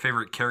some of our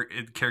favorite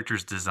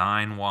characters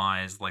design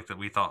wise, like that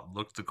we thought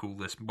looked the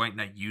coolest, might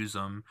not use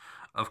them.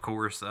 Of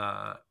course,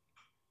 I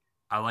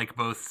like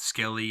both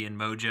Skelly and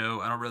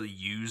Mojo. I don't really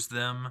use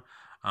them.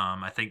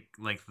 I think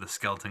like the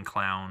skeleton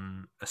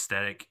clown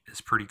aesthetic is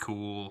pretty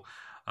cool.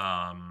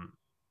 I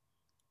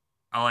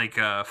like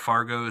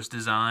Fargo's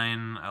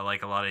design. I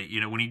like a lot of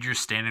when he's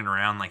just standing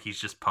around like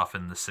he's just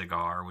puffing the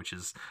cigar, which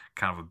is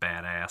kind of a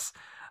badass.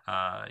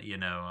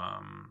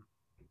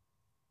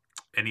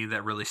 Any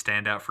that really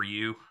stand out for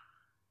you?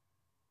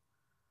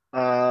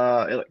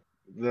 Like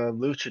the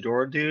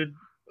luchador dude.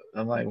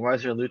 I'm like, why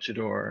is there a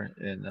luchador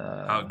in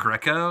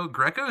Greco?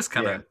 Greco is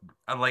kind yeah.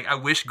 of like I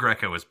wish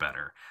Greco was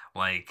better.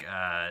 Like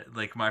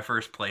my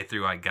first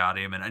playthrough, I got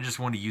him, and I just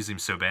wanted to use him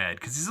so bad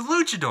because he's a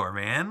luchador,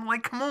 man.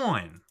 Like, come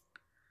on.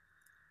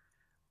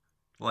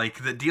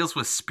 Like that deals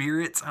with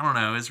spirits. I don't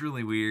know. It's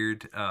really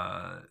weird.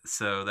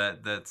 So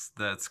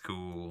that's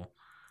cool.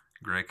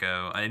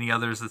 Greco. Any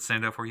others that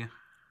stand out for you?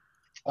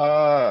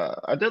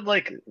 I did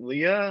like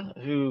Leah,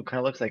 who kind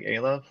of looks like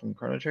Ayla from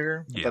Chrono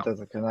Trigger. I Yeah. thought that was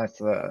like a nice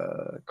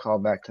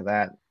callback to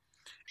that.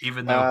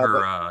 Even though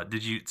her, But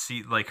did you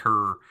see like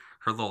her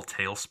little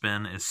tail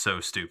spin is so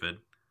stupid.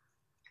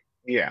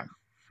 yeah,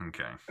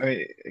 Okay. I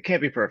mean, it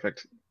can't be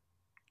perfect.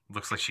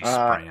 Looks like she's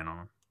Uh, spraying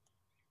on.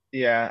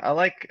 yeah, I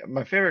like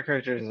my favorite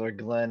characters are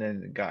Glenn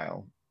and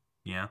Guile.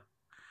 Yeah.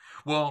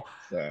 Well,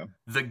 So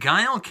the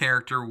Guile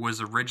character was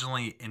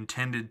originally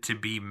intended to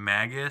be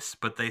Magus,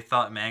 but they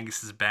thought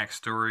Magus's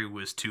backstory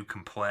was too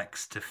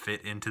complex to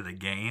fit into the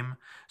game,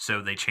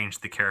 so they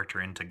changed the character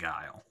into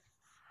Guile.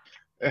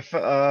 if yeah,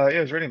 I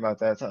was reading about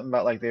that. Something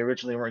about like they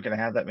originally weren't going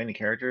to have that many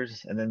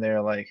characters, and then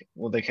they're like,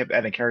 well, they kept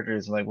adding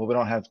characters, and like, well, we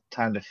don't have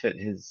time to fit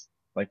his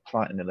like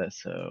plot into this,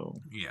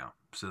 so Yeah,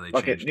 so they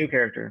fuck it, changed new him.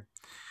 character.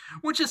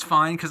 Which is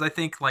fine because I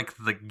think like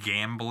the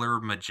gambler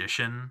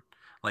magician,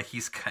 like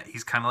he's kind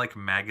of like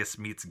Magus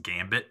meets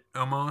Gambit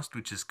almost,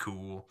 which is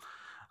cool.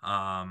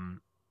 Like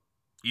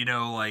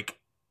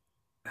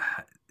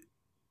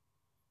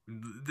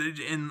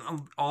in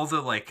all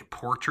the like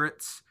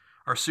portraits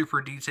are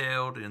super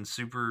detailed and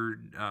super.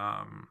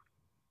 I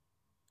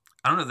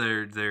don't know.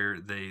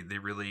 They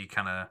really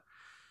kind of.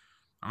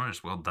 I don't know,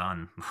 just well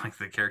done, like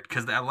the character,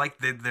 because I like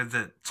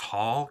the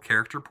tall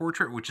character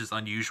portrait, which is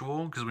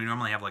unusual because we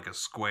normally have like a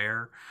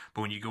square,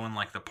 but when you go in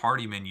like the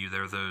party menu,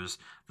 there are the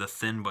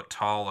thin but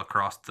tall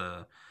across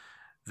the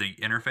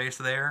interface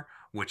there,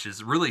 which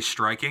is really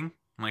striking.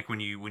 Like when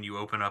you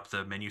open up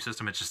the menu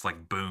system, it's just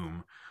like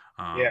boom,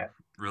 Yeah.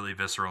 really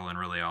visceral and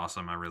really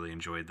awesome. I really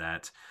enjoyed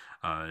that.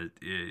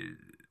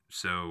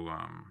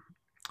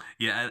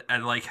 Yeah, I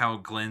like how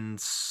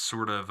Glenn's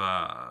sort of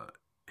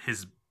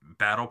his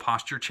battle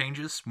posture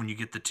changes when you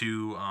get the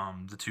two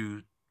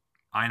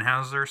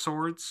Einhauser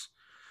swords.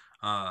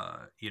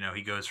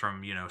 He goes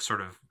from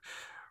sort of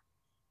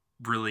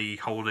really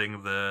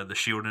holding the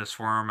shield in his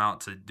forearm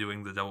out to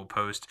doing the double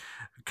post,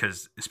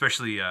 because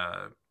especially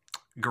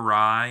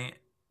Garai's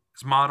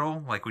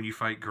model, like when you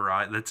fight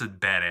Garai, that's a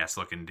badass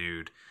looking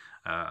dude.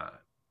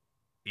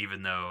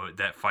 Even though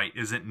that fight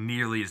isn't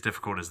nearly as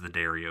difficult as the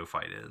Dario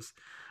fight is,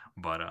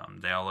 but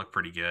they all look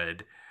pretty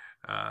good.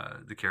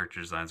 The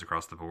character designs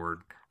across the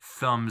board,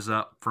 thumbs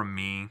up from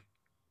me.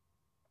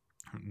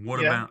 What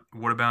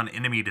about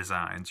enemy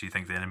designs? Do you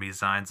think the enemy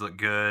designs look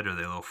good? Are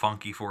they a little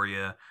funky for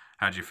you?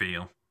 How'd you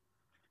feel?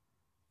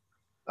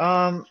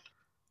 Um,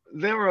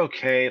 they were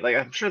okay. Like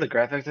I'm sure the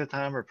graphics at the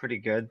time were pretty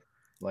good.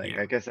 Like Yeah.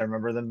 I guess I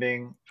remember them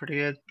being pretty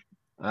good.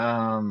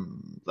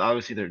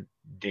 Obviously they're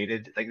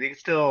dated. Like they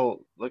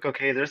still look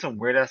okay. There's some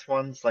weird ass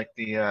ones like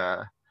the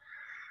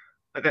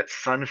like that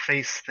sun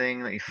face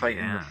thing that you fight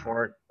in the Yeah.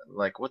 fort.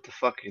 Like what the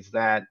fuck is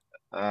that?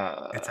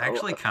 It's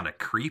actually kind of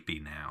creepy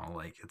now.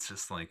 Like, it's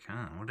just like,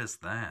 what is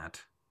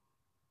that?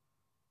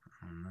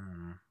 I don't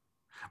know.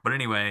 But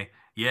anyway,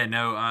 yeah,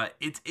 no, I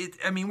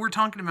mean, we're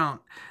talking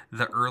about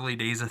the early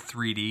days of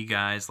 3D,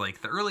 guys.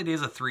 Like, the early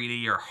days of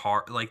 3D are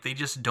hard. Like, they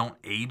just don't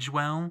age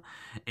well.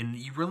 And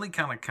you really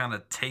kind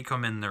of take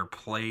them in their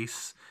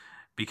place.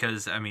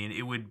 Because, I mean,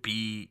 it would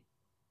be,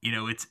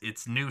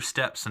 it's new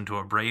steps into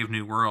a brave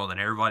new world. And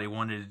everybody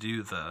wanted to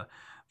do the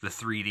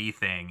 3D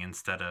thing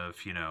instead of,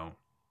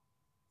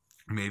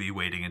 maybe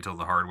waiting until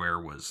the hardware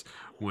was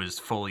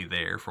fully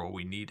there for what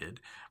we needed.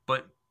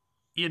 But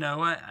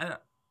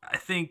I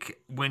think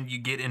when you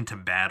get into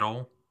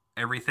battle,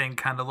 everything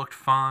kind of looked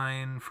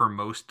fine for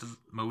most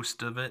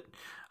of it,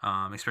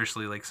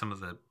 especially like some of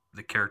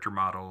the character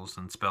models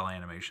and spell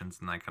animations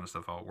and that kind of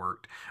stuff all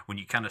worked. When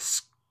you kind of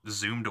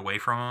zoomed away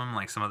from them,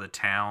 like some of the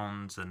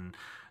towns and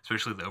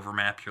especially the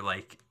overmap, you're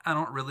like, I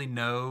don't really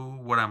know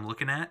what I'm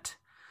looking at.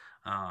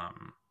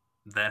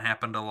 That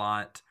happened a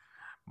lot.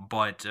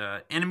 But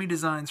enemy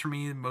designs for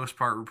me, the most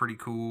part, were pretty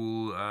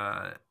cool.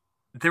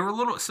 There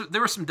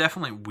were some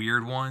definitely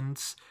weird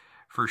ones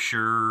for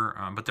sure,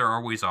 but there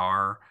always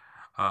are.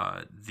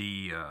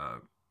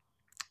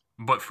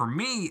 But for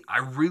me, I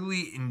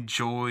really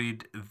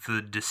enjoyed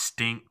the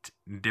distinct,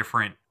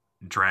 different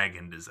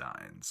dragon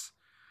designs.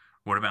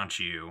 What about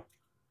you?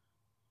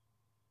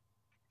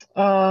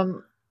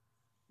 Um,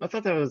 I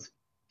thought that was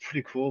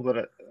pretty cool,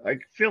 but I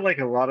feel like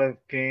a lot of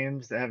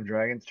games that have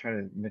dragons try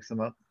to mix them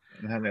up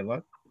and how they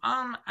look.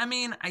 I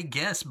mean, I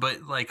guess,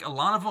 but like a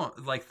lot of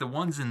them, like the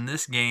ones in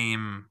this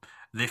game,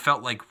 they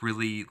felt like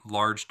really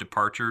large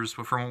departures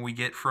from what we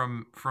get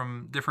from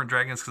different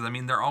dragons. Because I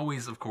mean, they're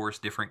always, of course,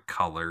 different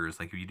colors.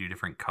 Like if you do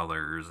different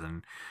colors,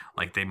 and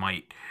like they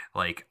might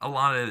like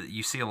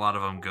you see a lot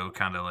of them go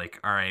kind of like,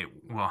 all right,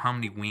 well, how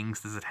many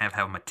wings does it have?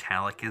 How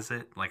metallic is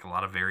it? Like a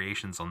lot of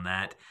variations on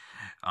that.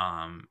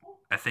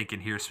 I think in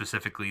here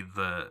specifically,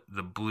 the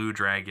blue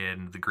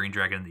dragon, the green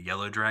dragon, and the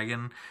yellow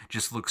dragon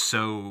just look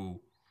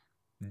so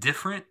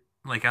different.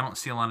 Like I don't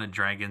see a lot of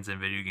dragons in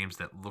video games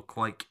that look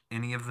like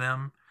any of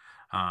them.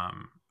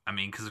 I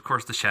mean, because of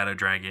course the shadow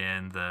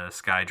dragon, the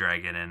sky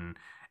dragon,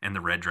 and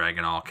the red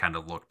dragon all kind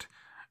of looked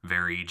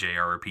very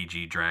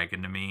JRPG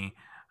dragon to me.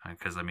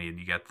 Because I mean,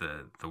 you got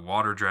the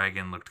water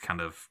dragon looked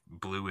kind of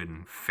blue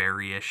and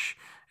fairy-ish,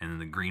 and then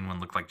the green one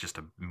looked like just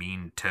a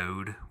mean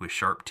toad with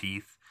sharp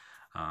teeth.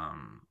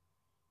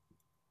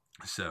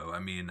 So I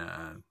mean,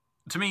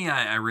 to me,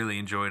 I really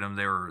enjoyed them.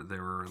 They were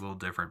a little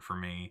different for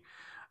me.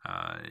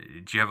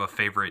 Do you have a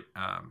favorite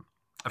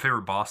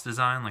boss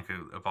design, like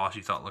a boss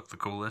you thought looked the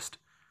coolest?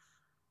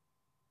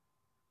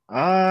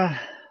 Uh,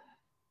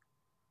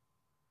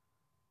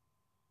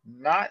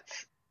 not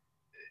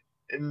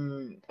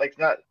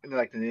not in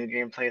the new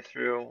game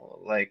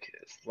playthrough. Like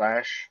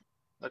Slash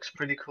looks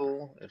pretty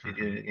cool if you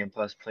do Mm-hmm. New Game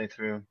Plus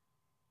playthrough.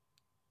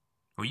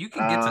 Well, you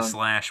can get to Um,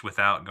 Slash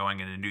without going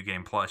into New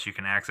Game Plus. You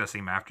can access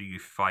him after you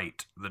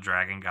fight the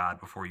Dragon God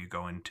before you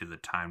go into the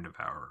Time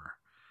Devourer.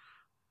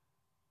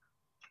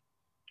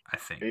 I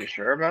are you think.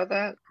 sure about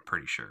that? I'm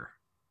pretty sure.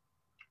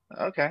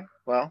 Okay,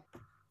 well,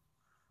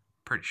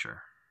 Pretty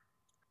sure.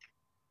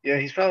 yeah,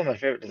 he's probably my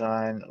favorite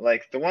design.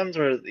 Like the ones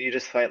where you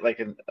just fight like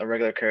a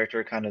regular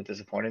character kind of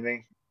disappointed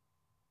me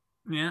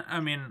Yeah, I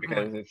mean,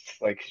 because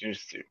it's like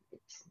it's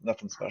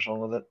nothing special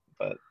with it,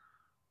 but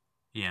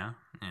yeah,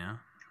 yeah,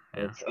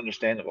 yeah. it's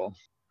understandable.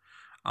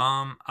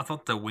 I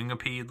thought the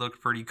Wingipede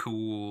looked pretty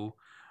cool.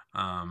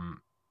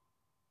 Um,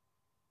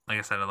 like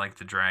I said, I like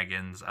the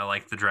dragons. I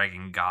like the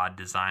Dragon God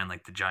design,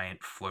 like the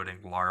giant floating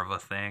larva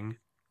thing.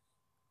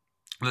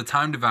 The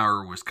Time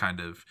Devourer was kind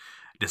of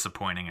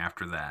disappointing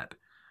after that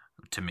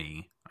to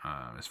me,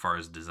 as far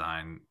as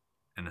design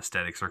and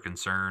aesthetics are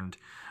concerned.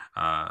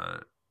 Uh,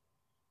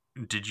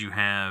 did you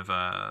have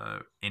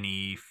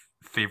any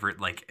favorite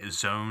like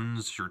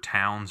zones or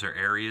towns or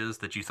areas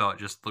that you thought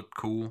just looked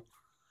cool,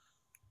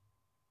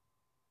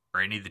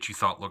 or any that you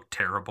thought looked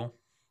terrible?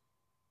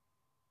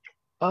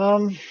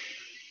 Um,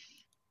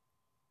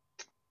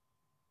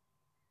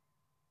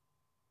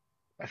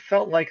 I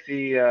felt like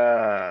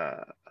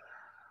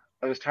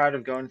I was tired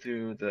of going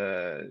through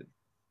the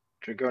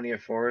Dragonia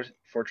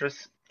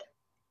Fortress.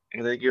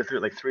 Because they go through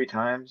it like 3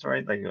 times,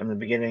 right? Like in the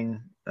beginning,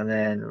 and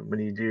then when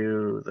you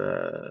do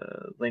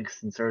the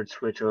links and sword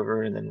switch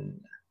over, and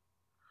then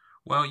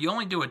Well, you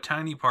only do a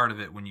tiny part of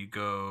it when you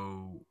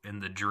go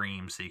in the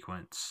dream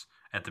sequence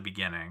at the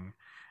beginning.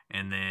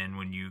 And then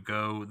when you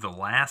go the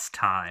last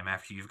time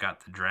after you've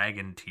got the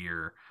dragon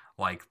tier,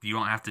 like you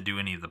don't have to do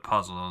any of the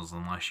puzzles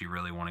unless you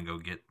really want to go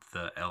get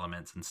the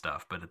elements and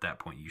stuff. But at that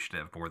point, you should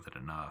have more than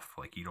enough.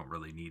 Like you don't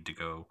really need to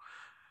go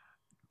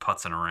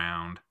putzing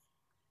around.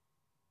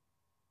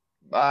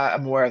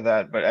 I'm aware of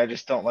that, but I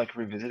just don't like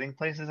revisiting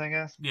places, I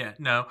guess. Yeah,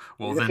 no.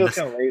 Well, It then feels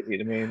kind of lazy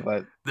to me,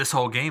 but this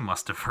whole game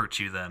must have hurt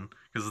you then,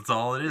 because it's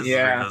all it is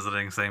yeah,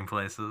 revisiting same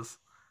places.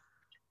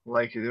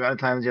 like the amount of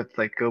times you have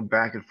to like go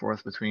back and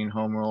forth between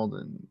homeworld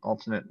and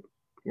alternate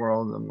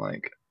world, I'm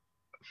like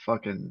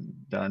fucking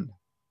done.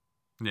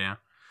 Yeah.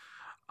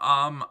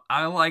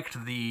 I liked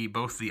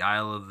both the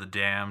Isle of the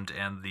Damned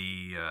and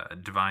the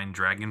Divine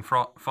Dragon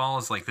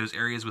Falls, like those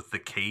areas with the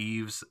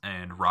caves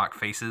and rock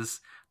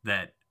faces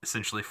that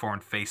essentially form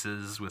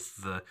faces with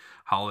the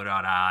hollowed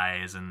out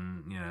eyes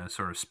and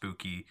sort of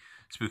spooky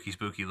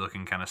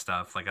looking kind of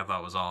stuff. Like I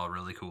thought was all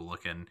really cool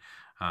looking.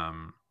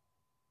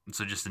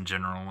 So just in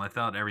general, I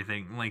thought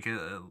everything like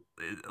a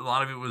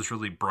lot of it was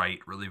really bright,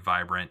 really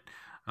vibrant.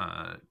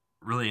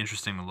 Really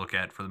interesting to look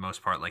at for the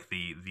most part, like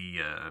the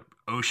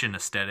ocean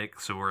aesthetic,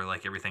 so where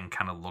like everything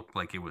kind of looked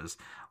like it was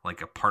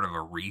like a part of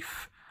a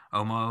reef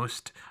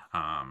almost.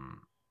 I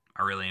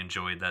really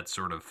enjoyed that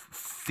sort of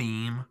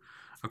theme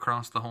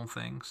across the whole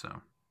thing.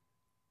 So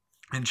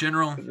in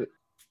general,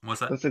 what's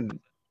that? Listen,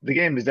 the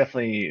game is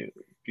definitely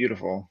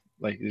beautiful.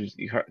 Like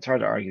it's hard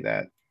to argue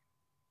that.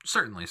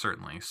 Certainly.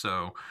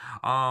 So,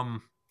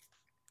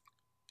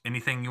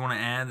 anything you want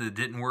to add that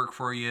didn't work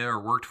for you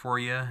or worked for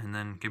you, and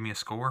then give me a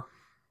score?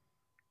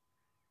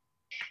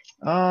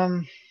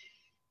 Um,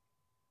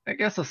 I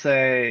guess I'll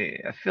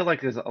say I feel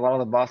like there's a lot of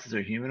the bosses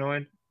are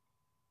humanoid,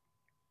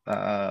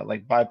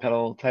 like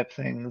bipedal type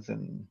things,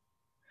 and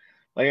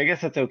like I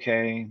guess that's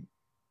okay.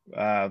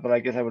 But I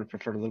guess I would have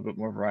preferred a little bit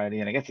more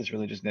variety, and I guess it's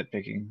really just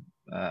nitpicking.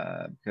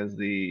 Because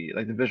the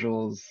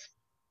visuals,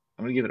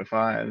 I'm gonna give it a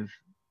 5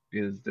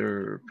 because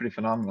they're pretty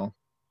phenomenal.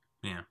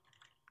 Yeah.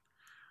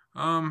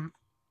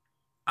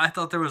 I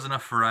thought there was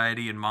enough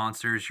variety in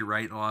monsters. You're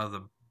right, a lot of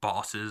the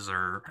bosses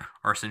are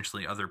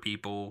essentially other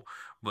people,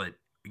 but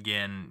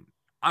again,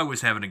 I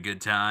was having a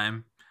good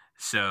time,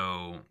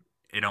 so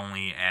it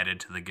only added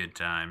to the good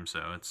time.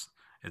 So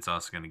it's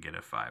also going to get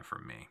a 5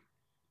 from me.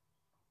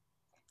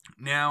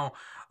 Now,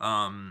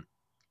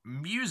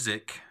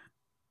 music.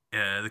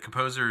 The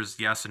composer is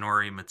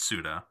Yasunori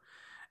Mitsuda,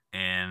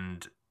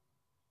 and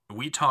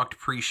we talked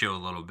pre-show a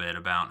little bit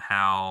about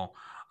how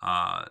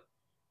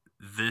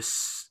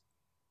this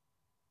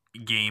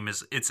game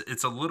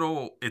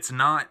it's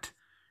not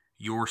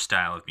your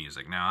style of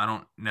music. Now, I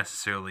don't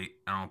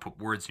want to put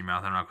words in your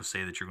mouth. I'm not going to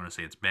say that you're going to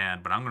say it's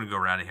bad, but I'm going to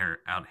go out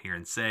here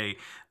and say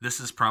this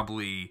is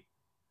probably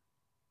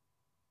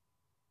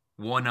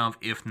one of,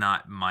 if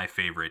not my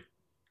favorite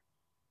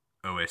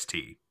OST.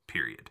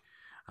 Period.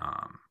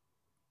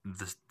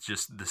 The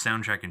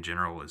soundtrack in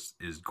general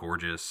is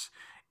gorgeous.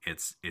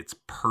 It's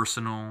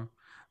personal.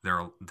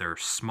 There are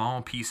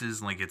small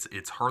pieces, like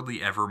it's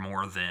hardly ever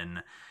more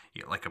than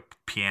like a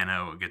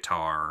piano, a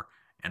guitar,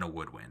 and a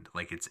woodwind.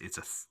 Like it's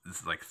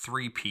like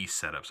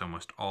 3-piece setups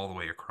almost all the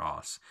way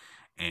across,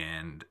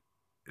 and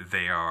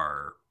they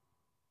are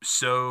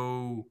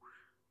so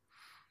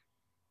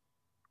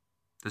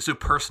they're so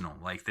personal.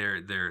 Like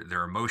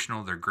they're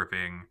emotional, they're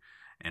gripping,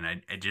 and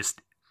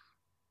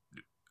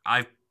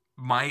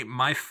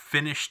my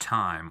finish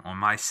time on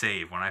my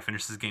save when I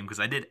finished this game, because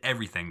I did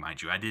everything,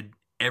 mind you. I did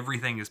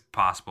everything as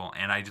possible,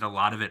 and I did a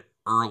lot of it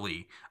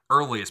early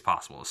as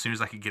possible. As soon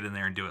as I could get in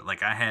there and do it,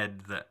 like I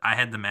had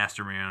the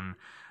Master Moon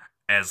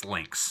as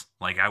Lynx.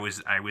 Like I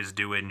was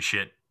doing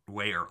shit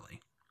way early,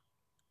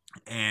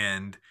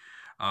 and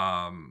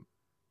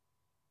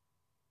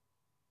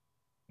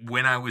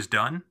when I was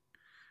done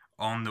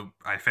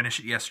I finished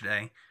it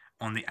yesterday.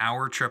 On the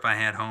hour trip I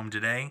had home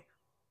today,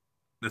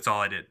 that's all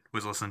I did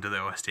was listen to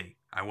the OST.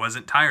 I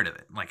wasn't tired of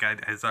it. Like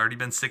it's already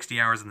been 60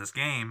 hours in this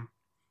game,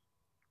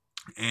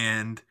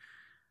 and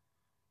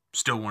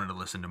still wanted to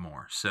listen to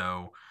more.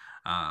 So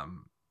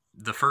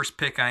the first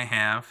pick I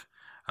have,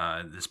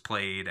 this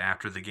played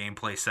after the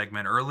gameplay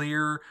segment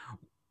earlier,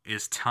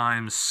 is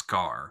Time's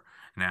Scar.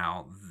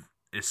 Now,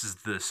 this is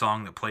the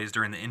song that plays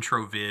during the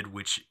intro vid,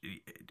 which,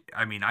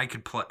 I mean,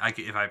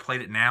 if I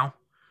played it now,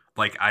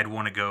 like I'd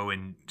want to go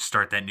and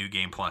start that new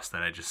game plus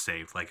that I just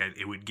saved. Like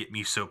it would get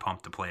me so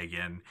pumped to play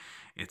again.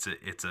 It's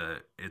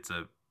a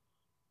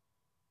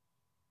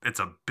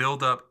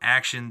build up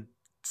action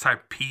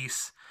type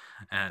piece.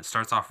 It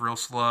starts off real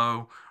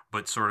slow,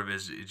 but sort of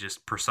it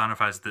just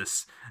personifies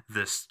this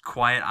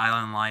quiet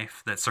island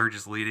life that Serge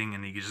is leading,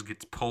 and he just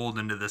gets pulled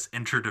into this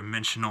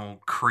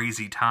interdimensional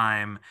crazy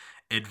time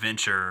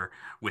adventure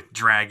with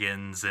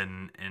dragons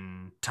and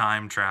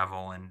time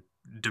travel and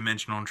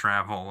dimensional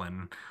travel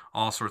and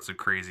all sorts of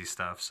crazy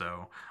stuff.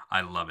 So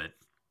I love it.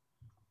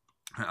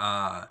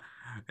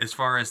 As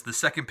far as the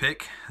second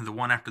pick, the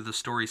one after the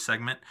story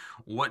segment,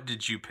 what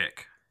did you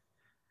pick?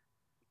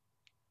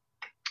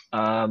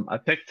 I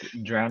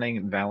picked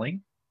Drowning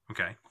Valley.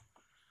 Okay.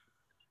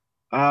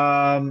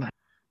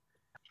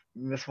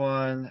 This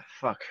one,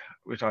 fuck,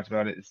 we talked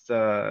about it. It's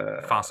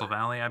Fossil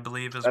Valley, I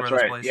believe, is where that's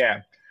this right. plays.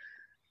 Yeah,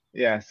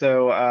 yeah.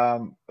 So I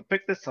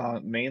picked this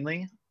song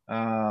mainly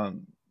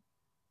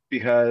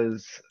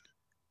because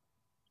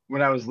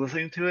when I was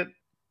listening to it,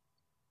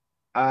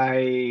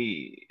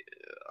 I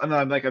I don't know,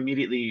 I'm like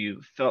immediately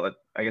felt,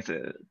 I guess,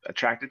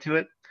 attracted to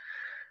it.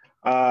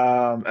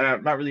 And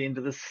I'm not really into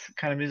this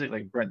kind of music,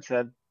 like Brent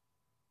said,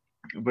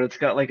 but it's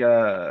got like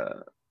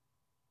a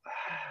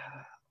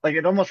like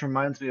it almost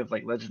reminds me of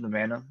like Legend of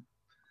Mana.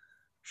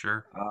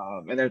 Sure.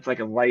 And there's like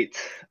a light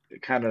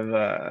kind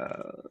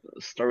of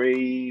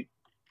story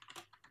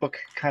book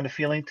kind of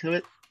feeling to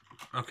it.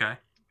 Okay.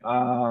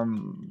 I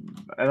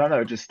don't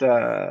know, just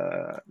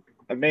I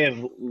may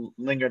have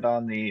lingered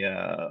on the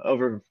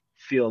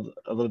overfield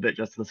a little bit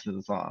just to listen to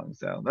the song,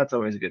 so that's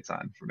always a good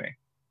sign for me.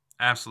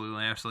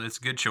 Absolutely, absolutely. It's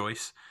a good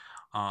choice.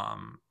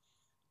 Um,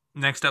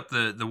 Next up,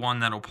 the one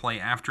that'll play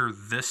after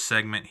this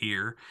segment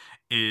here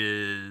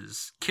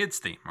is Kids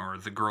Theme, or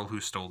The Girl Who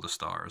Stole the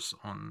Stars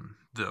on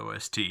the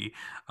OST.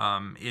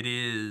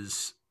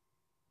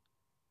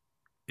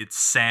 It's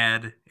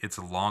sad, it's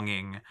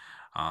longing,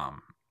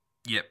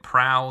 yet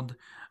proud.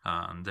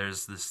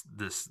 There's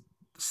this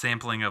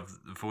sampling of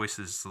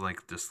voices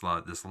like this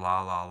la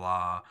la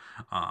la.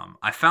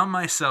 I found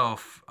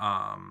myself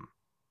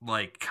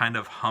like kind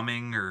of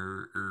humming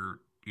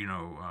or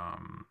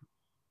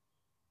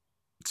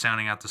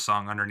sounding out the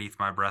song underneath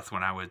my breath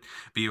when I would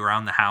be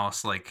around the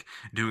house, like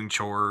doing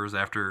chores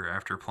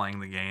after playing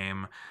the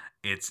game.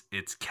 It's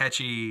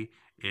catchy.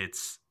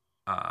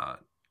 Uh,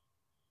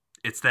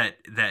 it's that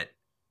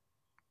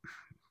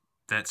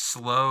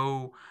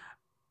slow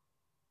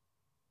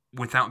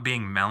without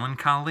being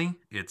melancholy.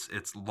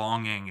 It's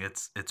longing.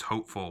 It's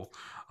hopeful,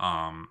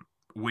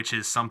 which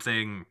is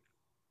something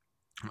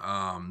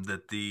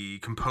that the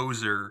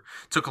composer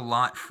took a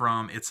lot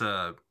from. It's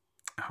a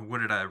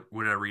what did I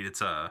read?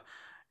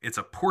 It's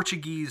a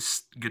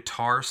Portuguese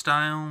guitar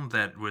style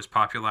that was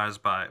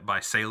popularized by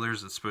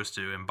sailors. It's supposed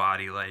to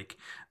embody like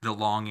the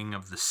longing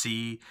of the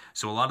sea.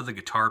 So a lot of the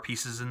guitar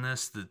pieces in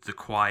this, the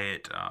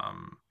quiet,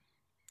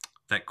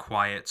 that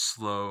quiet,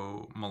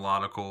 slow,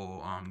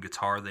 melodical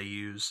guitar they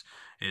use,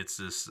 it's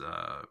this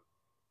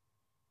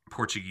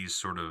Portuguese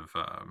sort of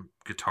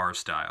guitar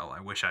style.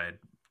 I wish I had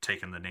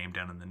taken the name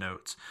down in the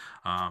notes,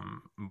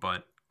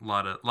 but a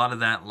lot of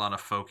that, a lot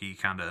of folky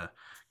kind of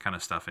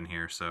stuff in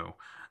here. So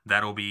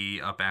that'll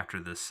be up after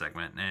this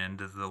segment. And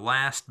the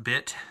last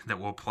bit that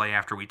we'll play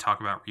after we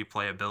talk about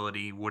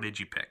replayability, what did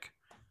you pick?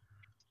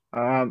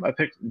 I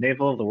picked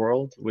Navel of the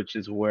World, which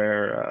is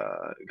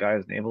where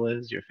Guy's Navel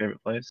is, your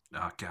favorite place.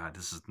 Oh God,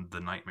 this is the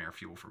nightmare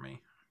fuel for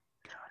me.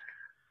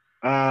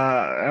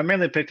 I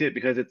mainly picked it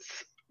because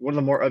it's one of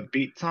the more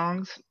upbeat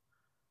songs.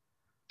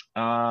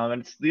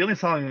 And it's the only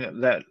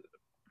song that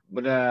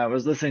when I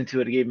was listening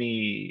to it, it gave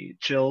me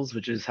chills,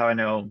 which is how I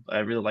know I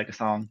really like a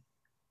song.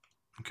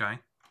 Okay.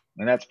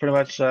 And that's pretty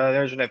much the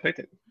reason I picked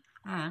it.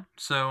 All right.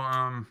 So,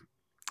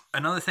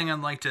 another thing I'd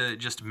like to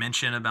just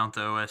mention about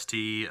the OST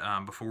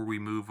before we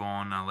move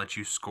on, I'll let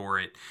you score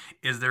it,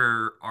 is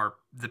there are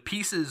the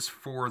pieces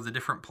for the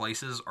different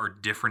places are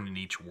different in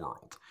each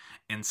world.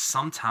 And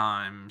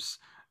sometimes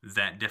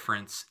that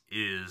difference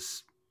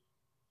is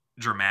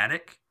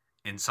dramatic,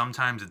 and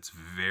sometimes it's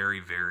very,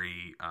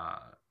 very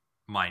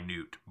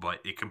minute, but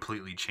it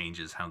completely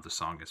changes how the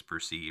song is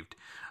perceived.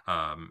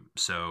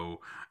 So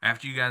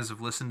after you guys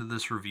have listened to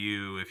this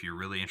review, if you're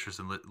really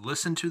interested,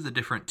 listen to the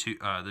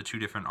two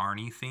different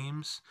Arnie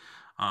themes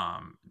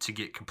to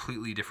get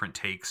completely different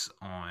takes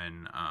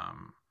on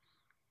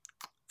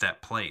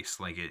that place.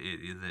 Like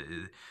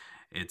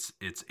it's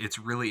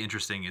really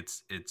interesting.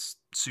 It's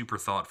super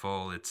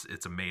thoughtful.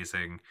 It's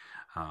amazing.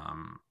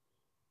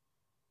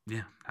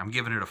 Yeah, I'm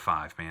giving it a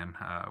 5, man.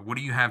 What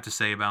do you have to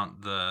say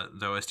about the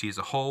OST as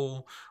a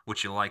whole?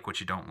 What you like, what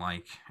you don't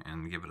like,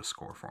 and give it a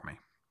score for me.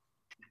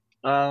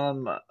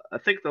 I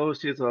think the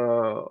OST as a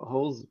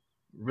whole is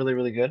really,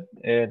 really good.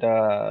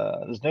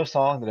 There's no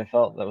song that I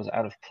felt that was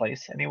out of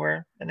place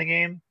anywhere in the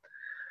game.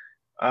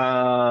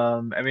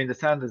 I mean, the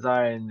sound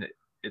design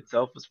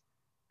itself was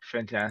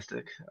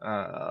fantastic.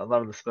 A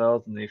lot of the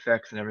spells and the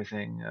effects and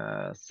everything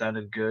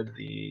sounded good.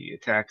 The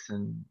attacks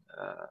and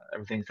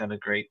everything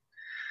sounded great.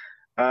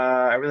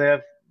 I really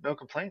have no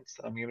complaints.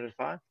 I'm giving it a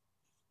 5.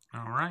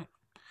 All right.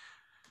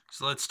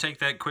 So let's take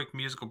that quick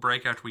musical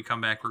break. After we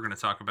come back, we're going to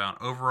talk about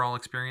overall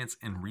experience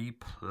and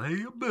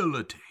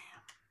replayability.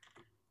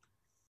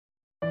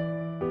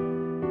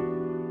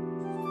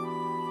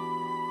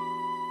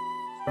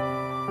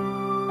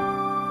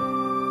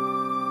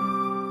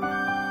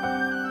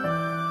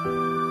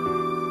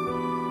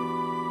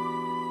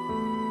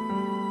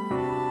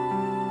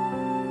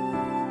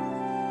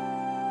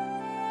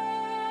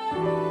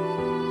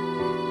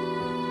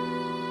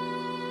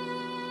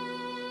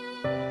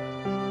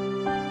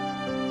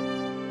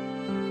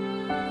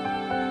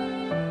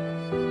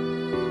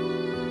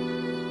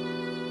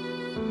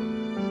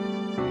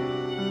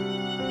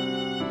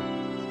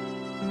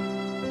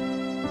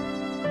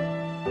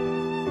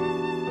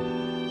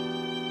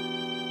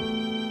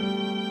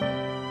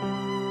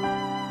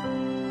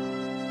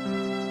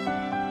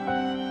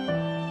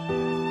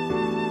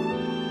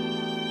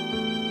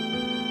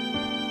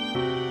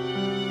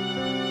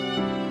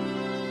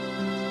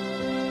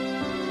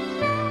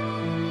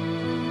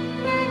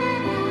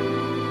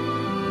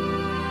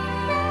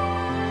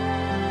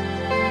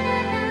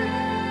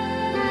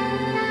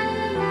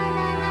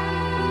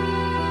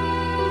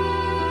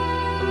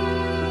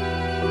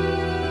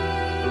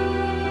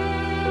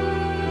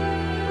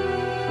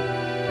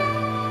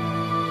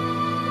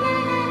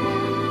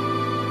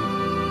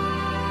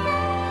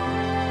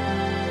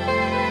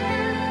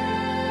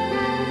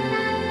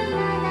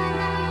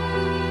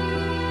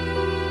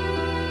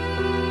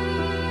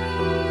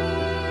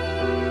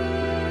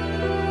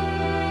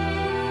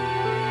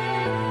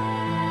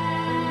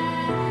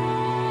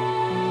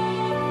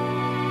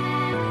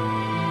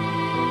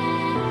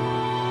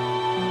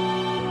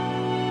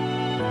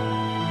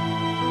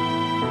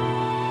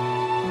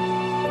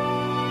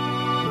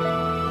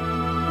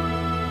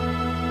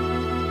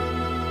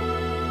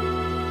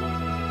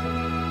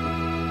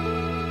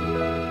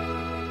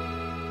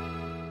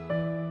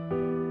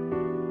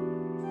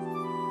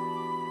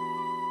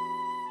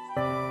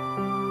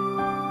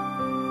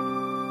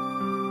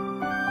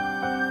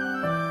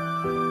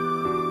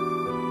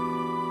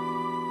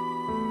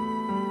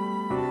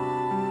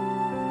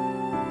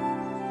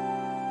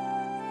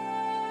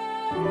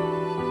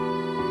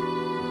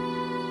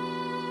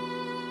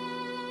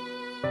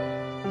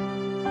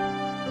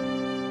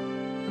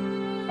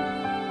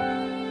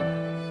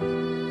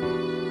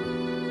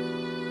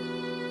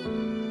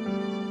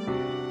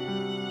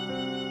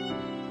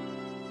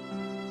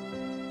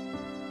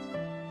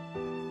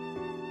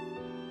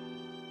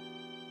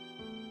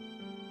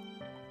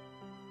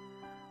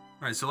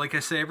 All right, so like I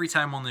say every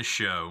time on this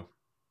show,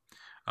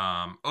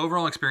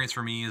 overall experience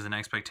for me is an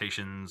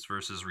expectations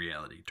versus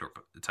reality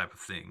type of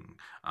thing.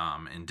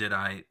 And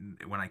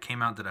when I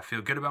came out, did I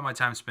feel good about my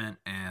time spent,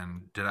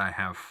 and did I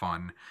have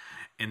fun?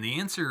 And the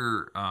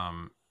answer,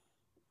 and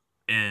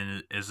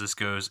as this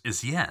goes,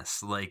 is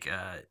yes. Like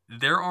I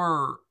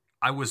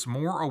was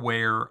more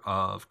aware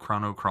of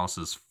Chrono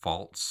Cross's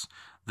faults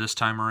this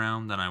time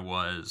around than I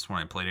was when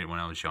I played it when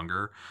I was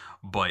younger,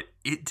 but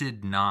it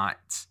did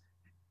not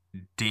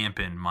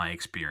dampen my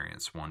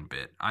experience one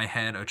bit. I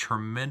had a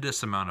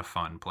tremendous amount of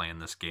fun playing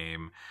this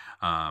game.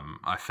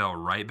 I fell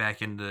right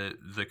back into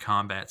the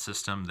combat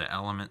system, the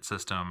element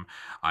system.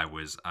 I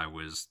was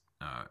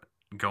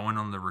going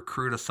on the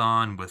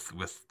recruitathon with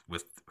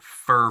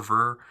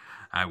fervor.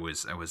 I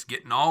was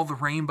getting all the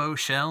rainbow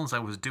shells. I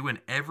was doing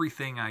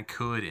everything I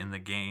could in the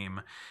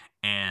game,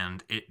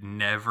 and it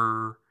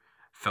never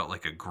felt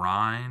like a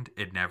grind.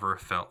 It never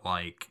felt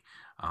like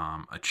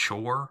a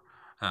chore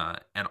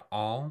at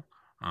all.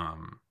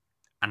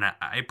 And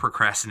I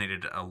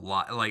procrastinated a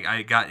lot. Like,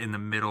 I got in the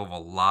middle of a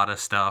lot of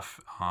stuff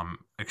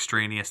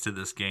extraneous to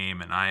this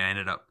game, and I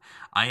ended up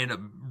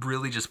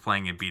really just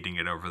playing and beating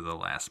it over the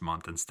last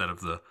month instead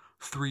of the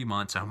 3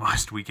 months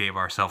almost we gave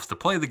ourselves to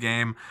play the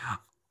game.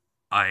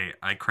 I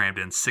crammed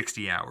in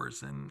 60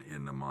 hours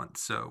in a month,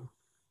 so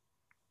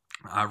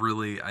I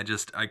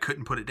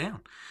couldn't put it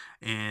down.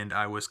 And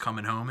I was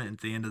coming home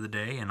at the end of the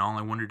day, and all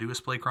I wanted to do was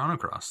play Chrono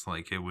Cross.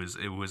 Like, I was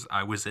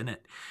in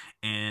it.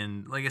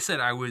 And like I said,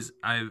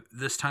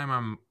 this time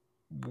I'm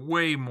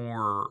way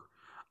more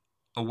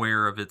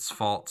aware of its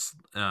faults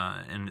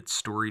and its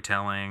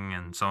storytelling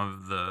and some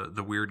of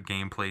the weird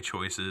gameplay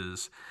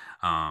choices.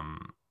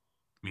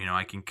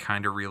 I can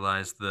kind of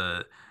realize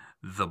the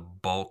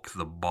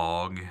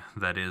bog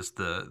that is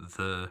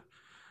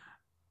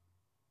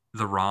the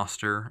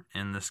roster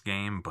in this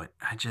game, but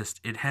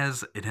it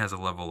has a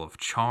level of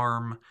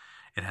charm.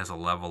 It has a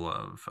level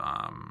of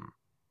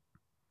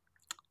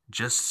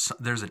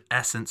there's an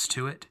essence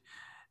to it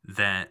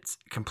that's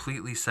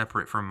completely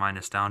separate from my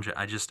nostalgia.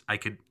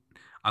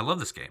 I love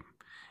this game.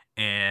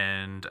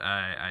 And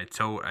I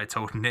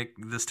told Nick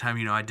this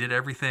time, I did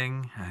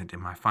everything.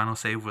 My final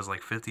save was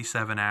like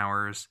 57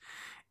 hours.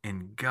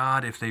 And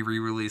God, if they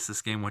re-release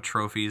this game with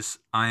trophies,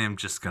 I am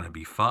just going to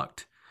be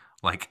fucked.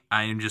 Like,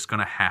 I am just going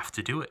to have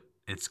to do it.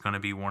 It's going to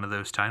be one of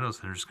those titles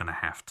that I'm just going to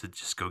have to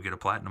just go get a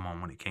platinum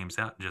on when it comes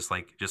out. Just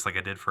like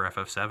I did for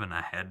FF7,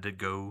 I had to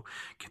go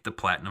get the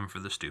platinum for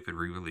the stupid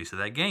re-release of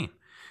that game.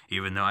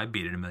 Even though I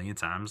beat it a million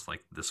times,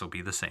 like, this will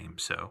be the same.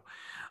 So,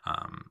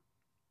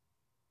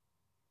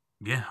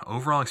 yeah,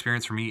 overall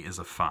experience for me is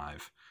a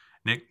 5.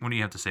 Nick, what do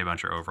you have to say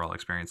about your overall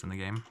experience in the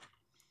game?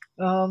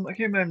 I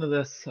came into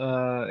this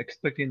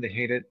expecting to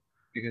hate it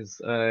because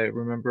I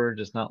remember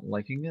just not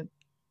liking it,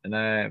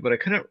 but I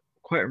couldn't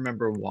quite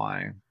remember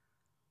why.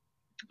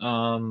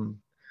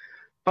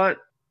 But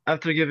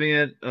after giving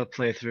it a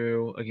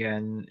playthrough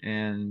again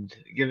and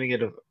giving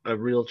it a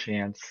real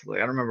chance, like,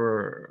 I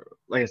remember,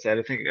 like I said,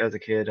 I think as a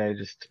kid,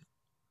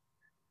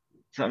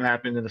 something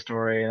happened in the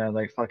story and I was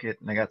like, fuck it,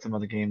 and I got some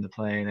other game to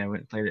play and I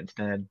went and played it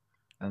instead,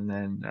 and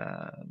then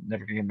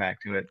never came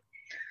back to it.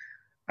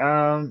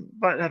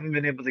 But having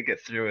been able to get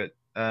through it,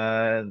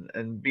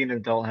 and being an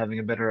adult, having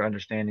a better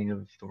understanding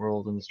of the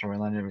world and the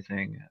storyline and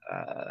everything,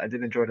 I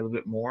did enjoy it a little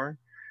bit more.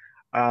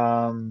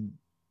 I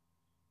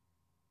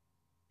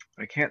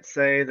can't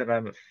say that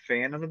I'm a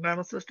fan of the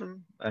battle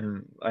system,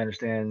 and I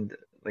understand,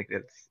 like,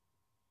 it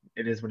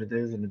is what it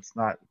is, and it's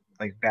not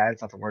like bad.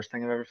 It's not the worst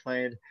thing I've ever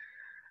played,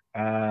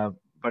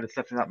 but it's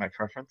definitely not my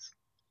preference.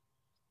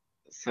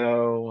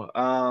 So,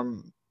 I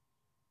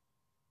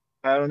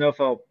don't know if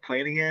I'll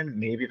play it again.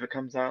 Maybe if it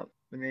comes out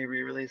when they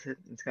re-release it,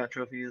 it's got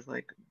trophies,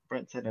 like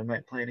Brent said, I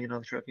might play it and get all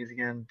the trophies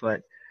again.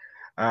 But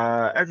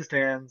as it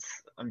stands,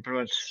 I've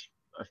played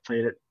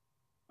it.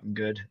 I'm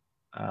good.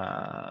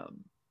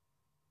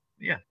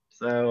 Yeah.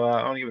 So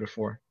I want to give it a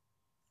 4.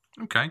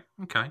 Okay.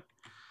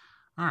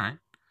 All right.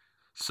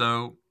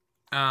 So,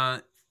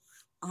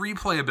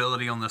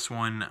 replayability on this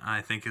one,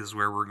 I think, is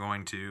where we're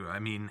going to. I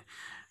mean,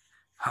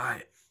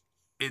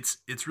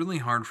 it's really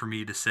hard for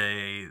me to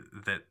say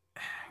that,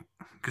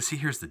 because see,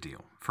 here's the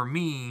deal. For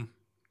me,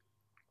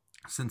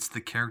 since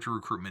the character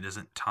recruitment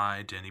isn't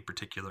tied to any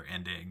particular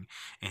ending,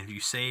 and if you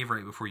save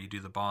right before you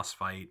do the boss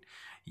fight,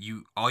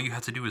 all you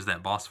have to do is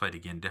that boss fight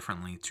again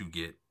differently to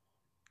get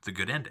the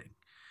good ending.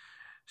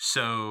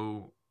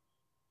 So,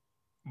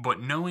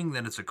 but knowing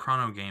that it's a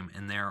Chrono game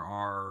and there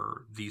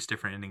are these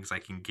different endings I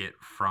can get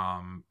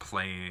from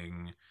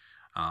playing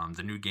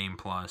the New Game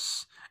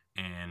Plus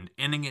and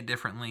ending it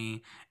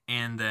differently,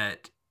 and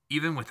that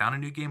even without a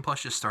New Game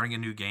Plus, just starting a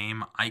new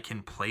game, I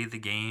can play the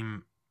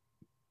game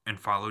and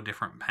follow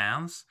different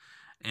paths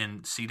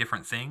and see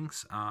different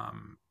things,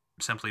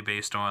 simply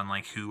based on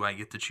like who I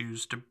get to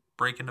choose to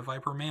break into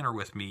Viper Manor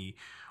with me,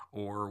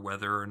 or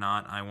whether or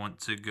not I want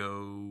to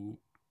go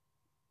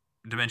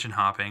dimension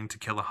hopping to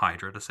kill a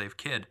Hydra to save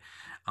Kid.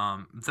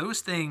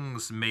 Those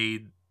things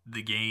made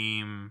the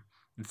game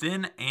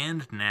then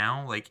and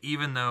now, like,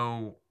 even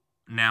though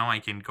now I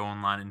can go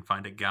online and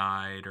find a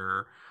guide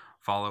or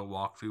follow a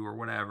walkthrough or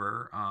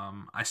whatever.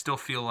 I still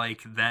feel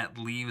like that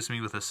leaves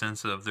me with a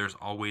sense of there's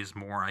always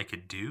more I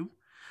could do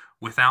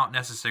without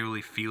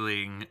necessarily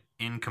feeling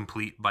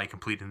incomplete by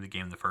completing the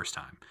game the first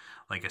time.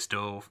 Like I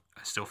still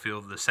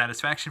feel the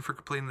satisfaction for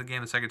completing the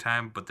game the second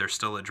time, but there's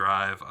still a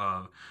drive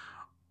of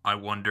I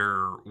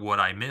wonder what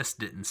I missed,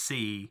 didn't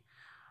see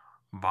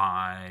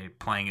by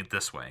playing it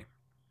this way.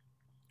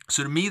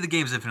 So to me, the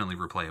game's infinitely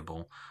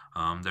replayable.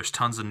 There's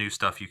tons of new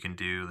stuff you can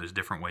do. There's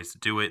different ways to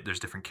do it. There's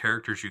different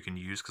characters you can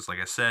use because, like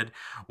I said,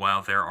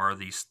 while there are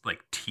these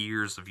like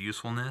tiers of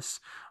usefulness,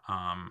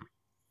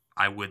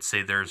 I would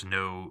say there's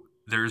no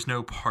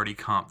party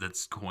comp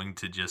that's going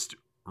to just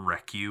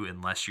wreck you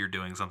unless you're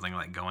doing something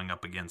like going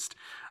up against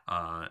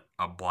an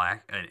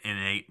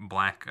innate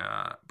black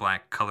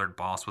colored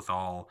boss with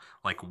all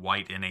like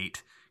white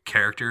innate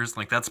characters.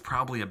 Like that's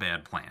probably a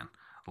bad plan.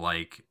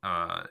 Like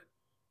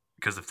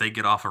because if they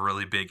get off a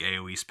really big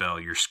AoE spell,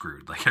 you're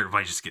screwed. Like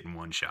everybody's just getting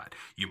one shot.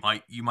 You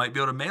might be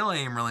able to melee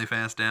aim really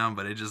fast down,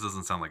 but it just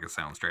doesn't sound like a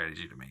sound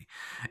strategy to me.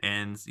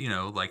 And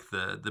like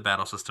the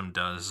battle system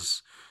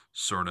does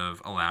sort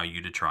of allow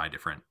you to try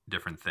different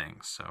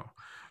things. So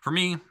for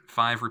me,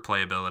 5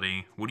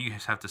 replayability. What do you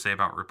have to say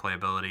about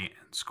replayability?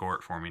 And score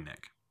it for me,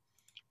 Nick.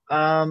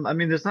 I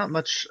mean, there's not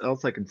much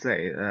else I can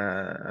say.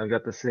 I've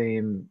got the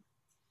same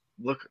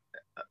look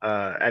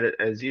at it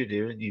as you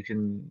do. You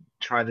can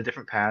try the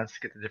different paths,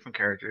 get the different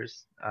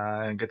characters,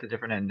 and get the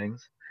different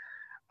endings.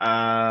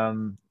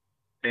 And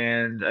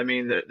I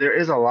mean, there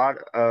is a lot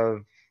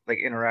of like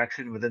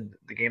interaction within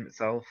the game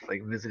itself,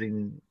 like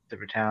visiting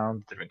different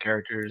towns, different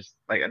characters,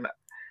 like and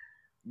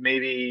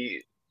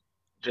maybe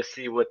just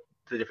see what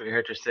the different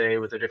characters say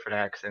with their different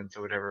accents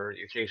or whatever.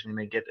 You occasionally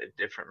may get a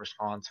different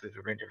response if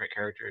you bring different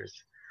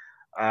characters.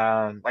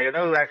 Like I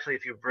know actually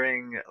if you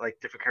bring like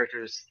different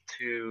characters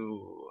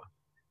to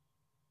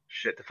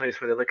the place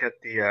where they look at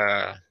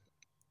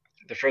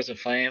the frozen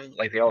flame,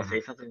 like they all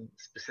say something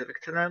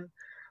specific to them.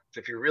 So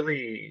if you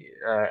really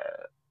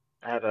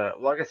have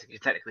I guess you can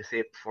technically say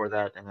it before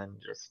that and then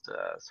just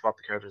swap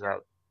the characters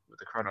out with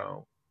the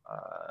chrono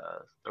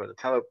or the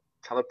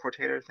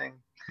teleportator thing.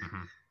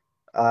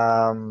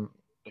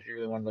 If you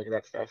really want to look at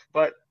that stuff,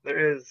 but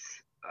there is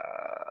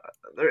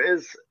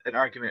an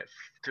argument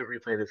to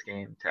replay this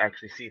game to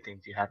actually see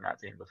things you have not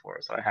seen before.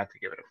 So I have to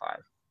give it a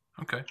 5.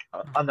 Okay.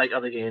 Unlike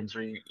other games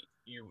where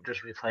you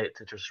just replay it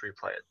to just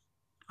replay it.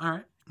 All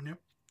right. Yep.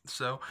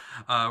 So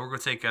we're going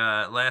to take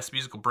a last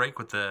musical break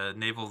with the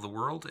Navel of the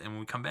World, and when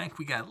we come back,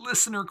 we got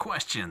listener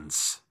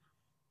questions.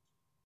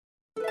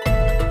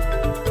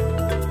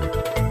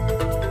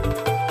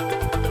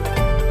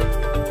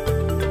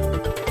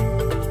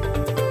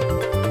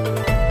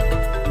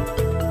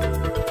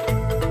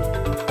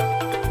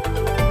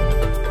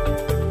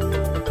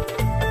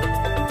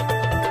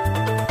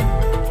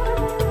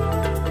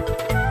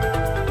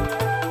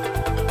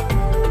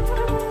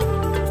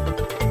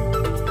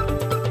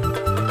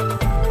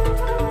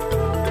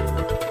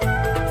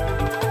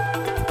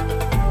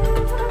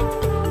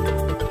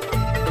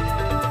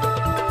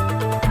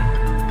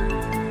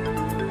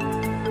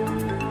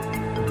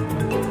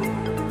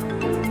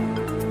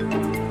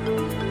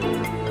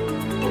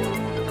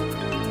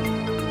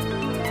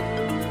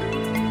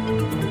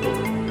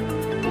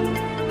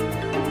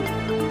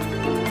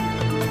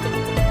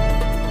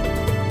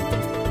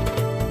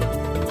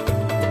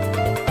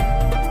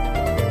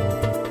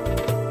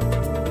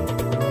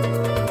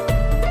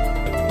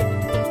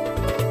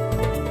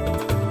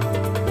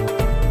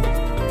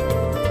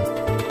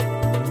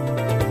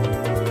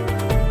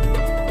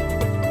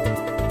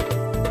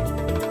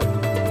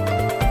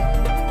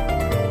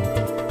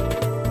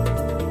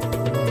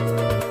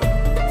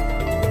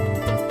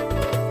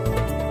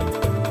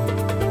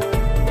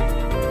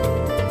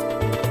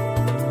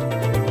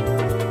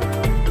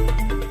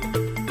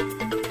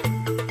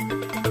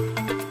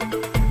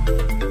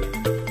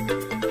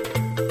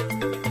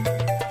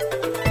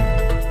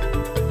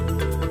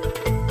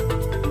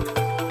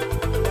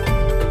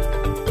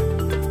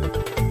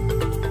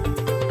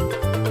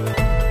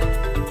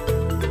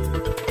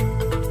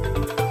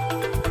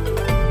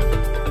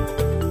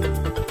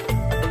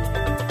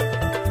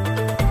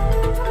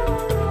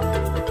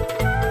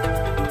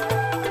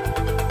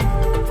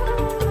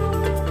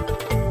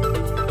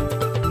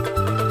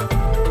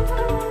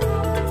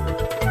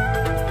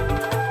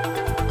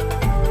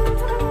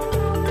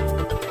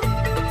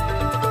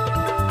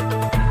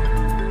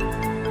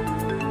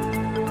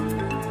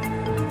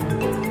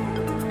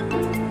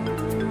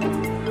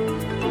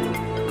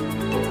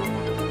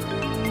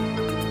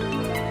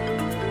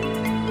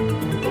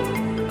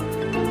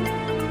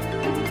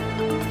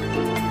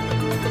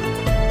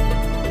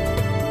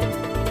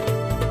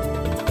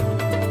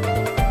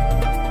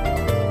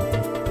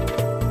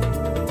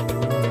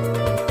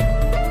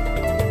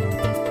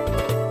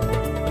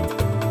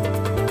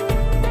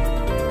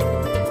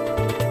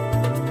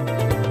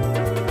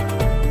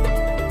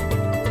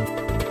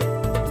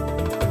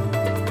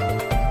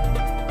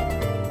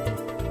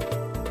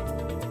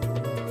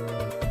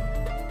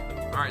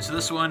 right, so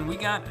this one, we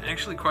got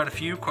actually quite a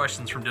few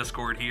questions from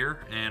Discord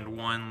here, and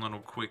one little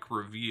quick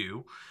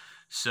review.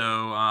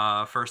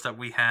 So, first up,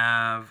 we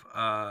have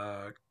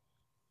a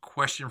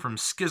question from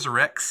Schism.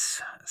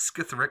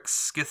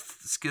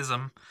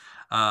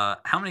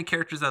 How many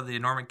characters out of the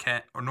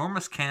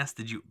enormous cast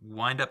did you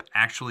wind up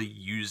actually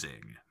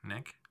using,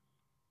 Nick?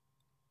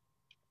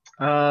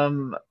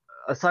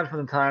 Aside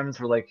from the times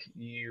where like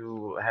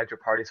you had your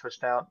party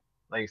switched out,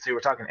 like so you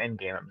were talking end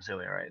game, I'm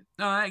assuming, right?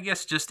 No, I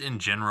guess just in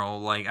general.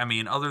 Like, I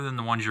mean, other than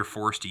the ones you're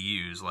forced to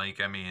use.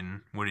 Like, I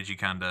mean, what did you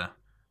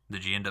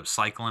did you end up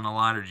cycling a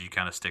lot, or did you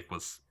kind of stick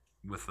with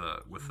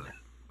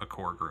a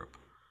core group?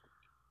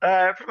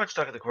 I pretty much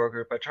stuck at the core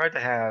group. I tried to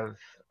have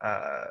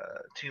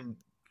two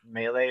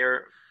melee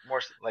or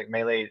more like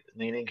melee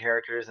leaning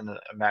characters and a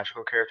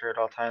magical character at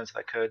all times if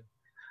I could.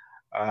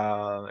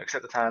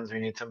 Except the times when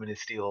you need somebody to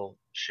steal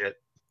shit.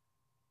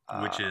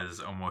 Which is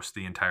almost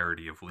the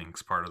entirety of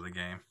Link's part of the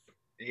game.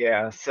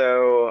 Yeah,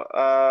 so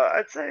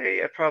I'd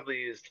say I probably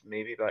used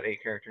maybe about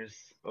 8 characters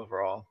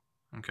overall.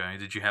 Okay.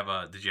 Did you have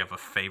a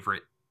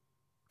favorite,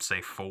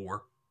 say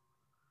 4?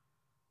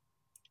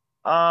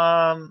 Yeah,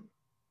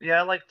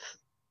 I liked.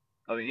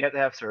 Oh, you have to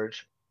have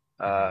Surge,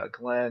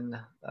 Glenn,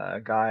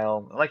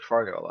 Guile. I liked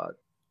Fargo a lot.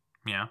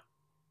 Yeah.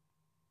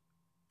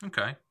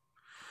 Okay.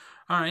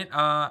 All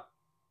right.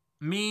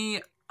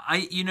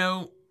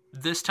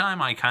 This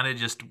time I kind of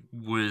just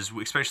was,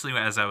 especially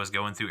as I was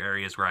going through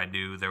areas where I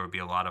knew there would be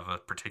a lot of a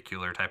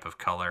particular type of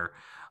color.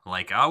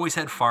 Like, I always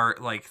had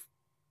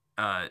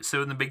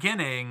so in the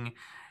beginning,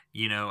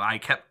 I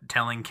kept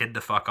telling Kid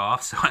to fuck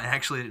off, so I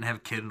actually didn't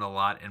have Kid a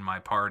lot in my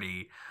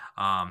party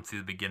through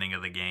the beginning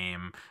of the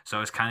game. So I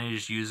was kind of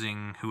just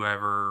using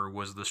whoever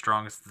was the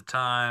strongest at the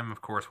time.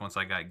 Of course, once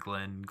I got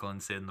Glenn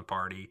Sid in the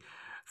party.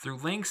 Through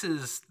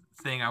Lynx's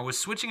thing, I was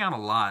switching out a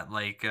lot.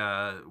 Like,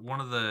 one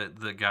of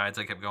the guides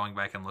I kept going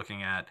back and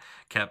looking at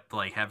kept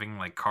like having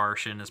like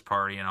Karsh in his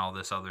party and all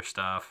this other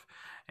stuff.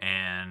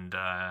 And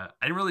I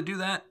didn't really do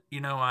that.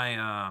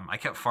 I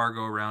kept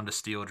Fargo around to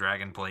steal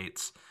dragon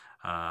plates.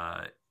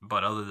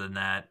 But other than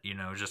that,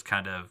 just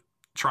kind of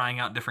trying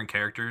out different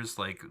characters,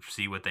 like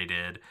see what they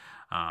did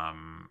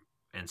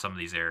in some of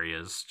these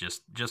areas,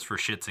 just for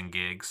shits and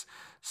gigs.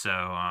 So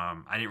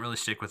I didn't really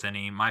stick with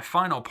any. My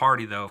final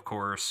party, though, of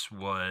course,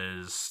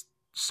 was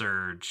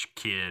Surge,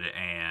 Kid,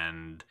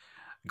 and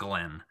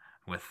Glenn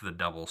with the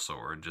double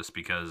sword, just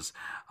because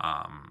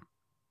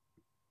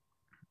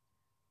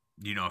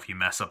if you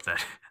mess up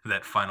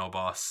that final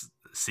boss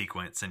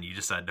sequence and you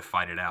decide to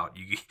fight it out,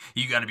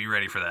 you got to be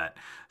ready for that.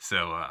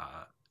 So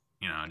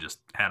just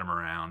had them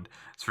around.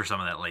 It's for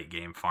some of that late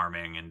game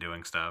farming and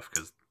doing stuff,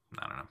 because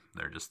I don't know,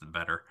 they're just the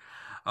better.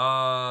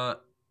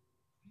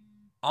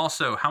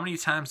 Also, how many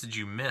times did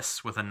you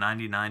miss with a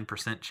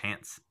 99%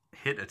 chance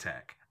hit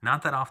attack?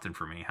 Not that often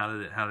for me. How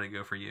did it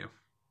go for you?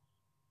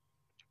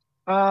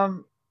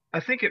 I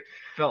think it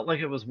felt like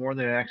it was more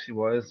than it actually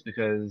was,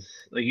 because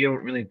like you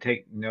don't really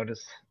take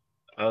notice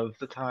of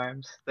the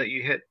times that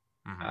you hit,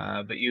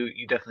 but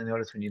you definitely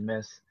notice when you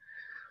miss.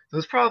 So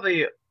it's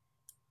probably,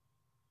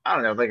 I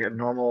don't know, like a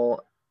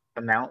normal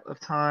amount of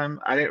time.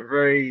 I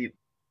really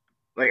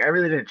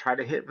didn't try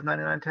to hit with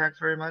 99 attacks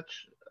very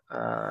much.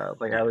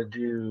 Like I would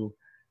do,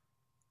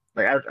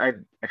 like I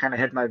kind of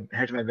hedge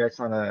my bets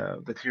on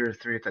the tier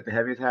 3 attack, the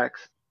heavy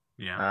attacks.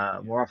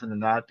 Yeah. More often than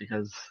not,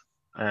 because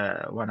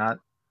why not?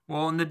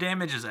 Well, and the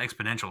damage is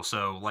exponential,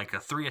 so like a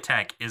 3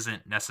 attack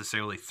isn't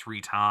necessarily 3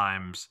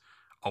 times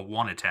a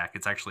 1 attack.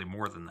 It's actually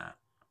more than that.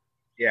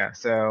 Yeah,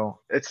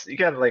 so you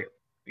gotta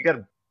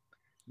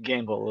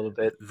gamble a little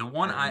bit. The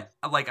one I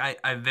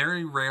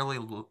very rarely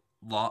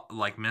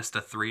missed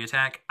a 3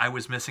 attack. I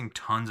was missing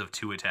tons of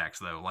 2 attacks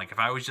though. Like if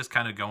I was just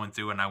kind of going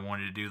through and I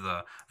wanted to do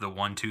the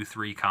 1 2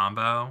 3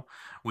 combo,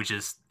 which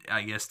is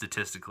I guess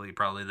statistically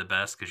probably the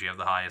best because you have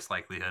the highest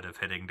likelihood of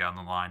hitting down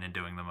the line and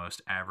doing the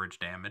most average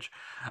damage.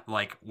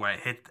 Like when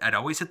I'd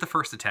always hit the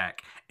first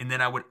attack, and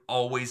then I would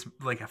always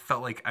I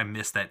felt like I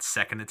missed that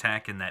second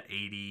attack in that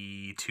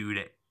 82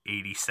 to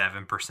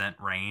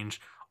 87%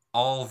 range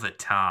all the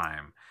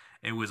time.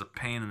 It was a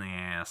pain in the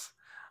ass.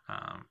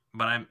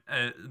 But I'm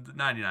the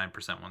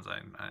 99% ones I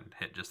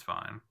hit just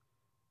fine.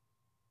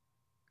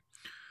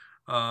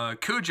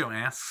 Cujo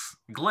asks,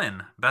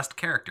 Glenn, best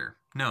character?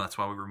 No, that's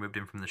why we removed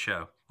him from the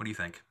show. What do you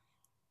think?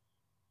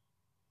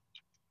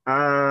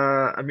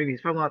 I mean,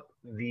 he's probably not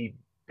the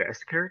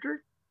best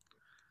character.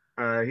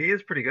 He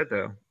is pretty good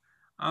though.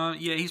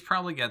 Yeah, he's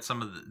probably got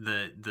some of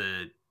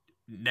the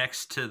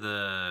next to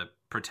the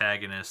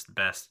protagonist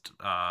best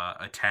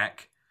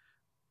attack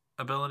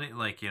ability.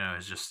 Like,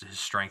 his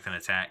strength and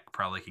attack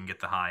probably can get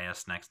the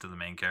highest next to the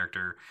main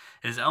character.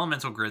 His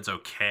elemental grid's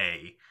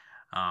okay.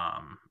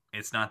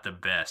 It's not the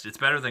best. It's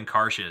better than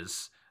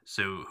Karsh's,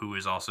 who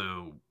is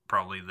also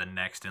probably the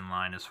next in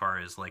line as far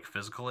as like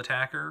physical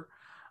attacker.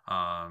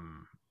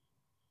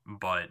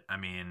 But I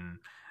mean,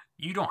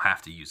 you don't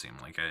have to use him.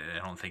 Like I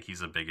don't think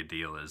he's as big a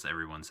deal as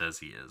everyone says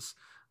he is.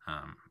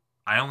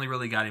 I only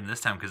really got him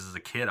this time because as a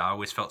kid, I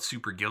always felt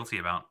super guilty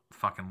about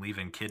fucking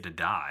leaving Kid to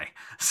die.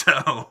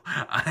 So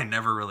I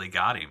never really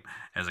got him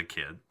as a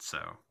kid.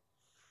 So,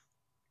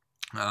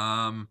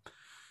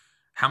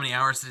 how many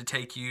hours did it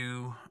take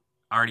you?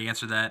 I already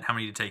answered that. How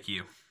many did it take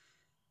you?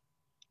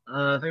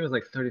 I think it was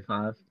like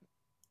 35.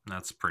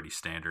 That's pretty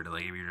standard.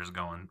 Like if you're just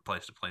going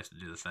place to place to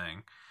do the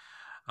thing.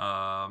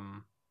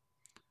 Um,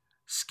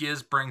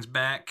 Skiz brings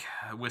back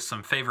with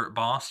some favorite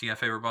boss. You got a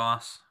favorite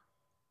boss?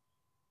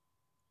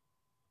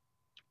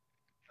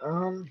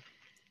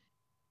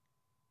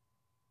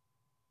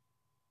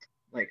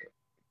 Like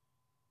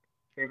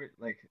favorite,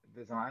 like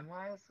design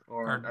wise,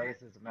 or Or I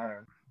guess it doesn't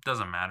matter.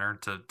 doesn't matter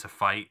to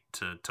fight,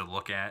 to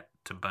look at,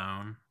 to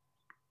bone.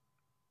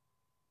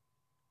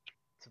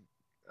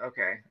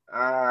 Okay.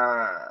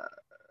 I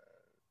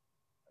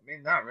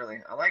mean, not really.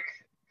 I like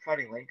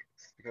fighting Link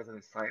because of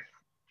his scythe.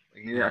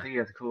 Like, I Yeah, think he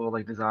has a cool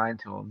like design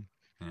to him,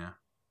 yeah.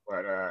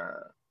 but I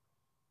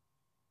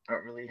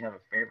don't really have a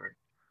favorite.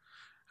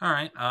 All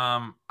right.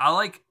 I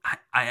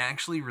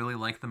actually really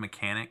like the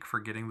mechanic for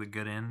getting the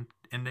good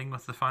ending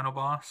with the final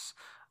boss.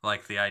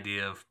 Like the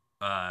idea of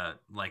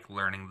like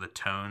learning the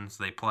tones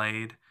they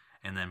played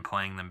and then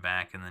playing them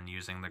back and then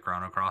using the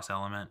Chrono Cross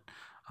element.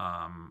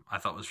 I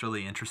thought was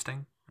really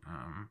interesting.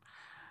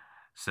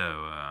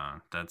 So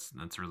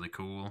that's really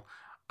cool.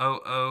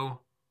 Oh,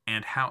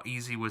 and how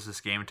easy was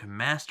this game to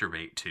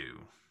masturbate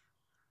to,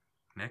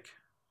 Nick?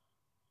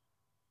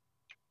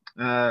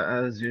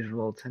 As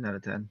usual, 10 out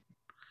of 10.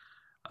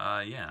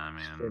 Yeah, I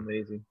So mean,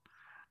 lazy.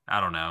 I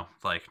don't know,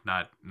 like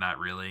not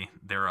really.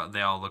 They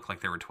all look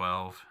like they were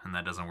 12, and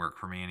that doesn't work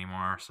for me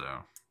anymore.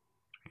 So,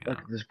 you Look,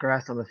 know, there's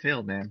grass on the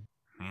field, man.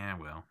 yeah,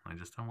 well, it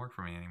just don't work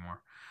for me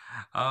anymore.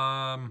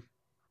 Um,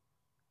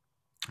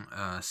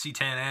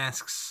 C10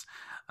 asks,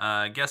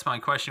 guess my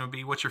question would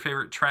be, what's your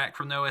favorite track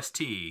from the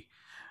OST?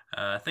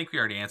 I think we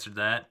already answered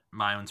that.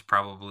 Mine's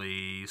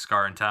probably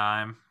Scar in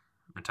Time,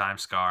 or Time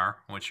Scar.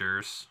 What's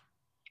yours?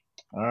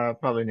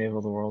 Probably Naval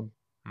of the World.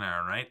 All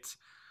right.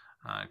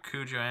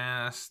 Cujo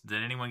asks,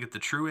 did anyone get the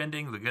true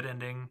ending, the good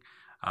ending?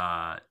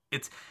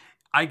 It's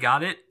I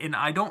got it, and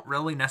I don't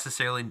really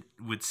necessarily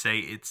would say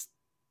it's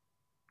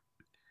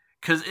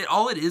because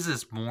all it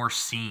is more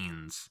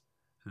scenes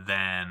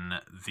than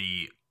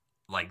the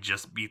like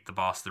just beat the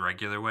boss the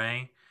regular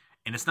way,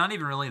 and it's not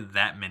even really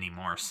that many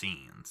more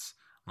scenes.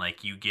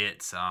 Like you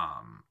get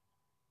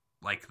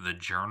like the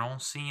journal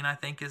scene I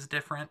think is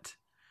different,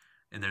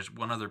 and there's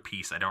one other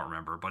piece I don't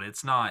remember, but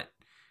it's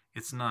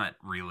not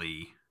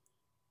really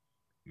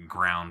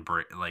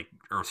like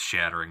earth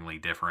shatteringly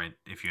different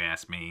if you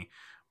ask me.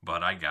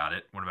 But I got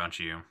it. What about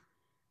you?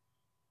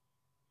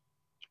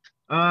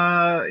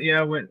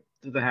 Yeah, I went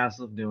through the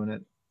hassle of doing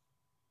it.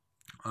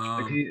 Like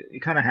Um, you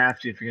kind of have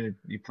to if you're gonna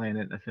be playing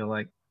it. I feel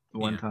like the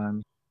one yeah,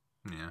 time.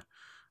 yeah.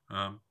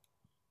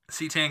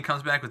 C-Tan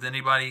comes back with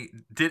anybody.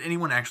 Did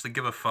anyone actually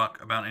give a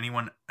fuck about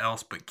anyone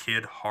else but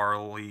Kid,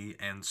 Harley,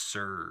 and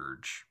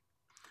Surge?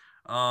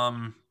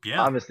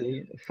 Yeah.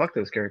 Obviously, fuck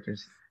those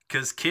characters.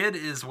 Because Kid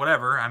is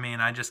whatever. I mean,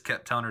 I just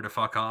kept telling her to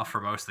fuck off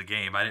for most of the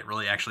game. I didn't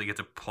really actually get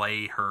to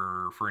play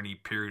her for any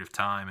period of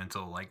time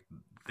until like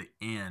the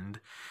end.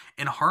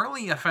 And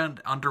Harley, I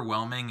found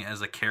underwhelming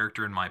as a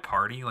character in my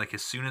party. Like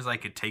as soon as I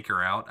could take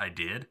her out, I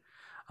did.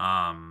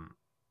 Um,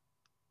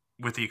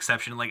 with the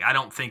exception, like I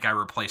don't think I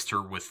replaced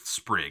her with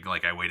Sprig.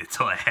 Like I waited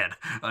till I had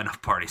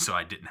enough party so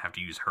I didn't have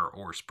to use her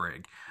or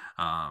Sprig.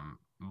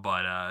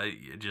 But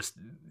just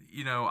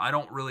I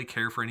don't really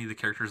care for any of the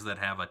characters that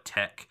have a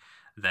tech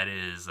that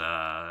is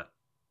a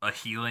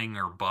healing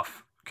or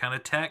buff kind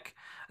of tech.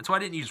 That's why I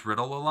didn't use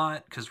Riddle a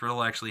lot, because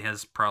Riddle actually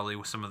has probably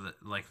some of the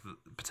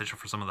potential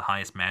for some of the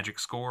highest magic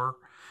score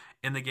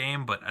in the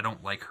game, but I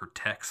don't like her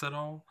techs at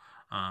all.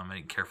 I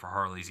didn't care for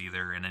Harley's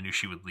either, and I knew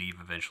she would leave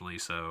eventually,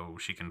 so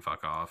she can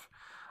fuck off.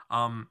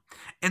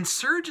 And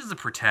Surge is a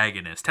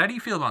protagonist. How do you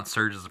feel about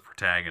Surge as a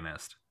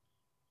protagonist?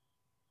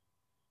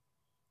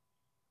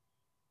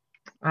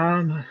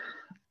 Um,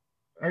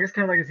 I guess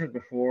kind of like I said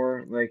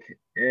before, like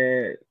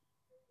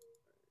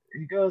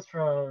he goes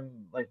from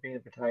like being the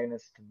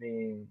protagonist to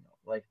being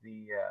like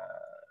the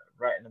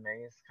rat in the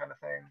maze kind of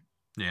thing.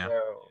 Yeah.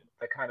 So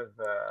that kind of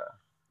I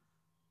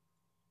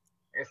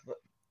guess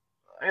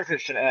I guess I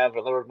should have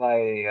lowered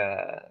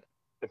my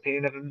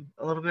opinion of him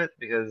a little bit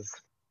because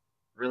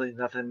really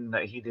nothing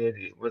that he did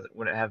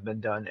wouldn't have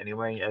been done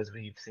anyway, as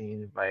we've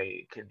seen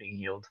by Kid being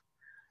healed.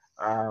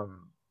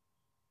 Um,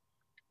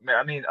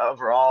 I mean,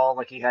 overall,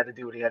 like he had to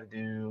do what he had to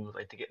do,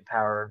 like to get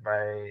empowered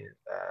by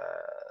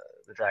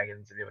the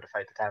dragons to be able to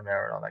fight the time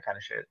arrow and all that kind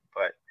of shit.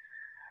 But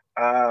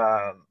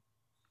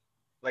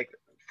like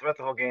throughout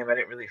the whole game, I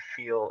didn't really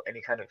feel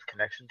any kind of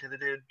connection to the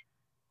dude.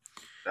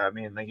 I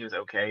mean, like he was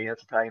okay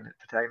as a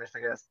protagonist, I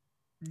guess.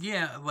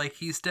 Yeah, like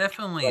he's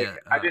definitely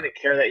Like I didn't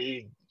care that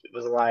he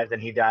was alive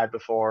and he died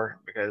before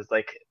because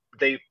like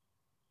they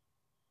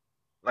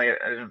like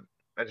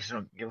I just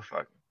don't give a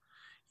fuck.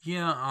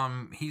 yeah,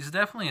 he's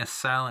definitely a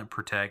silent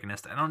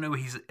protagonist. I don't know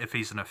if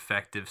he's an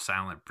effective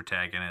silent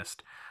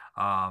protagonist.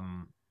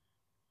 Um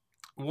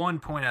one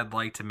point I'd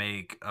like to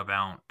make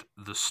about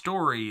the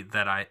story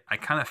that I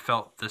kind of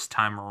felt this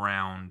time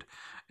around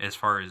as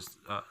far as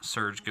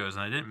Surge goes,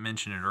 and I didn't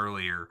mention it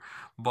earlier,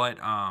 but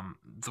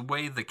the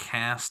way the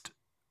cast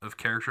of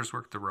characters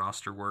work, the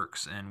roster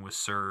works, and with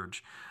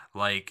Surge,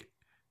 like,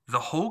 the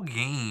whole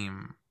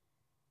game,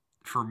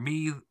 for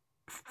me,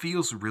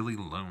 feels really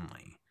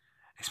lonely,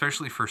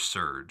 especially for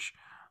Surge,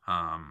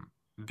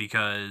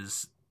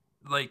 because,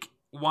 like,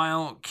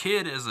 while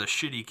Kid is a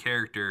shitty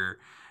character,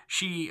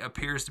 she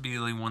appears to be the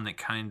only one that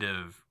kind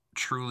of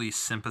truly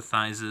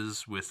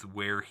sympathizes with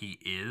where he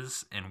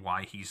is and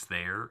why he's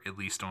there, at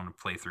least on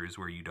playthroughs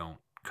where you don't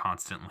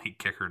constantly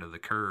kick her to the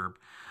curb.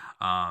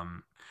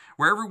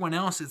 Where everyone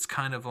else, it's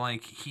kind of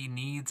like he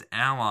needs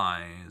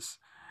allies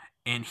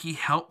and he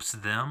helps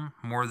them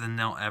more than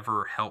they'll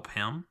ever help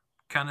him,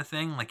 kind of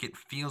thing. Like, it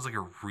feels like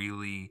a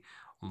really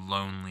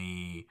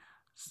lonely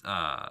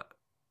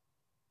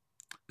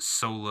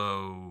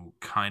solo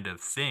kind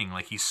of thing.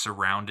 Like, he's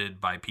surrounded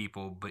by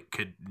people but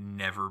could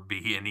never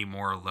be any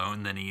more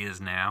alone than he is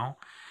now.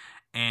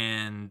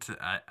 And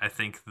I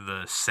think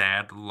the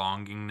sad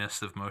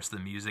longingness of most of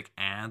the music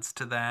adds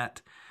to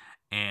that.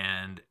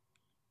 And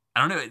I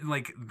don't know,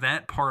 like,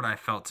 that part I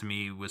felt to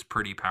me was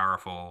pretty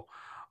powerful,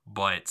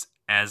 but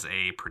as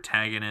a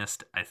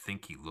protagonist, I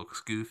think he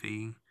looks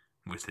goofy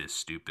with his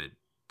stupid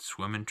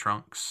swimming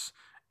trunks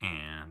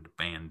and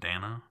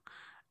bandana.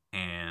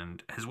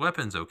 And his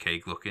weapon's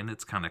okay looking,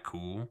 it's kind of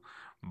cool,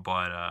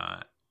 but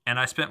and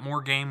I spent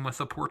more game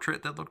with a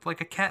portrait that looked like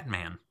a cat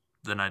man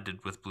than I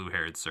did with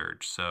blue-haired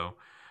Surge. So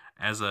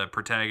as a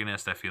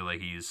protagonist, I feel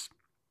like he's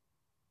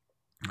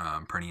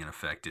pretty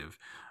ineffective.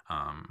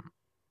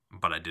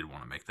 But I did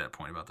want to make that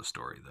point about the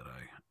story that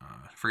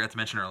I forgot to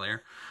mention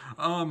earlier.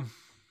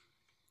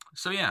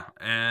 So yeah,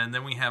 and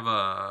then we have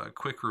a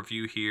quick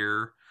review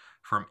here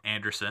from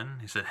Anderson.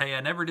 He said, "Hey,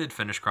 I never did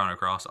finish Chrono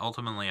Cross.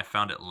 Ultimately, I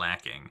found it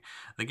lacking.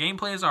 The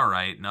gameplay is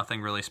alright,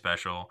 nothing really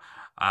special.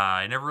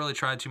 I never really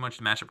tried too much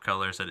to match up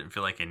colors. I didn't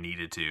feel like I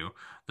needed to.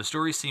 The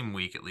story seemed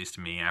weak, at least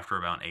to me, after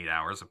about 8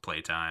 hours of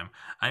playtime.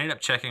 I ended up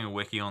checking a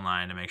wiki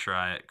online to make sure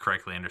I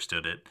correctly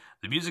understood it.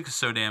 The music is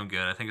so damn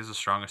good. I think it's the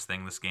strongest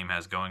thing this game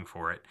has going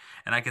for it,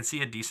 and I can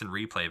see a decent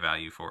replay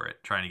value for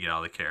it, trying to get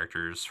all the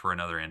characters for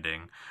another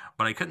ending.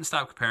 But I couldn't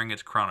stop comparing it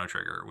to Chrono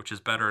Trigger, which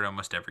is better in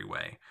almost every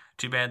way.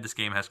 Too bad this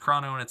game has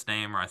Chrono in its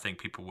name, or I think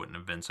people wouldn't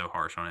have been so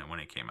harsh on it when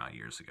it came out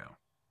years ago."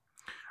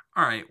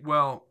 Alright,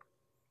 well,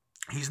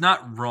 he's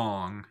not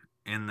wrong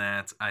in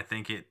that I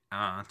think it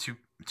too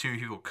many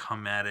people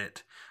come at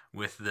it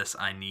with this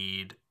 "I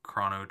need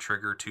Chrono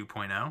Trigger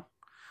 2.0."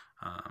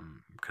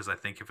 Because I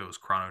think if it was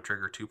Chrono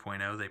Trigger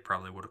 2.0, they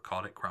probably would have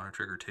called it Chrono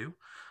Trigger 2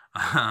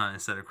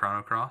 instead of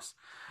Chrono Cross.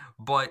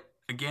 But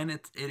again,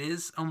 it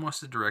is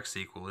almost a direct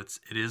sequel. It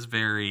is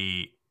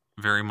very,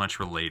 very much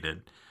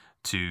related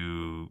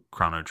to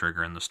Chrono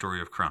Trigger and the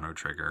story of Chrono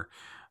Trigger.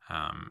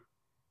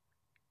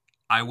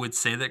 I would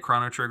say that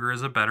Chrono Trigger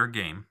is a better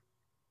game,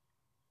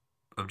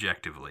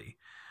 objectively.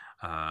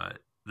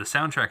 The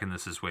soundtrack in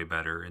this is way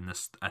better. In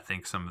this, I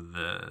think some of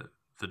the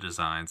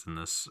designs in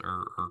this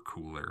are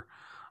cooler.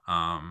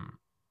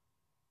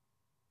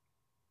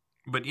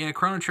 But yeah,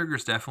 Chrono Trigger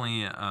is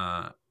definitely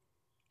a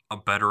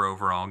better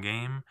overall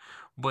game.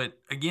 But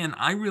again,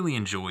 I really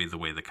enjoy the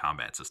way the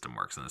combat system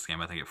works in this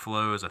game. I think it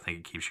flows. I think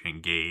it keeps you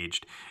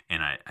engaged,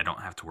 and I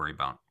don't have to worry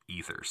about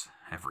ethers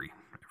every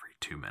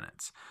 2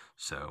 minutes.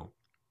 So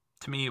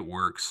to me, it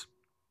works.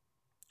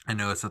 I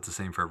know it's not the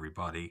same for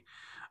everybody.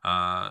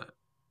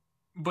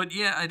 But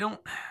yeah,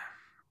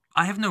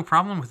 I have no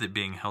problem with it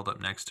being held up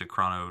next to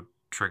Chrono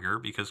Trigger,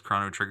 because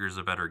Chrono Trigger is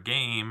a better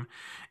game,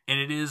 and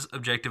it is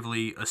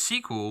objectively a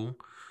sequel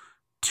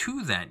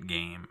to that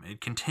game. It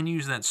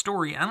continues that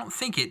story. I don't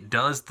think it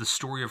does the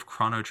story of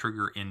Chrono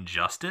Trigger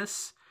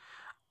injustice.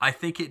 I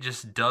think it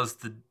just does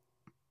the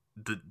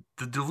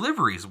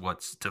delivery is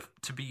what's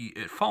to be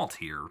at fault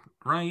here,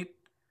 right?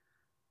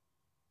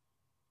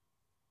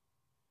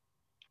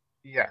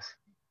 Yes.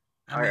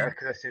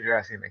 Because I see what you're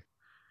asking me.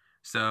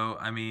 So,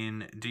 I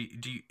mean, do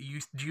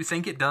you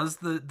think it does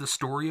the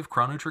story of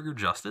Chrono Trigger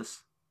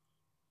justice?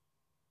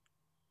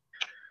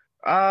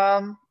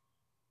 I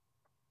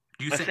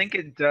think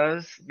it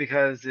does,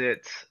 because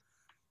it's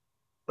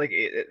like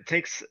it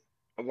takes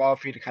a while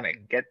for you to kind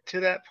of get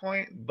to that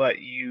point, but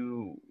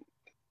you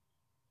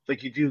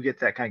do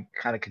get that kind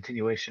of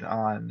continuation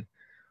on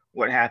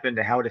what happened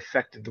and how it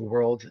affected the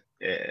world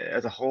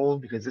as a whole,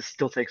 because this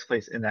still takes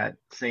place in that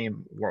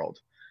same world.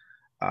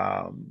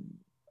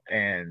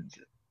 And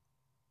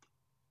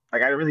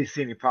like, I don't really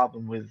see any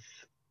problem with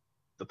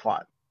the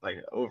plot,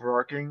 like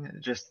overarching,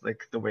 just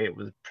like the way it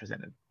was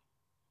presented.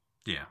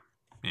 Yeah.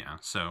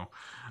 So,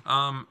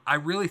 I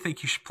really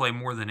think you should play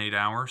more than 8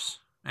 hours,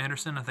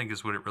 Anderson. I think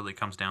is what it really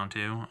comes down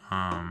to.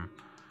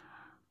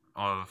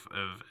 Of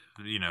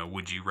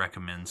would you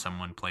recommend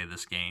someone play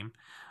this game?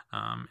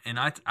 And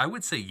I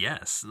would say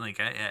yes.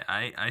 Like,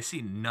 I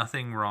see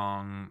nothing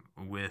wrong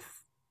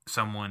with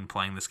someone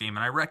playing this game,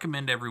 and I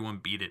recommend everyone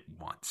beat it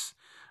once.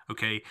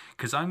 Okay,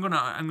 because I'm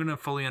gonna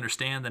fully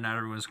understand that not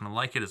everyone's gonna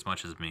like it as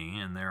much as me,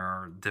 and there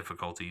are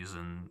difficulties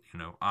and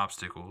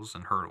obstacles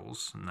and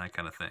hurdles and that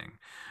kind of thing.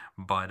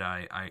 But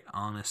I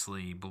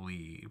honestly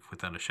believe,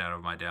 without a shadow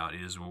of my doubt,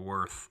 it is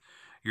worth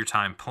your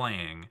time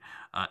playing.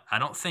 I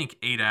don't think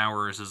 8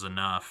 hours is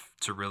enough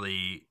to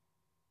really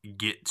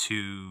get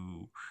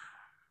to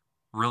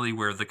really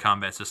where the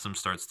combat system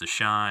starts to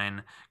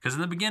shine, because in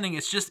the beginning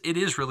it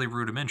is really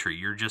rudimentary.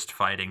 You're just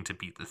fighting to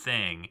beat the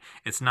thing.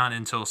 It's not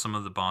until some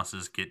of the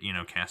bosses get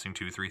casting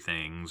 2 or 3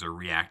 things or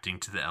reacting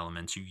to the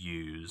elements you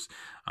use,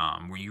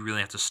 where you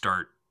really have to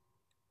start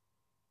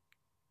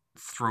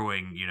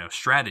throwing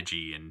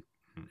strategy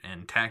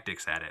and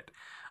tactics at it,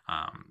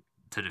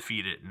 to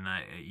defeat it. And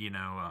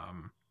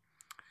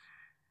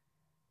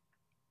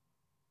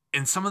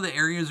and some of the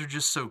areas are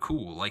just so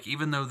cool. Like,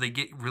 even though they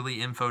get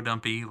really info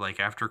dumpy, like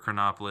after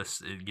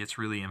Chronopolis, it gets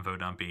really info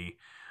dumpy.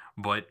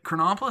 But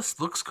Chronopolis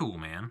looks cool,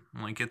 man.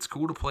 Like, it's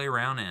cool to play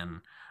around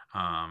in.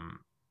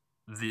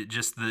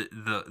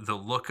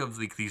 The look of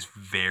these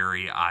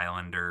very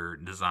Islander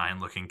design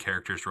looking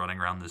characters running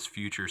around this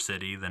future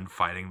city, then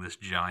fighting this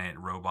giant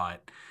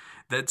robot.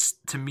 That's,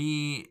 to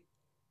me,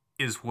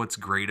 is what's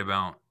great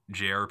about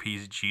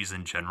JRPGs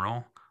in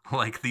general.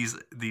 Like, these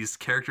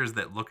characters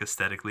that look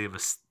aesthetically of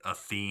a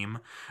theme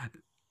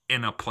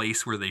in a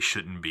place where they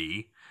shouldn't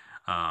be,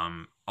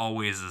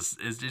 always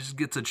it just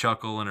gets a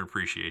chuckle and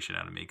appreciation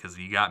out of me, because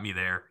you got me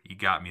there.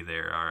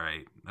 All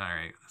right,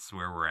 this is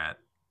where we're at.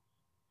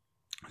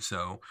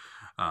 So,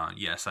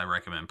 yes, I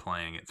recommend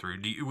playing it through.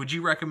 Would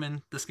you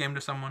recommend this game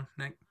to someone,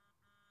 Nick?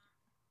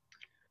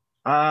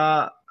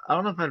 I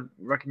don't know if I'd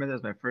recommend it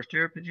as my first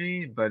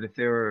JRPG, but if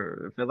they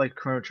liked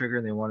Chrono Trigger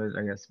and they wanted,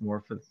 I guess,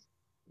 more for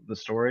the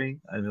story,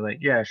 I'd be like,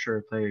 yeah,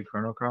 sure, play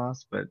Chrono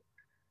Cross, but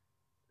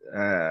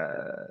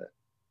kind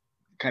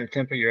of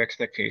temper your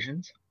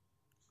expectations.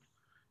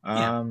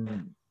 Yeah.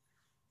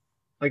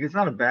 Like, it's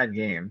not a bad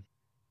game,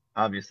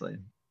 obviously,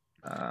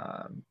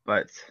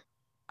 but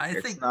I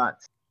it's think. not.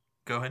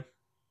 Go ahead.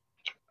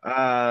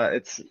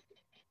 It's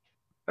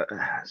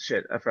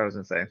shit. I forgot what I was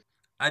gonna say.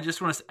 I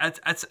just want to.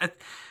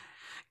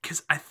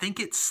 Because I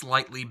think it's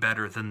slightly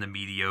better than the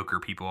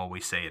mediocre people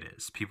always say it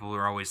is. People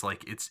are always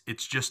like,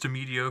 it's just a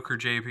mediocre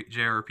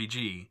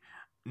JRPG.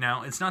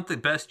 Now, it's not the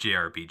best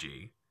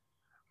JRPG,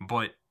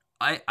 but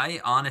I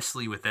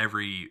honestly, with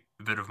every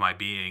bit of my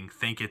being,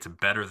 think it's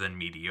better than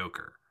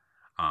mediocre.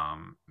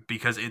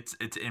 Because it's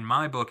in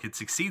my book, it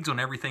succeeds on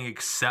everything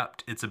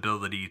except its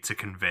ability to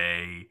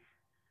convey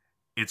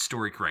its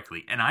story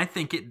correctly. And I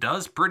think it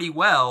does pretty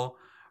well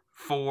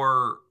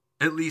for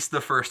at least the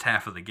first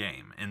half of the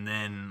game, and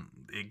then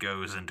it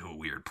goes into a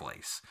weird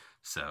place.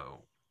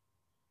 So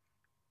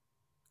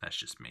that's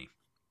just me.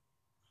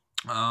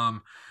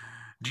 Do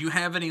you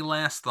have any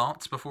last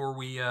thoughts before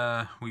we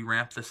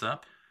wrap this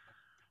up?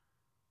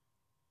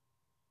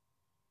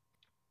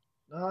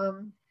 Not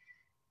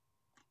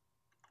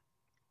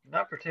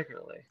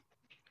particularly.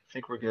 I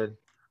think we're good.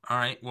 All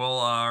right. Well,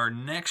 our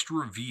next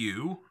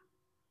review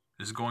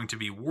is going to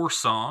be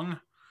Warsong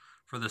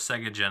for the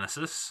Sega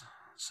Genesis.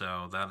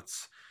 So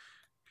that's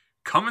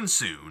coming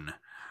soon.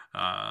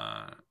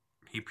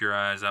 Keep your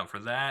eyes out for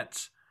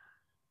that.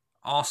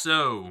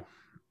 Also,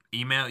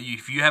 email you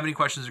if you have any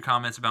questions or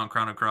comments about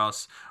Chrono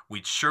Cross.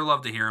 We'd sure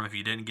love to hear them. If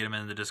you didn't get them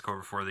in the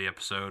Discord before the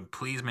episode,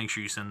 please make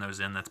sure you send those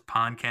in. That's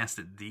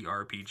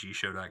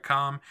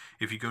podcast@therpgshow.com.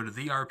 If you go to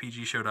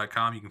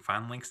therpgshow.com, you can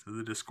find links to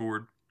the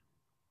Discord.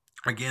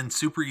 Again,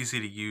 super easy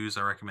to use.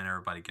 I recommend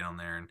everybody get on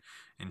there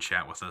and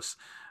chat with us.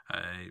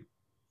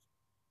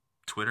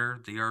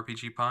 Twitter, the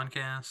RPG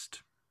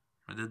Podcast.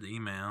 I did the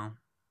email.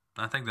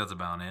 I think that's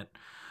about it.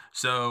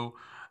 So,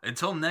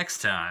 until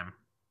next time,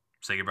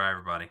 say goodbye,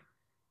 everybody.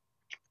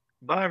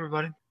 Bye,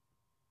 everybody.